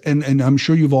is, and I'm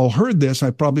sure you've all heard this,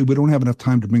 we don't have enough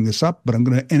time to bring this up, but I'm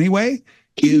going to anyway,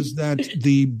 is that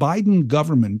the Biden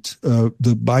government, the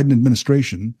Biden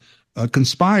administration,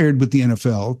 conspired with the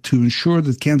NFL to ensure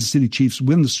that Kansas City Chiefs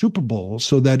win the Super Bowl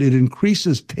so that it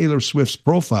increases Taylor Swift's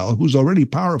profile, who's already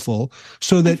powerful,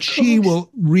 so that she will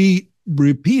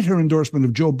repeat her endorsement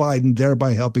of Joe Biden,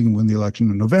 thereby helping him win the election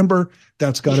in November.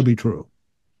 That's got to be true.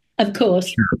 Of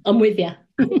course. I'm with you.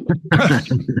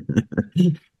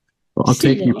 Well, I'll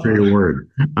take you for your word.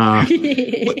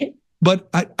 But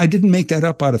I didn't make that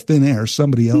up out of thin air.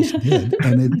 Somebody else did,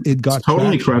 and it got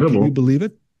totally credible. Can you believe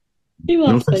it?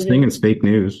 No such thing as fake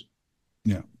news.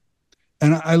 Yeah,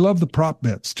 and I love the prop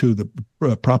bets too.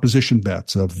 The proposition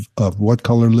bets of what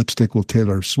color lipstick will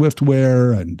Taylor Swift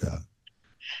wear, and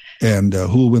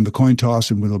who will win the coin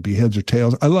toss, and will it be heads or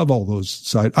tails. I love all those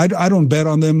sides. I don't bet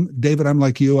on them, David. I'm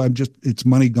like you. It's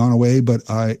money gone away, but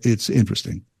it's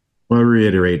interesting. Well, I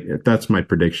reiterate, that's my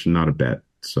prediction, not a bet.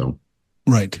 So.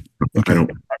 Right. Okay. I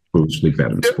don't foolishly bet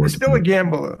on sports. It's still a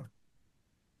gamble, though.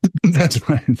 That's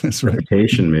right. That's right.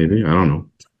 Reputation, maybe. I don't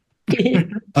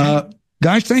know.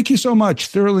 Guys, thank you so much.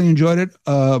 Thoroughly enjoyed it.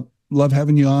 Love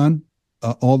having you on.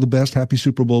 All the best. Happy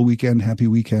Super Bowl weekend. Happy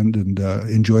weekend, and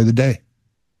enjoy the day.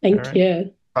 Thank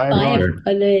you. Bye,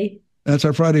 everybody. That's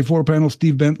our Friday Four panel.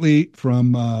 Steve Bentley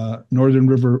from Northern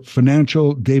River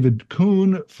Financial. David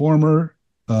Kuhn, former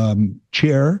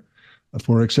chair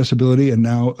for accessibility and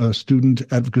now student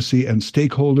advocacy and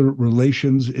stakeholder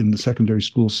relations in the secondary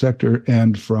school sector.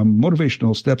 And from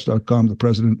motivationalsteps.com, the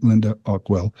president, Linda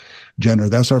Ockwell Jenner.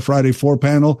 That's our Friday Four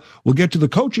panel. We'll get to the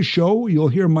coaches show. You'll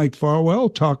hear Mike Farwell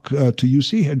talk to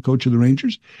UC, head coach of the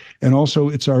Rangers. And also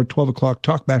it's our 12 o'clock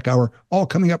Talkback Hour, all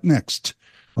coming up next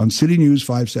on City News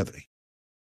 570.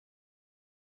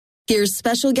 Here's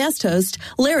special guest host,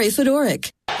 Larry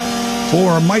Fedoruk.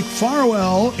 For Mike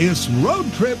Farwell, it's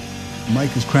Road Trip.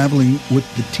 Mike is traveling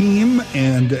with the team,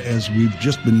 and as we've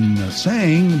just been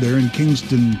saying, they're in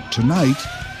Kingston tonight.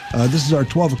 This is our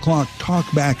 12 o'clock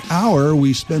Talkback Hour.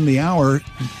 We spend the hour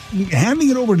handing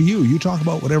it over to you. You talk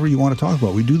about whatever you want to talk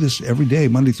about. We do this every day,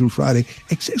 Monday through Friday,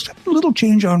 except a little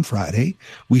change on Friday.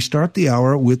 We start the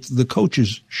hour with the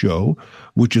coaches show,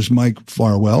 which is Mike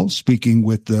Farwell speaking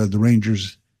with the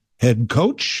Rangers head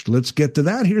coach. Let's get to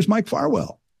that. Here's Mike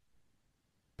Farwell.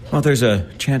 Well, there's a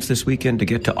chance this weekend to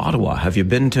get to Ottawa. Have you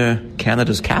been to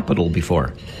Canada's capital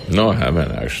before? No, I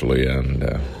haven't actually, and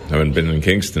haven't been in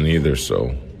Kingston either,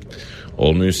 so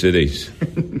all new cities.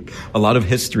 A lot of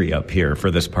history up here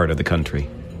for this part of the country.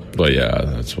 But yeah,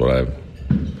 that's what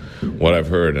I've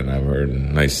heard, and I've heard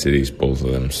nice cities, both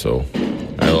of them, so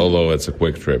although it's a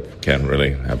quick trip, don't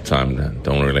really have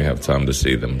time to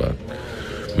see them, but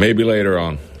maybe later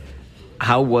on.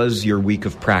 How was your week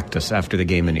of practice after the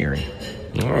game in Erie?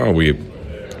 Oh, we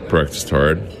practiced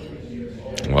hard,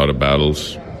 a lot of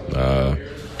battles,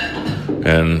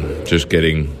 and just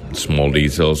getting small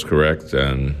details correct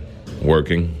and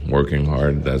working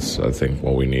hard. That's, I think,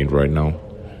 what we need right now.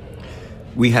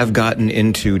 We have gotten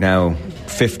into now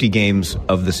 50 games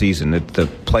of the season. The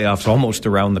playoffs almost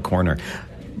around the corner.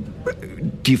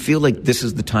 Do you feel like this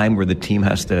is the time where the team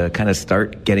has to kind of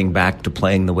start getting back to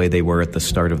playing the way they were at the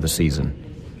start of the season?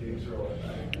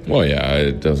 Well, yeah,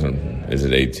 it doesn't. Is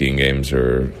it 18 games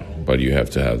but you have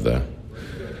to have the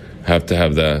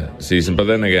season. But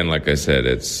then again, like I said,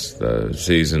 it's the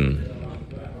season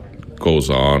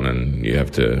goes on, and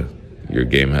your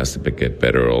game has to get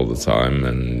better all the time.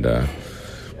 And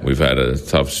we've had a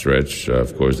tough stretch.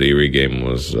 Of course, the Erie game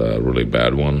was a really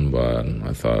bad one, but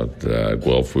I thought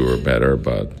Guelph we were better.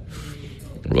 But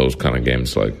those kind of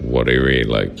games like Erie,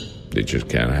 they just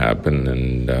can't happen.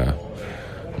 And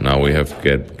now we have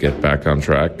to get back on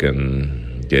track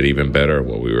and get even better at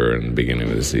what we were in the beginning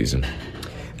of the season.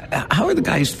 How are the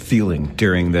guys feeling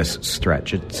during this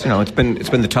stretch? It's been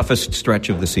the toughest stretch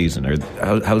of the season.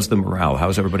 How's the morale?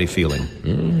 How's everybody feeling?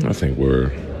 I think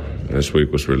this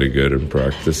week was really good in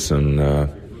practice and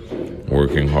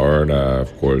working hard.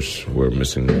 Of course, we're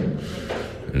missing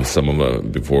in some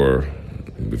of before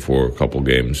a couple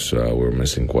games. We're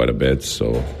missing quite a bit.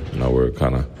 So now we're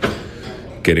kind of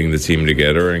getting the team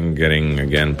together and getting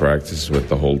again practice with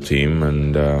the whole team.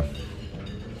 And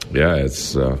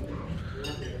it's.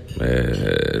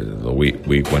 The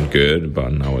week went good,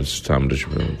 but now it's time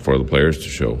for the players to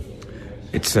show.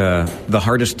 It's the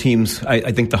hardest teams,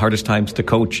 I think the hardest times to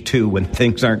coach, too, when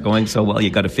things aren't going so well. You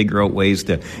got to figure out ways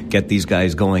to get these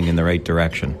guys going in the right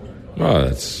direction. Well,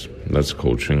 that's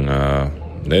coaching.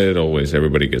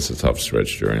 Everybody gets a tough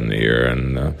stretch during the year,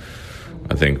 and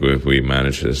I think if we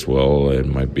manage this well, it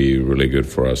might be really good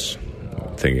for us.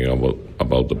 Thinking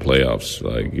about the playoffs,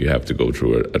 like you have to go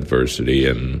through adversity,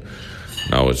 and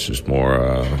now it's just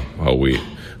more how we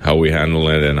handle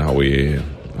it and how we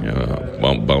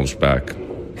bounce back.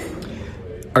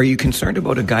 Are you concerned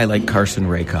about a guy like Carson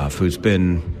Rakoff, who's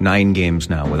been 9 games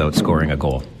now without scoring a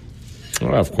goal?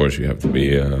 Well, of course you have to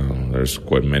be. There's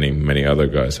quite many other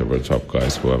guys that were top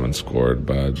guys who haven't scored,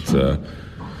 but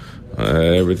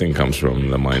everything comes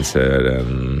from the mindset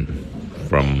and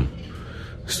from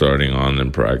starting on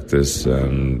in practice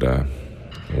and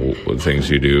what things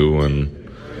you do. And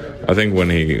I think when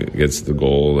he gets the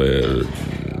goal,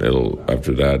 it'll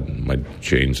after that might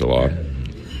change a lot.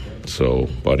 So,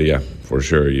 but yeah, for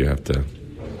sure you have to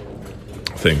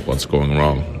think what's going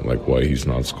wrong, like why he's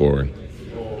not scoring.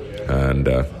 And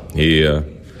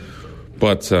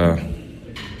it's a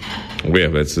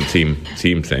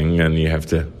team thing, and you have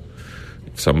to.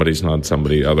 If somebody's not,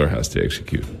 somebody other has to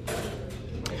execute.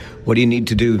 What do you need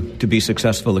to do to be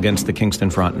successful against the Kingston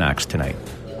Frontenacs tonight?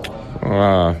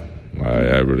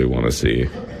 I really want to see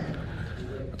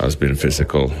us being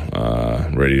physical,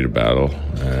 ready to battle,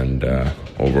 and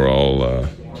overall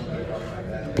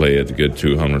play a good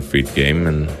 200 feet game,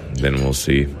 and then we'll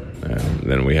see. And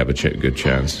then we have a good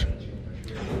chance.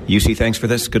 UC, thanks for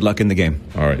this. Good luck in the game.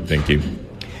 All right, thank you.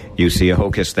 UC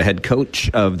Ahokas, the head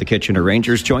coach of the Kitchener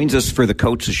Rangers, joins us for the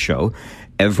Coachâ Show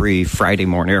every Friday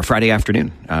morning or Friday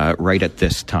afternoon, right at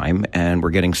this time. And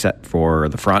we're getting set for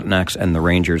the Frontenacs and the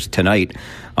Rangers tonight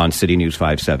on City News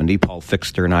 570. Paul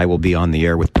Fixter and I will be on the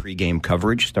air with pregame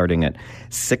coverage starting at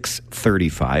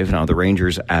 6:35. Now, the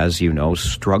Rangers, as you know,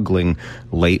 struggling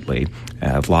lately,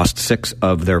 have lost 6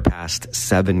 of their past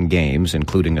 7 games,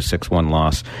 including a 6-1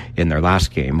 loss in their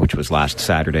last game, which was last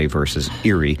Saturday versus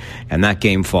Erie. And that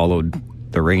game followed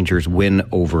the Rangers' win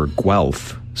over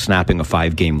Guelph, snapping a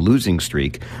 5-game losing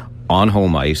streak on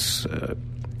home ice.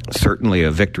 Certainly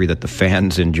a victory that the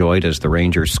fans enjoyed as the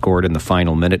Rangers scored in the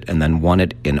final minute and then won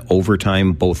it in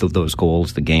overtime. Both of those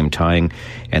goals, the game tying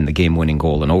and the game-winning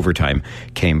goal in overtime,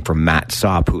 came from Matt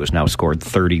Sopp, who has now scored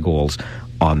 30 goals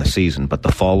on the season. But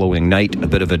the following night, a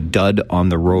bit of a dud on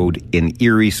the road in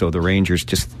Erie, so the Rangers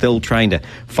just still trying to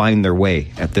find their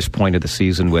way at this point of the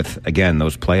season with, again,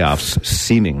 those playoffs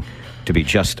seeming to be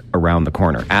just around the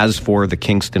corner. As for the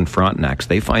Kingston Frontenacs,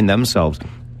 they find themselves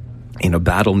in a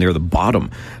battle near the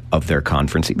bottom of their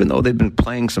conference. Even though they've been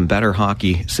playing some better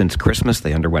hockey since Christmas,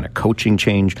 they underwent a coaching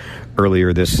change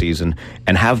earlier this season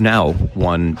and have now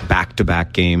won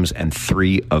back-to-back games and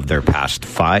 3 of their past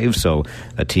 5. So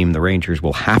a team the Rangers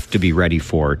will have to be ready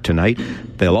for tonight.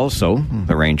 They'll also,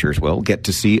 the Rangers will, get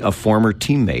to see a former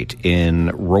teammate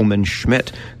in Roman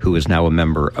Schmidt, who is now a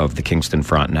member of the Kingston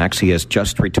Frontenacs. He has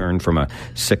just returned from a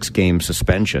 6-game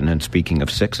suspension. And speaking of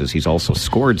 6s, he's also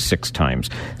scored 6 times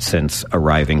since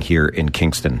arriving here in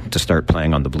Kingston to start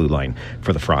playing on the blue line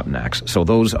for the Frontenacs. So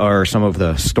those are some of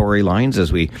the storylines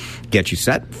as we get you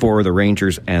set for the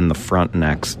Rangers and the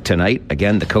Frontenacs tonight.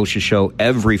 Again, the Coachâ Show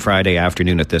every Friday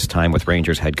afternoon at this time with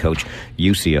Rangers head coach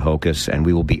UC Ahokas, and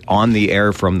we will be on the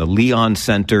air from the Leon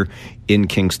Center in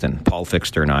Kingston. Paul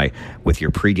Fixter and I with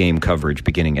your pregame coverage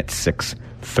beginning at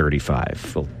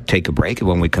 6:35. We'll take a break, and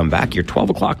when we come back, your 12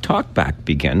 o'clock talkback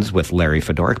begins with Larry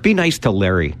Fedoruk. Be nice to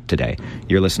Larry today.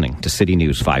 You're listening to City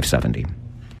News 570.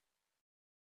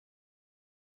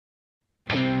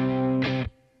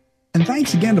 And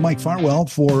thanks again to Mike Farwell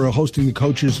for hosting the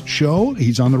Coachâ Show.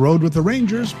 He's on the road with the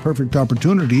Rangers. Perfect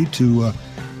opportunity to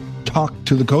talk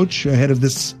to the coach ahead of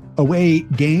this away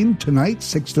game tonight.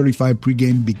 6:35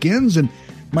 pregame begins. And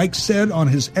Mike said on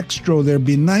his extra there,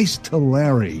 be nice to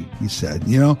Larry, he said.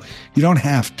 You know, you don't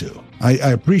have to. I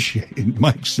appreciate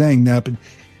Mike saying that, but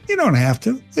you don't have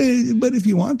to. But if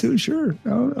you want to, sure,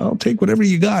 I'll take whatever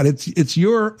you got. It's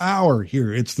your hour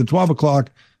here. It's the 12 o'clock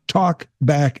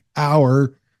Talkback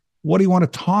Hour. What do you want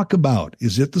to talk about?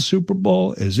 Is it the Super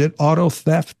Bowl? Is it auto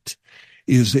theft?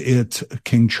 Is it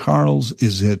King Charles?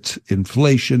 Is it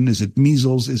inflation? Is it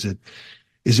measles? Is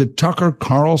it Tucker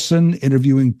Carlson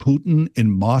interviewing Putin in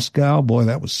Moscow? Boy,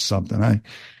 that was something.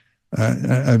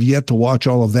 I've yet to watch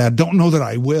all of that. Don't know that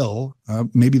I will.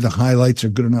 Maybe the highlights are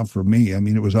good enough for me. I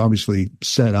mean, it was obviously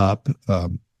set up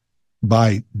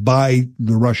by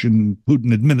the Russian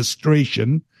Putin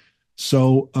administration.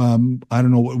 So I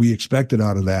don't know what we expected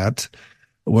out of that.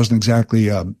 It wasn't exactly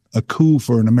a coup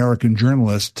for an American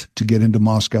journalist to get into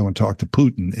Moscow and talk to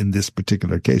Putin in this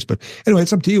particular case. But anyway,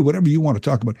 it's up to you, whatever you want to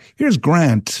talk about. Here's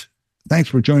Grant. Thanks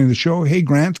for joining the show. Hey,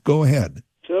 Grant, go ahead.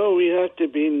 So we have to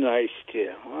be nice to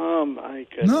you. Oh, my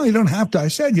goodness. No, you don't have to. I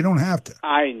said you don't have to.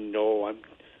 I know.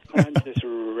 I'm just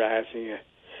razzing you.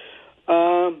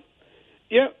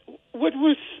 Yeah, what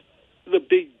was the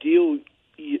big deal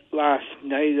last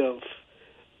night of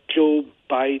Joe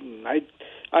Biden?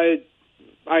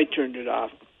 I turned it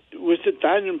off. Was it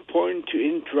that important to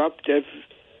interrupt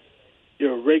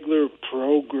your regular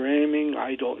programming?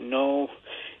 I don't know.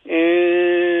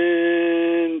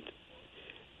 And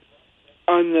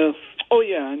on the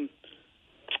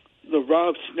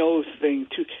Rob Snow thing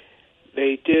too,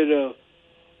 they did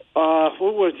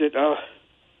what was it?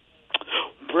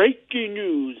 Breaking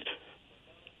news.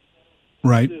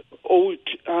 Right.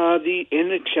 The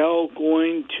NHL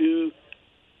going to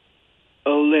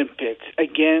Olympics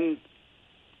again.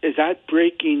 Is that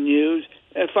breaking news?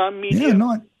 If I'm media,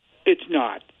 it's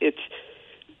not. It's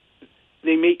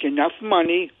they make enough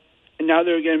money, and now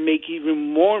they're going to make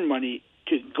even more money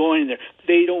to go in there.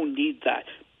 They don't need that.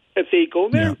 If they go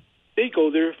there, they go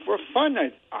there for fun,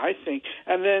 I think.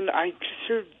 And then I just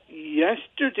heard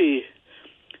yesterday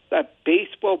that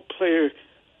baseball player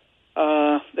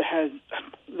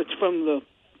that's from the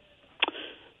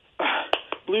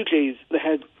Blue Jays that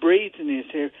had braids in his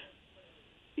hair.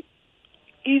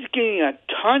 He's getting a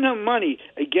ton of money.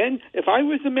 Again, if I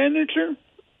was the manager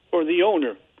or the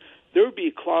owner, there would be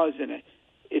a clause in it.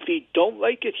 If you don't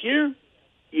like it here,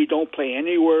 you don't play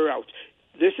anywhere else.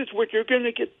 This is what you're going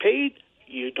to get paid.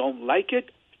 You don't like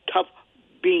it, tough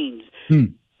beans.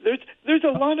 There's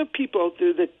a lot of people out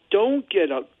there that don't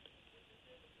get out,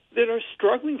 that are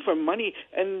struggling for money,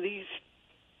 and these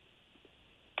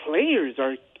players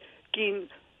are getting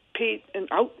paid an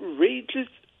outrageous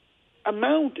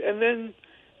amount, and then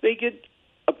they get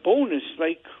a bonus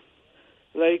like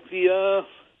the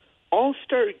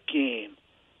All-Star game.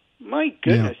 My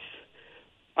goodness.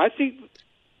 Yeah. I think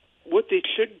what they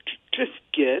should just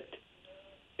get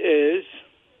is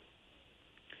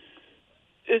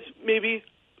maybe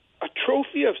a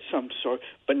trophy of some sort,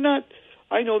 but not.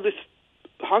 I know this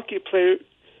hockey player,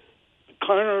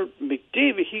 Connor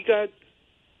McDavid, he got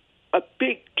a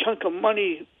big chunk of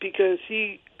money because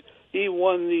he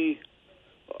won the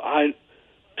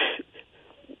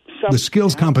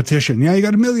skills competition. Yeah, you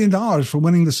got $1 million for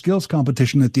winning the skills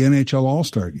competition at the NHL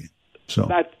All-Star game. So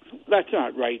that's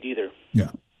not right either.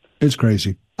 Yeah, it's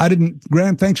crazy.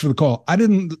 Grant, thanks for the call.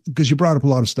 Because you brought up a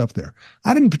lot of stuff there.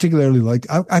 I didn't particularly like,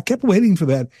 I kept waiting for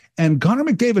that. And Connor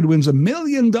McDavid wins $1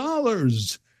 million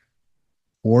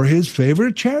for his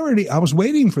favorite charity. I was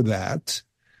waiting for that.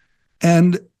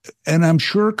 And I'm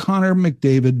sure Connor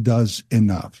McDavid does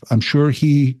enough. I'm sure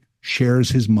he shares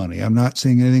his money. I'm not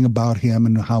saying anything about him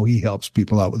and how he helps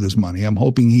people out with his money. I'm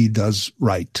hoping he does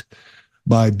right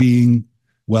by being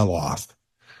well off.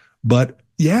 But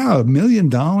yeah, $1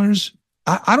 million.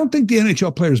 I don't think the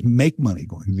NHL players make money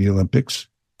going to the Olympics,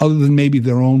 other than maybe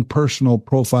their own personal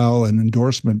profile and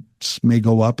endorsements may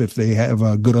go up if they have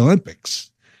a good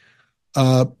Olympics.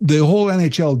 The whole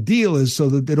NHL deal is so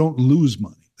that they don't lose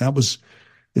money.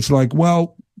 It's like,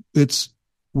 well,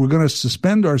 we're going to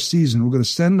suspend our season. We're going to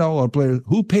send all our players.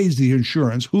 Who pays the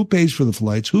insurance? Who pays for the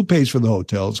flights? Who pays for the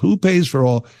hotels? Who pays for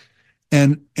all?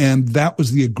 And that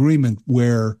was the agreement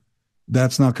where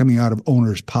that's not coming out of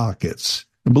owners' pockets.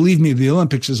 And believe me, the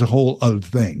Olympics is a whole other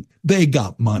thing. They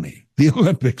got money. The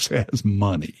Olympics has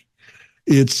money.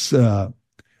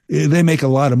 They make a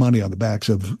lot of money on the backs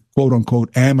of quote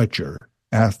unquote amateur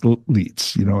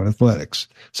athletes, in athletics.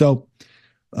 So,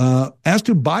 as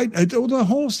to Biden, the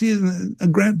whole season,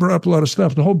 Grant brought up a lot of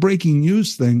stuff. The whole breaking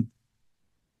news thing,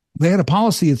 they had a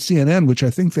policy at CNN, which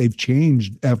I think they've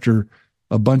changed after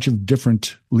a bunch of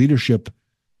different leadership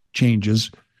changes,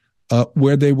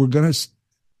 where they were going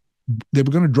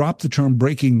to drop the term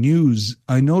breaking news.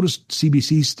 I noticed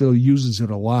CBC still uses it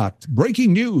a lot.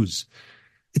 Breaking news.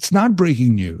 It's not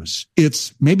breaking news.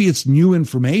 Maybe it's new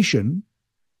information,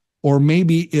 or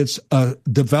maybe it's a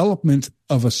development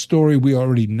of a story we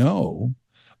already know.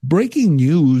 Breaking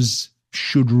news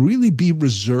should really be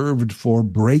reserved for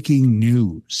breaking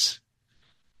news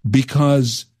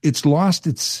because it's lost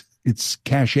its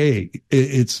cachet.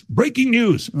 It's breaking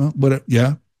news. But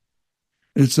yeah,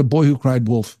 it's a boy who cried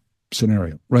wolf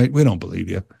scenario, right? We don't believe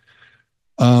you.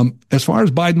 As far as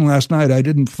Biden last night, I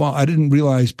didn't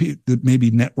realize that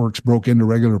maybe networks broke into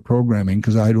regular programming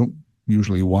because I don't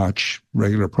usually watch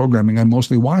regular programming. I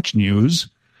mostly watch news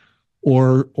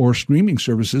or streaming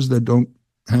services that don't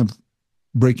have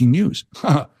breaking news.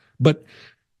 But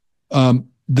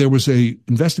there was a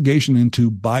investigation into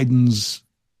Biden's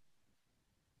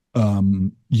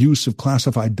use of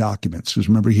classified documents. Because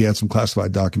remember, he had some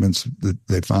classified documents that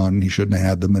they found and he shouldn't have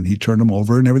had them, and he turned them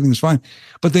over and everything was fine.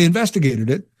 But they investigated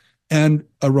it, and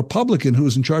a Republican who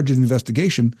was in charge of the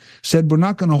investigation said, we're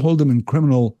not going to hold him in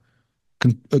criminal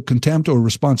contempt or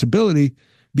responsibility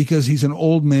because he's an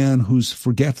old man who's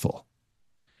forgetful,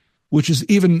 which is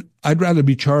even, I'd rather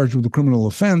be charged with a criminal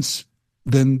offense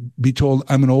than be told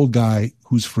I'm an old guy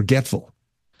who's forgetful.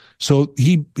 So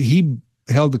he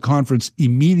held the conference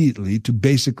immediately to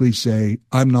basically say,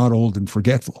 I'm not old and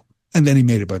forgetful. And then he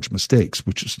made a bunch of mistakes,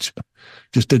 which is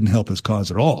just didn't help his cause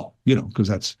at all, because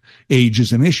that's age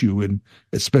is an issue, and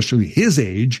especially his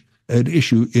age, an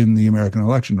issue in the American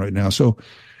election right now. So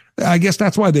I guess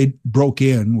that's why they broke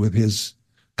in with his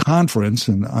conference.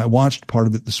 And I watched part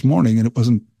of it this morning, and it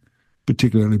wasn't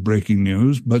particularly breaking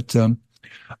news, but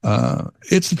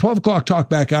it's the 12 o'clock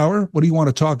Talkback Hour. What do you want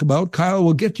to talk about? Kyle,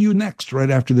 we'll get to you next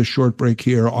right after this short break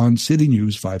here on City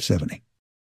News 570.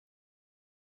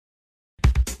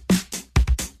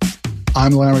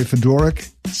 I'm Larry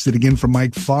Fedoruk, sitting in for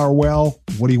Mike Farwell.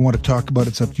 What do you want to talk about?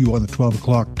 It's up to you on the 12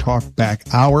 o'clock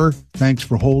Talkback Hour. Thanks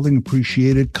for holding.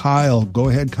 Appreciate it. Kyle, go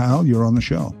ahead, Kyle. You're on the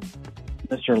show.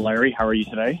 Mr. Larry, how are you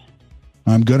today?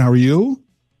 I'm good. How are you?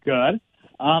 Good.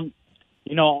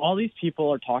 All these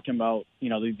people are talking about,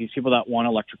 these people that want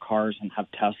electric cars and have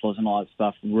Teslas and all that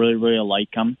stuff, really, really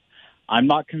like them. I'm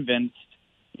not convinced.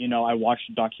 I watched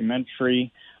a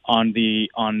documentary on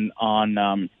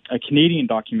a Canadian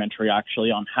documentary,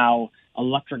 actually, on how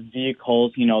electric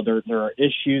vehicles, there are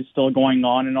issues still going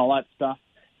on and all that stuff.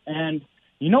 And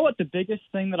you know what the biggest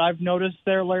thing that I've noticed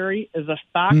there, Larry, is the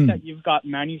fact that you've got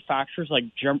manufacturers like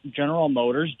General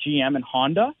Motors, GM, and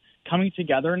Honda coming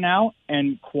together now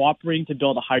and cooperating to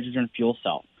build a hydrogen fuel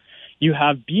cell. You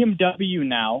have BMW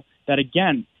now that,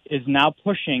 again, is now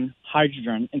pushing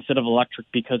hydrogen instead of electric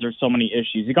because there's so many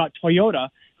issues. You got Toyota,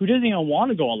 who doesn't even want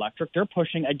to go electric. They're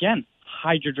pushing, again,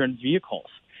 hydrogen vehicles.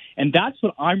 And that's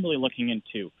what I'm really looking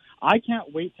into. I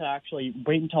can't wait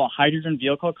until a hydrogen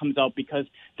vehicle comes out because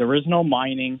there is no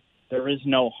mining, there is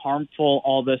no harmful,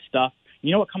 all this stuff.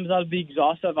 You know what comes out of the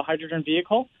exhaust of a hydrogen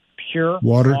vehicle? Pure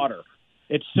water.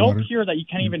 It's so pure that you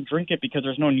can't even drink it because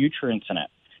there's no nutrients in it.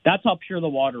 That's how pure the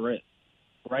water is,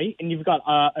 right? And you've got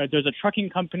there's a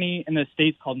trucking company in the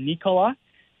States called Nikola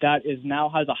that now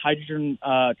has a hydrogen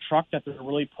truck that they're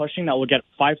really pushing that will get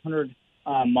 500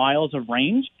 miles of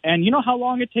range. And you know how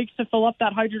long it takes to fill up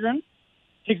that hydrogen?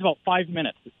 It takes about 5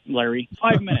 minutes, Larry.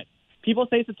 5 minutes. People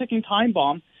say it's a ticking time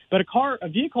bomb, but a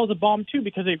vehicle is a bomb too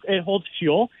because it holds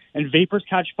fuel and vapors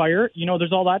catch fire.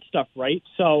 There's all that stuff, right?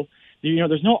 So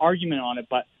there's no argument on it,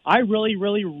 but I really,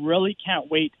 really, really can't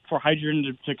wait for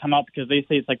hydrogen to come out because they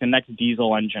say it's like the next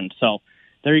diesel engine. So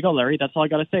there you go, Larry. That's all I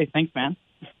got to say. Thanks, man.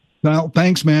 Well,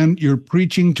 thanks, man. You're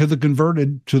preaching to the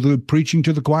converted, preaching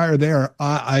to the choir there.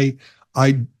 I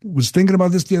was thinking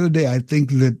about this the other day. I think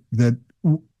that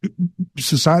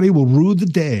society will rue the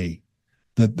day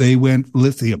that they went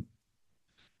lithium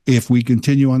if we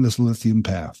continue on this lithium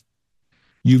path.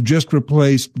 You've just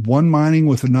replaced one mining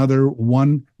with another,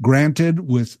 one granted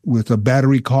with a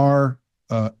battery car.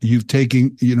 You've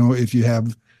taken, if you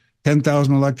have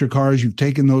 10,000 electric cars, you've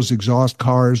taken those exhaust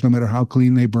cars, no matter how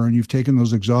clean they burn, you've taken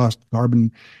those exhaust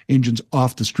carbon engines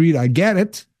off the street. I get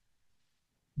it.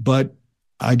 But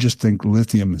I just think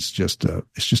lithium is just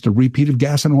a repeat of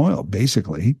gas and oil,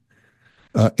 basically,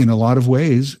 in a lot of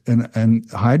ways, and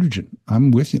hydrogen.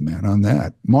 I'm with you, man, on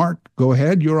that. Mark, go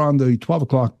ahead. You're on the 12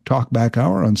 o'clock Talkback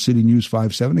Hour on City News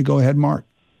 570. Go ahead, Mark.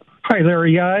 Hi,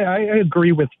 Larry. Yeah, I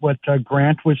agree with what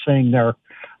Grant was saying there,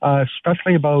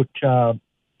 especially about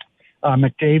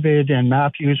McDavid and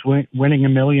Matthews winning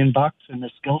 $1 million in the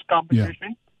skills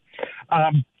competition.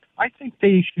 Yeah. I think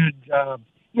they should,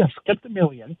 get the $1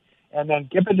 million and then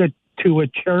give it to a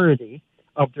charity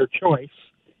of their choice,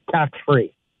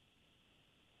 tax-free.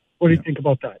 What do you think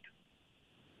about that?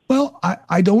 Well,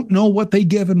 I don't know what they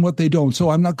give and what they don't, so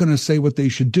I'm not going to say what they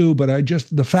should do. But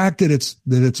the fact that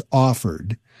it's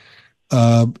offered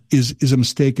is a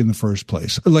mistake in the first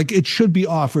place. Like, it should be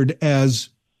offered as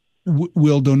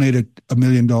will donate $1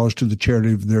 million to the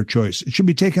charity of their choice. It should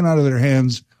be taken out of their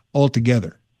hands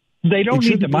altogether. They don't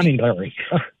need the money, Larry.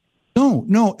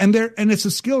 No, and it's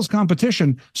a skills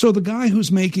competition. So the guy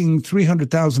who's making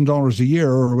 $300,000 a year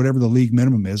or whatever the league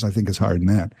minimum is, I think it's higher than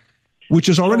that, which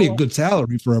is already a good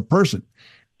salary for a person.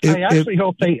 I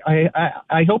hope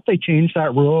they change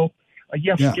that rule.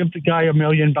 Give the guy $1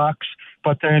 million,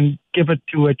 but then give it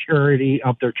to a charity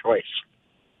of their choice.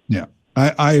 Yeah,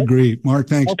 I agree, Mark.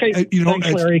 Thanks. Okay,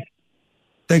 thanks, Larry.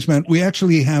 Thanks, man.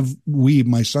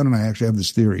 My son and I actually have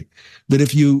this theory that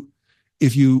if you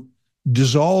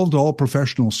dissolved all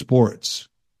professional sports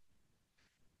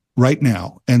right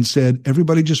now and said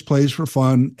everybody just plays for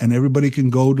fun and everybody can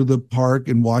go to the park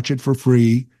and watch it for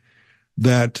free,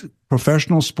 that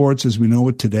professional sports as we know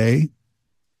it today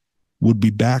would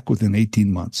be back within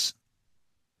 18 months.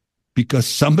 Because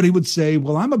somebody would say,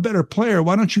 well, I'm a better player.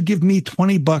 Why don't you give me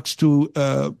 $20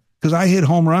 to because I hit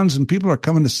home runs and people are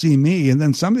coming to see me. And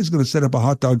then somebody's going to set up a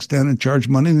hot dog stand and charge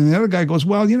money. And then the other guy goes,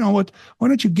 well, you know what? Why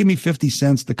don't you give me 50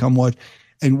 cents to come watch?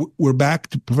 And we're back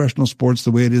to professional sports the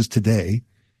way it is today.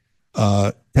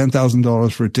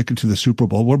 $10,000 for a ticket to the Super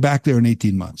Bowl. We're back there in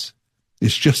 18 months.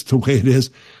 It's just the way it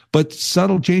is. But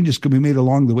subtle changes can be made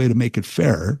along the way to make it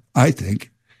fair, I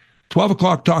think. 12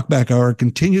 o'clock Talkback Hour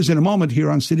continues in a moment here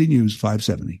on City News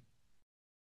 570.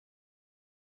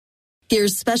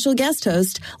 Here's special guest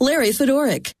host, Larry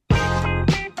Fedoruk.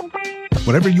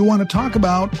 Whatever you want to talk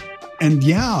about. And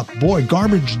yeah, boy,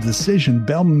 garbage decision,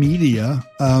 Bell Media.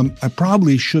 I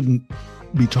probably shouldn't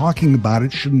be talking about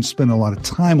it, shouldn't spend a lot of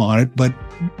time on it. But,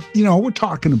 we're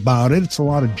talking about it. It's a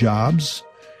lot of jobs.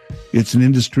 It's an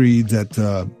industry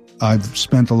that I've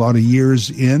spent a lot of years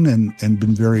in and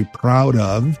been very proud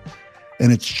of.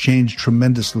 And it's changed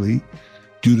tremendously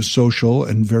due to social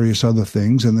and various other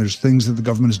things. And there's things that the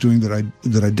government is doing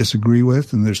that I disagree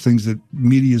with, and there's things that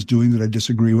media is doing that I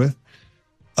disagree with.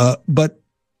 But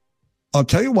I'll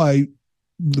tell you why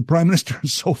the Prime Minister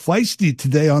is so feisty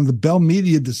today on the Bell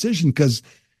Media decision, because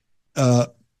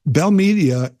Bell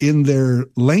Media, in their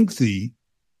lengthy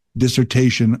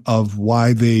dissertation of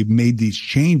why they made these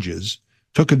changes,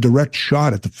 took a direct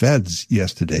shot at the feds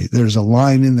yesterday. There's a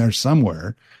line in there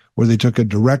somewhere where they took a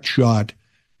direct shot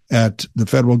at the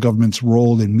federal government's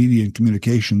role in media and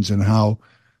communications and how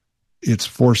it's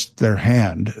forced their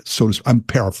hand. So I'm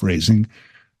paraphrasing.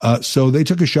 So they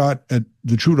took a shot at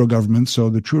the Trudeau government. So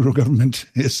the Trudeau government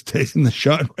is taking the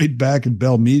shot right back at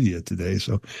Bell Media today.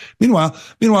 So meanwhile,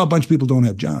 a bunch of people don't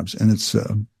have jobs, and it's,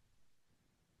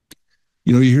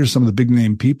 you hear some of the big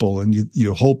name people and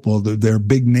you hope, well, they're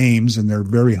big names and they're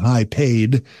very high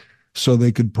paid. So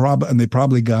they could they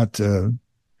probably got,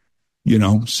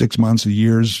 6 months, a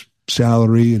year's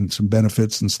salary and some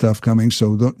benefits and stuff coming.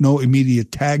 So no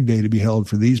immediate tag day to be held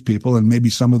for these people. And maybe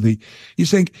some of you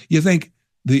think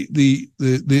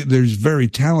there's very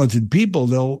talented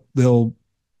people. They'll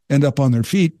end up on their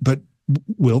feet, but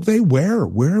will they? Where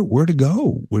to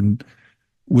go when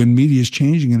media is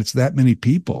changing and it's that many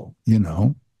people,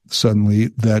 suddenly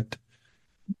that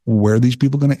where are these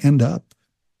people going to end up?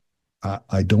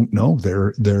 I don't know.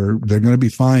 They're going to be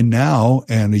fine now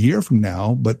and a year from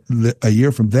now, but a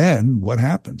year from then, what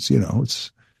happens?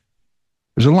 There's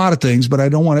a lot of things, but I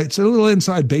don't want to. It's a little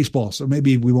inside baseball, so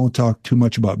maybe we won't talk too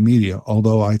much about media.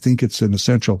 Although I think it's an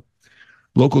essential.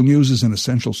 Local news is an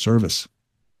essential service,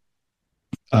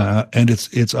 and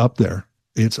it's up there.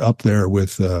 It's up there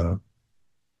with not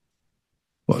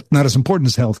as important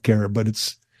as healthcare, but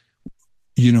it's.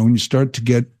 When you start to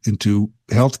get into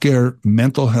healthcare,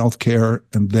 mental health care,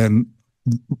 and then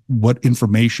what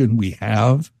information we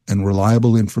have and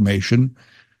reliable information,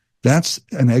 that's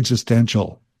an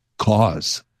existential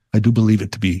cause. I do believe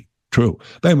it to be true.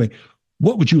 But anyway,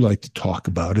 what would you like to talk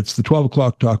about? It's the 12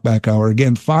 o'clock Talkback Hour.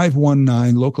 Again,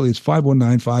 519, locally it's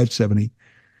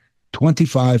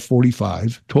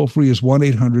 519-570-2545. Toll free is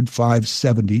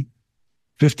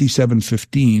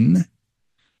 1-800-570-5715.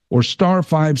 Or star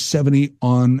 570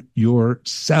 on your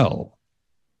cell.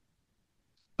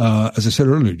 As I said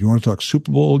earlier, do you want to talk Super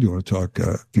Bowl? Do you want to talk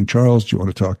King Charles? Do you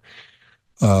want to talk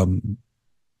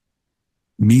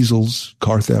measles,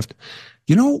 car theft?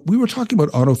 We were talking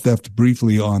about auto theft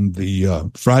briefly on the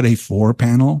Friday 4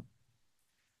 panel.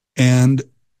 And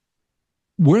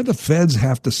where the feds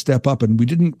have to step up, and we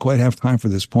didn't quite have time for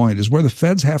this point, is where the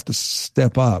feds have to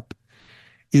step up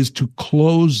is to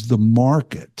close the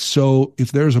market. So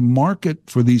if there's a market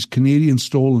for these Canadian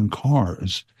stolen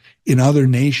cars in other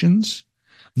nations,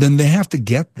 then they have to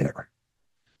get there.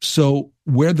 So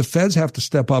where the feds have to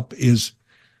step up is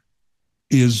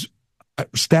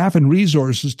staff and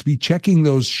resources to be checking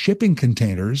those shipping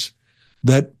containers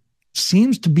that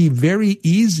seems to be very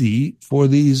easy for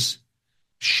these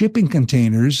shipping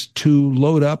containers to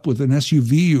load up with an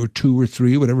SUV or 2 or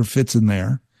 3, whatever fits in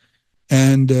there,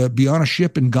 and be on a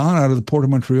ship and gone out of the port of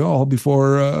Montreal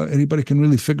before anybody can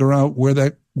really figure out where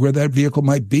that vehicle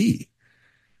might be.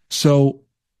 So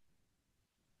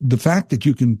the fact that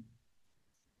you can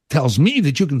tells me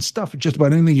that you can stuff just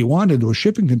about anything you want into a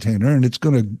shipping container and it's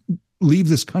going to leave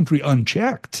this country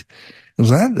unchecked.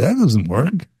 That doesn't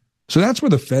work. So that's where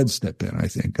the feds step in, I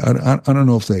think. I don't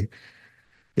know if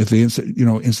they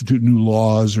institute new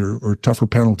laws or tougher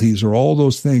penalties or all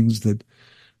those things that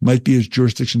might be as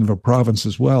jurisdiction of a province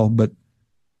as well. But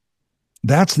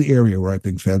that's the area where I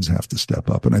think feds have to step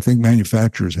up. And I think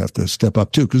manufacturers have to step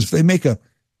up too. Because if they make a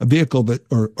vehicle that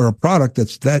or a product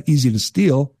that's that easy to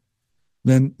steal,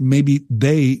 then maybe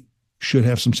they should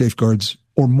have some safeguards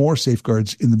or more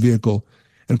safeguards in the vehicle.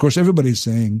 And of course, everybody's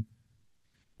saying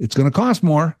it's going to cost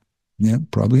more. Yeah,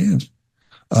 probably is.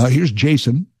 Here's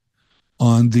Jason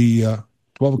on the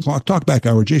 12 o'clock Talkback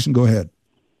Hour. Jason, go ahead.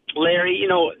 Larry,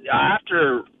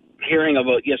 after hearing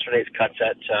about yesterday's cuts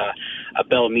at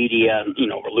Bell Media,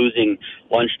 we're losing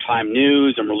lunchtime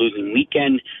news and we're losing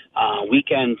weekend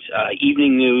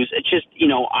evening news. It's just,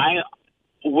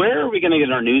 where are we going to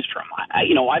get our news from? I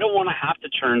don't want to have to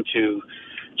turn to,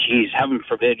 heaven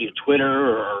forbid,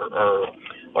 Twitter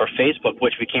or Facebook,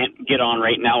 which we can't get on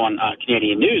right now on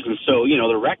Canadian news. And so,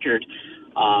 the record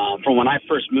from when I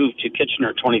first moved to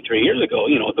Kitchener 23 years ago,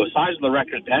 the size of the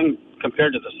record then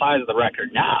compared to the size of the record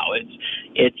now,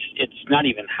 it's not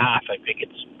even half. I think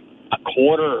it's a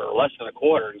quarter or less than a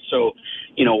quarter. And so,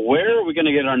 where are we going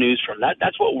to get our news from?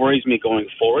 That's what worries me going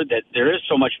forward, that there is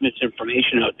so much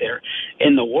misinformation out there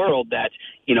in the world that,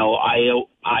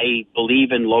 I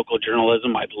believe in local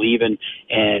journalism. I believe in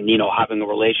having a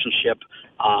relationship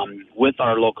with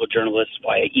our local journalists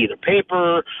via either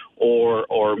paper or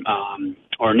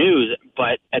news.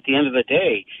 But at the end of the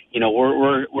day,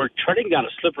 we're treading down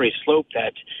a slippery slope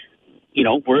that,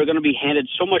 we're going to be handed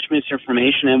so much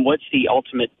misinformation. And what's the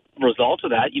ultimate result of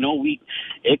that?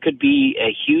 It could be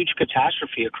a huge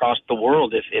catastrophe across the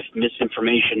world if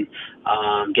misinformation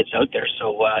gets out there.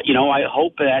 So, I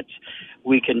hope that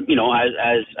we can,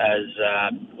 as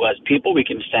people, we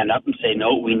can stand up and say,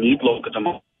 no, we need local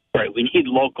democracy. Right, we need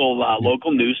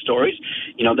local news stories,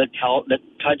 that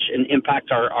touch and impact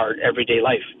our everyday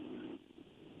life.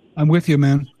 I'm with you,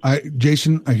 man.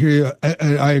 Jason, I hear you.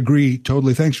 I agree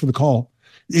totally. Thanks for the call.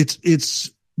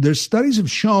 There's studies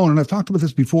have shown, and I've talked about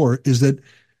this before, is that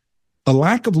a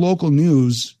lack of local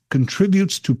news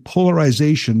contributes to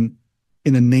polarization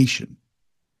in a nation.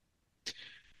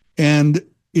 And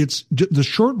it's the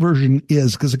short version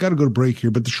is, because I got to go to break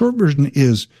here, but the short version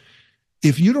is,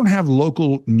 if you don't have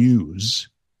local news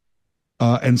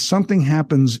and something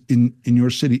happens in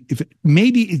your city,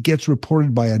 maybe it gets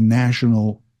reported by a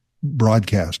national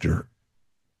broadcaster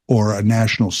or a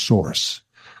national source,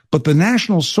 but the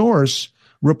national source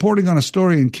reporting on a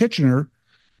story in Kitchener,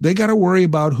 they got to worry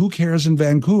about who cares in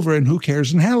Vancouver and who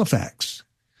cares in Halifax.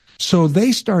 So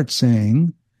they start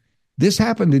saying, this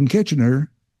happened in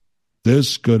Kitchener,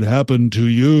 this could happen to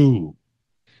you.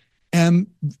 And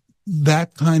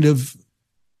that kind of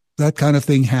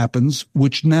thing happens,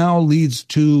 which now leads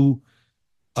to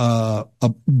a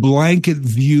blanket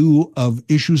view of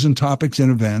issues and topics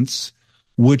and events,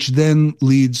 which then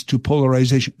leads to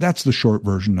polarization. That's the short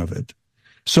version of it.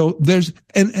 So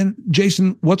and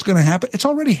Jason, what's going to happen? It's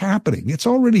already happening. It's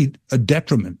already a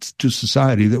detriment to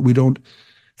society that we don't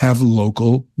have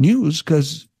local news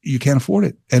because you can't afford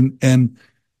it. And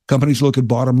companies look at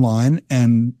bottom line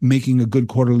and making a good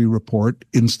quarterly report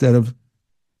instead of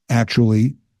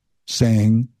actually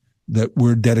saying that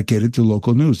we're dedicated to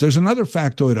local news. There's another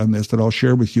factoid on this that I'll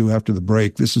share with you after the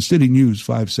break. This is City News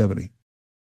 570.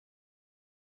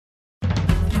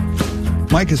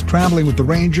 Mike is traveling with the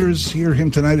Rangers. Hear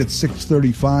him tonight at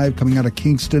 6:35 coming out of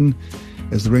Kingston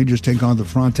as the Rangers take on the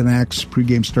Frontenacs.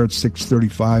 Pregame starts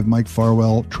 6:35. Mike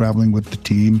Farwell traveling with the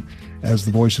team as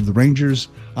the voice of the Rangers.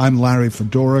 I'm Larry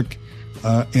Fedoruk.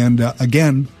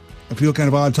 Again, I feel kind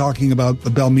of odd talking about the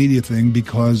Bell Media thing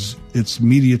because it's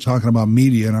media talking about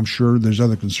media, and I'm sure there's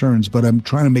other concerns, but I'm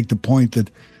trying to make the point that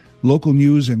local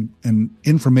news and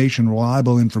information,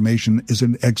 reliable information, is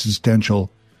an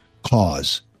existential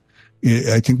cause.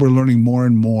 I think we're learning more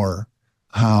and more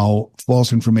how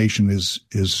false information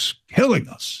is killing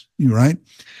us, right?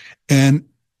 And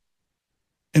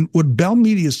what Bell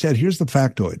Media said, here's the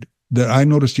factoid that I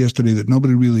noticed yesterday that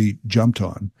nobody really jumped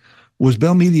on, was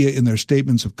Bell Media in their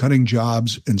statements of cutting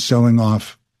jobs and selling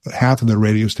off half of their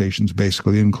radio stations,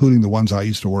 basically, including the ones I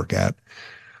used to work at,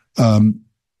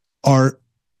 are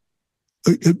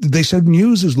They said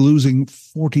News is losing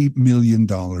 $40 million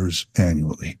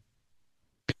annually.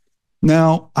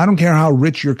 Now, I don't care how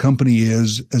rich your company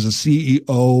is as a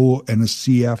CEO and a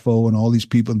CFO and all these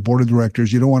people and board of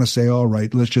directors. You don't want to say, all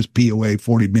right, let's just pee away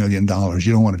 $40 million.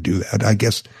 You don't want to do that, I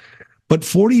guess. But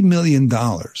 $40 million,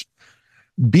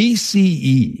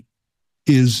 BCE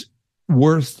is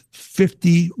worth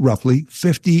roughly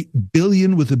 $50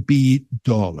 billion with a B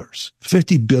dollars,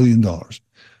 $50 billion.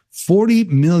 40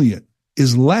 million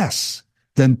is less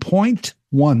than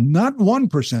 0.1, not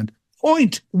 1%,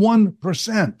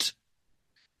 0.1%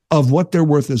 of what they're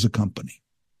worth as a company.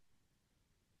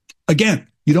 Again,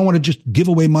 you don't want to just give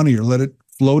away money or let it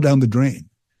flow down the drain.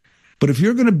 But if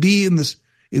you're going to be in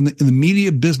the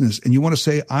media business and you want to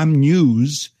say, I'm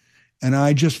news and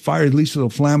I just fired Lisa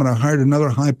LaFlamme and I hired another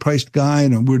high-priced guy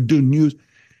and we're doing news,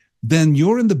 then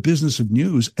you're in the business of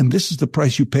news, and this is the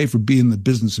price you pay for being in the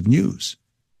business of news.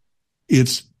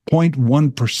 It's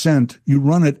 0.1%. You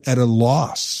run it at a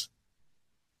loss.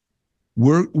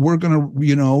 We're going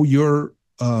to,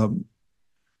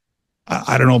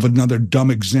 I don't know if another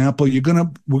dumb example, we're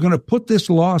going to put this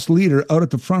loss leader out at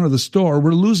the front of the store.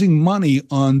 We're losing money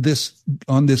on this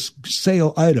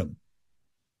sale item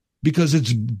because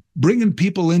it's bringing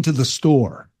people into the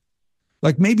store.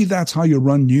 Like maybe that's how you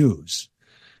run news.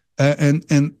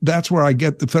 And that's where I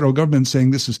get the federal government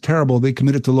saying this is terrible. They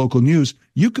committed to local news.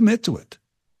 You commit to it.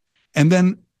 And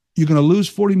then you're going to lose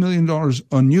 $40 million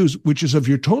on news, which is of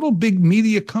your total big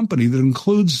media company that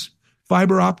includes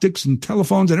fiber optics and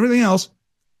telephones and everything else.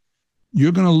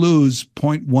 You're going to lose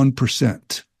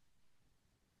 0.1%.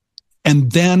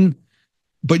 And then,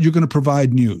 but you're going to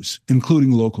provide news,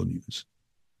 including local news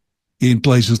in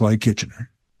places like Kitchener.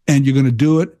 And you're going to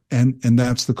do it, and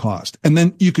that's the cost. And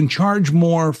then you can charge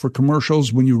more for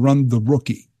commercials when you run The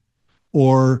Rookie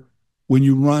or when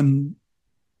you run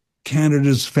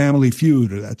Canada's Family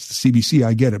Feud, or that's the CBC,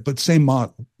 I get it, but same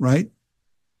model, right?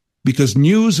 Because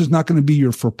news is not going to be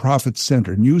your for-profit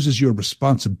center. News is your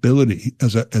responsibility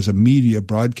as a media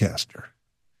broadcaster.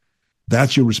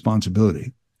 That's your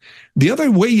responsibility. The other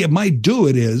way you might do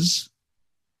it is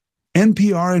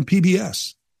NPR and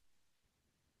PBS.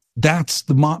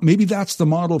 Maybe that's the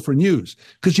model for news,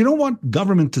 because you don't want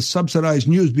government to subsidize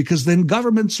news, because then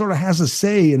government sort of has a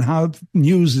say in how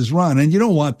news is run. And you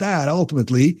don't want that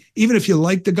ultimately, even if you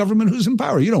like the government who's in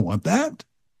power. You don't want that.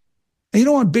 And you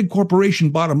don't want big corporation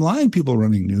bottom line people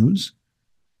running news.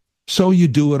 So you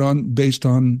do it based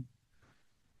on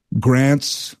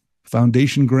grants,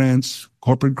 foundation grants,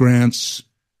 corporate grants.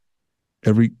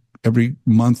 Every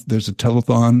month there's a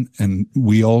telethon and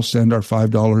we all send our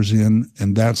 $5 in,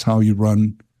 and that's how you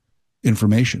run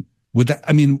information. Would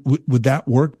that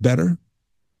work better?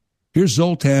 Here's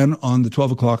Zoltan on the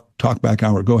 12 o'clock Talkback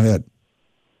Hour. Go ahead.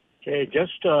 Okay,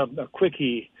 just a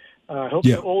quickie. I hope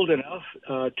you're old enough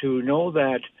to know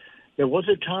that there was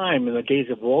a time in the days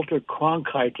of Walter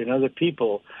Cronkite and other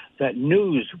people that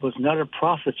news was not a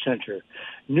profit center.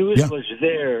 News was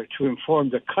there to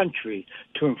inform the country,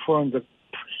 to inform the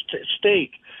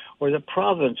state or the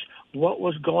province what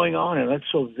was going on, and that's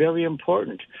so very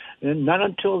important. And not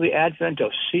until the advent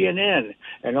of CNN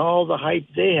and all the hype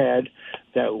they had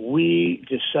that we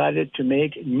decided to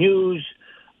make news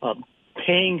a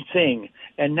paying thing.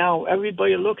 And now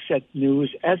everybody looks at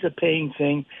news as a paying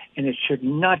thing, and it should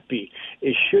not be.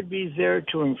 It should be there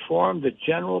to inform the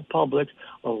general public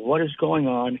of what is going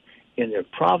on in their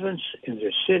province, in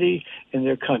their city, in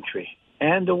their country,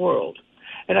 and the world.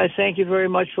 And I thank you very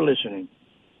much for listening.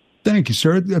 Thank you,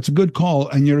 sir. That's a good call.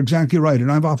 And you're exactly right.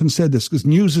 And I've often said this, because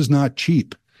news is not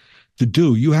cheap to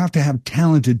do. You have to have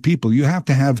talented people. You have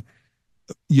to have,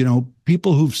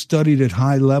 people who've studied at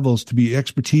high levels to be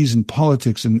expertise in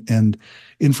politics and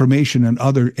information and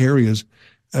other areas,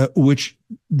 which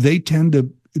they tend to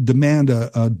demand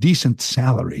a decent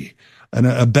salary and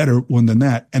a better one than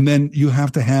that. And then you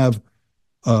have to have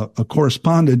a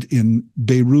correspondent in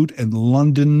Beirut and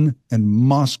London and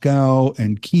Moscow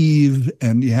and Kyiv,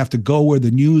 and you have to go where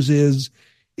the news is.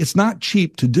 It's not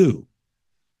cheap to do,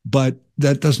 but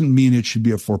that doesn't mean it should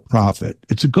be a for-profit.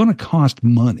 It's going to cost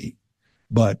money,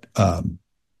 but,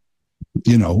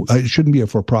 it shouldn't be a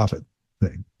for-profit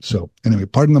thing. So anyway,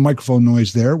 pardon the microphone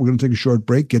noise there. We're going to take a short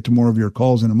break, get to more of your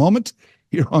calls in a moment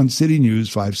here on City News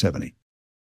 570.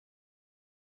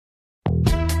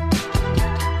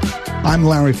 I'm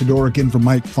Larry Fedoruk in for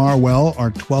Mike Farwell.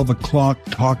 Our 12 o'clock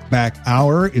Talkback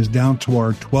Hour is down to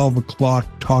our 12 o'clock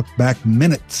Talkback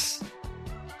Minutes.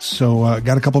 So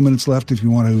got a couple minutes left if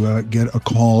you want to get a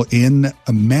call in.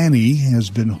 Manny has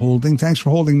been holding. Thanks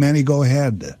for holding, Manny. Go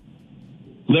ahead.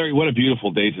 Larry, what a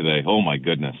beautiful day today. Oh, my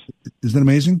goodness. Isn't that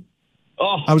amazing?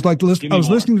 I was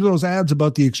listening to those ads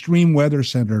about the extreme weather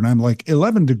center, and I'm like,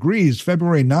 11 degrees,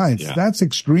 February 9th. Yeah. That's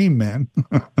extreme, man.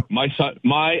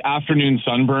 My afternoon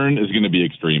sunburn is going to be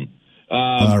extreme.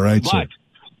 All right, but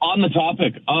on the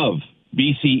topic of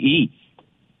BCE,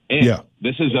 and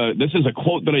this is a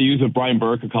quote that I used with Brian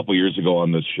Burke a couple years ago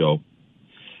on this show,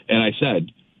 and I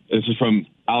said, this is from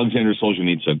Alexander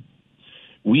Solzhenitsyn.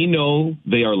 We know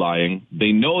they are lying.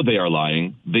 They know they are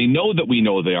lying. They know that we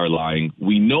know they are lying.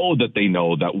 We know that they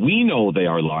know that we know they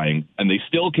are lying, and they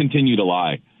still continue to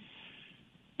lie.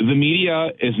 The media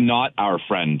is not our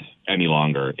friend any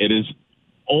longer. It is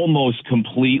almost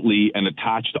completely an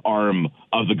attached arm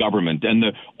of the government, and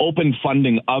the open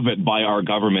funding of it by our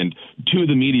government to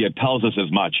the media tells us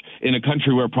as much. In a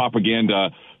country where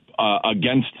propaganda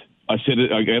against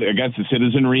the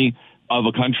citizenry of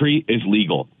a country is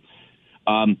legal.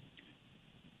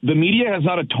 The media has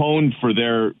not atoned for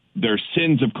their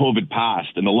sins of COVID past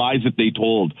and the lies that they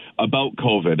told about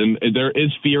COVID. And there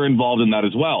is fear involved in that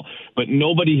as well. But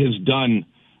nobody has done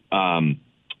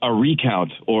a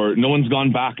recount, or no one's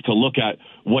gone back to look at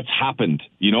what's happened,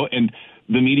 and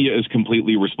the media is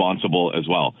completely responsible as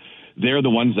well. They're the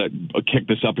ones that kick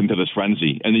this up into this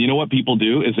frenzy. And you know what people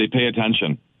do is they pay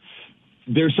attention.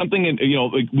 There's something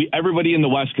everybody in the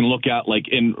West can look at, like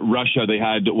in Russia, they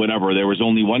had there was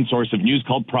only one source of news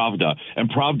called Pravda, and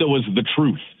Pravda was the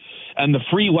truth. And the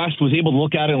free West was able to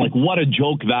look at it and like, what a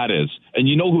joke that is. And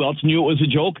you know who else knew it was a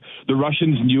joke? The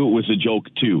Russians knew it was a joke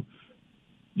too.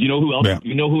 You know who else? Yeah.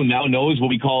 You know who now knows what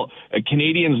we call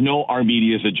Canadians know our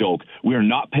media is a joke. We are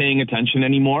not paying attention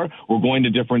anymore. We're going to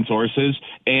different sources,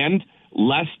 and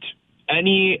lest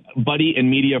anybody in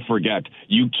media forget,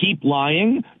 you keep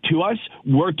lying to us,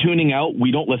 we're tuning out,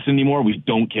 we don't listen anymore, we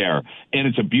don't care. And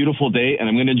it's a beautiful day, and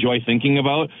I'm going to enjoy thinking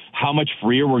about how much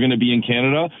freer we're going to be in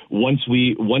Canada once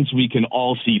we can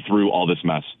all see through all this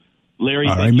mess. Larry,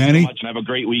 thank you so much, and have a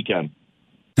great weekend.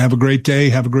 Have a great day.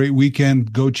 Have a great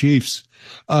weekend. Go Chiefs.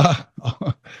 I'm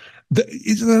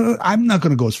not going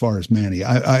to go as far as Manny.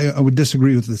 I would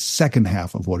disagree with the second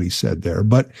half of what he said there,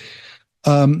 but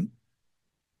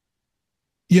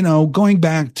going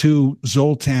back to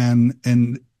Zoltan,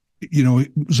 and,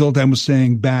 Zoltan was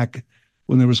saying back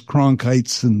when there was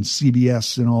Cronkites and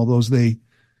CBS and all those, it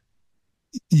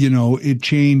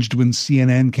changed when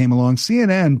CNN came along.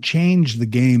 CNN changed the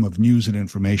game of news and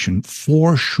information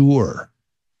for sure,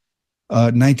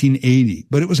 1980.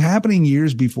 But it was happening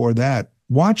years before that.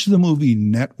 Watch the movie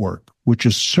Network, which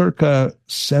is circa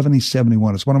 70,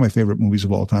 71. It's one of my favorite movies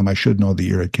of all time. I should know the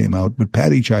year it came out, but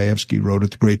Patty Chayefsky wrote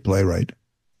it, the great playwright.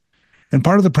 And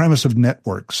part of the premise of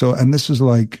Network, and this is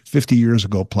like 50 years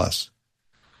ago plus,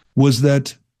 was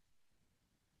that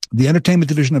the entertainment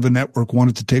division of a network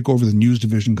wanted to take over the news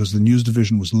division because the news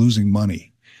division was losing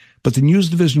money. But the news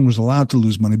division was allowed to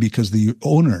lose money because the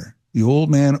old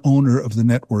man owner of the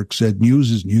network said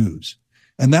news is news.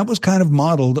 And that was kind of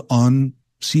modeled on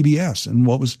CBS and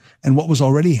what was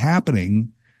already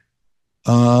happening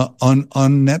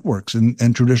on networks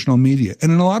and traditional media.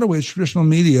 And in a lot of ways, traditional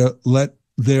media let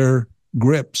their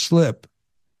grip slip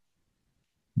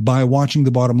by watching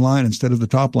the bottom line instead of the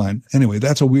top line. Anyway,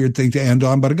 that's a weird thing to end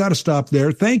on, but I got to stop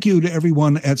there. Thank you to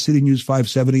everyone at City News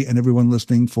 570 and everyone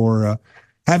listening for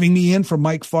having me in for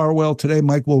Mike Farwell today.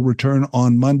 Mike will return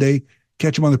on Monday.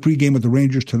 Catch him on the pregame with the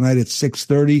Rangers tonight at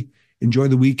 6:30. Enjoy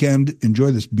the weekend.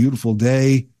 Enjoy this beautiful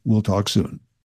day. We'll talk soon.